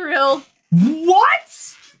such a thrill.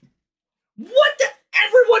 What? What the?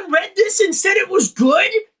 Everyone read this and said it was good?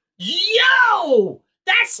 Yo!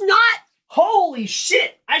 That's not... Holy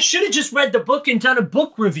shit! I should have just read the book and done a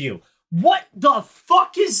book review. What the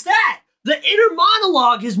fuck is that? The inner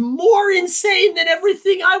monologue is more insane than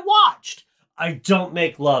everything I watched. I don't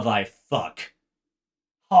make love, I fuck.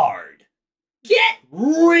 Hard. Get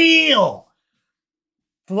real!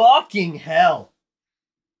 Fucking hell.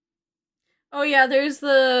 Oh yeah, there's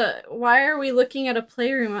the... Why are we looking at a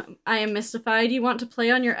playroom? I am mystified. You want to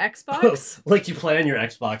play on your Xbox? Like you play on your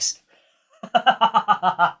Xbox.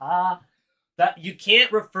 That you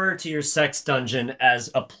can't refer to your sex dungeon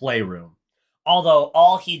as a playroom. Although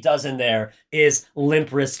all he does in there is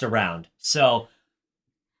limp wrist around. So,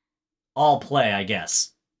 all play, I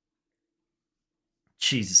guess.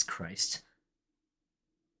 Jesus Christ.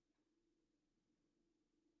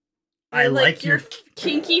 I like your...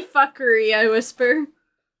 kinky fuckery, I whisper.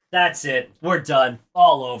 That's it. We're done.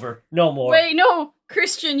 All over. No more. Wait, no!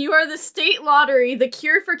 Christian, you are the state lottery, the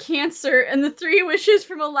cure for cancer, and the 3 wishes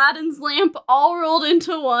from Aladdin's lamp all rolled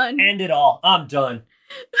into one. End it all. I'm done.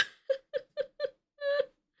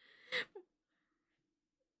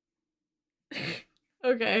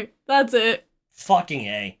 Okay, that's it. Fucking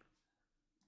A.